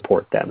to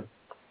support them.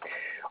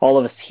 All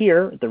of us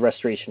here at the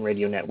Restoration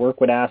Radio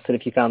Network would ask that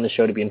if you found the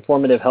show to be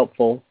informative,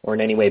 helpful, or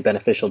in any way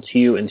beneficial to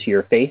you and to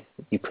your faith,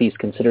 you please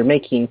consider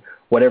making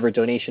whatever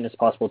donation is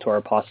possible to our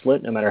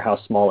apostolate, no matter how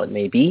small it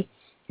may be.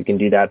 You can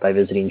do that by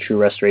visiting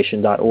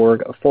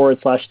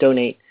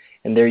truerestoration.org/donate,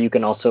 and there you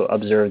can also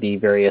observe the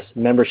various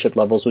membership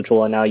levels, which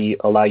will allow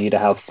you to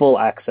have full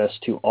access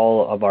to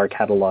all of our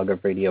catalog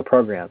of radio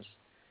programs.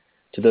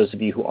 To those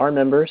of you who are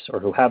members or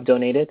who have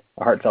donated,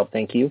 a heartfelt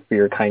thank you for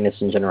your kindness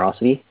and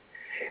generosity.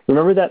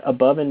 Remember that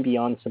above and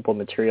beyond simple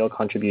material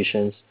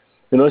contributions,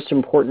 the most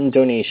important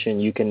donation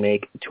you can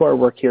make to our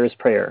work here is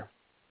prayer.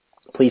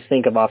 Please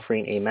think of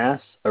offering a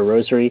Mass, a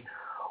Rosary,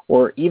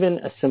 or even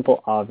a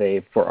simple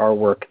Ave for our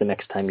work the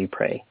next time you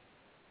pray.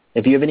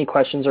 If you have any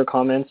questions or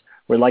comments,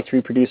 or would like to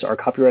reproduce our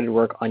copyrighted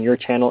work on your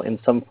channel in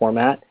some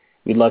format,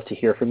 we'd love to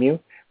hear from you.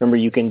 Remember,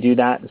 you can do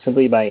that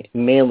simply by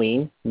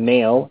mailing,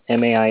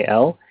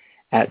 M-A-I-L,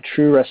 at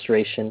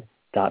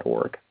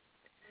truerestoration.org.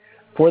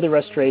 For The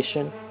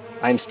Restoration,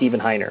 I'm Stephen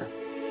Heiner.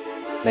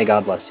 May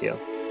God bless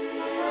you.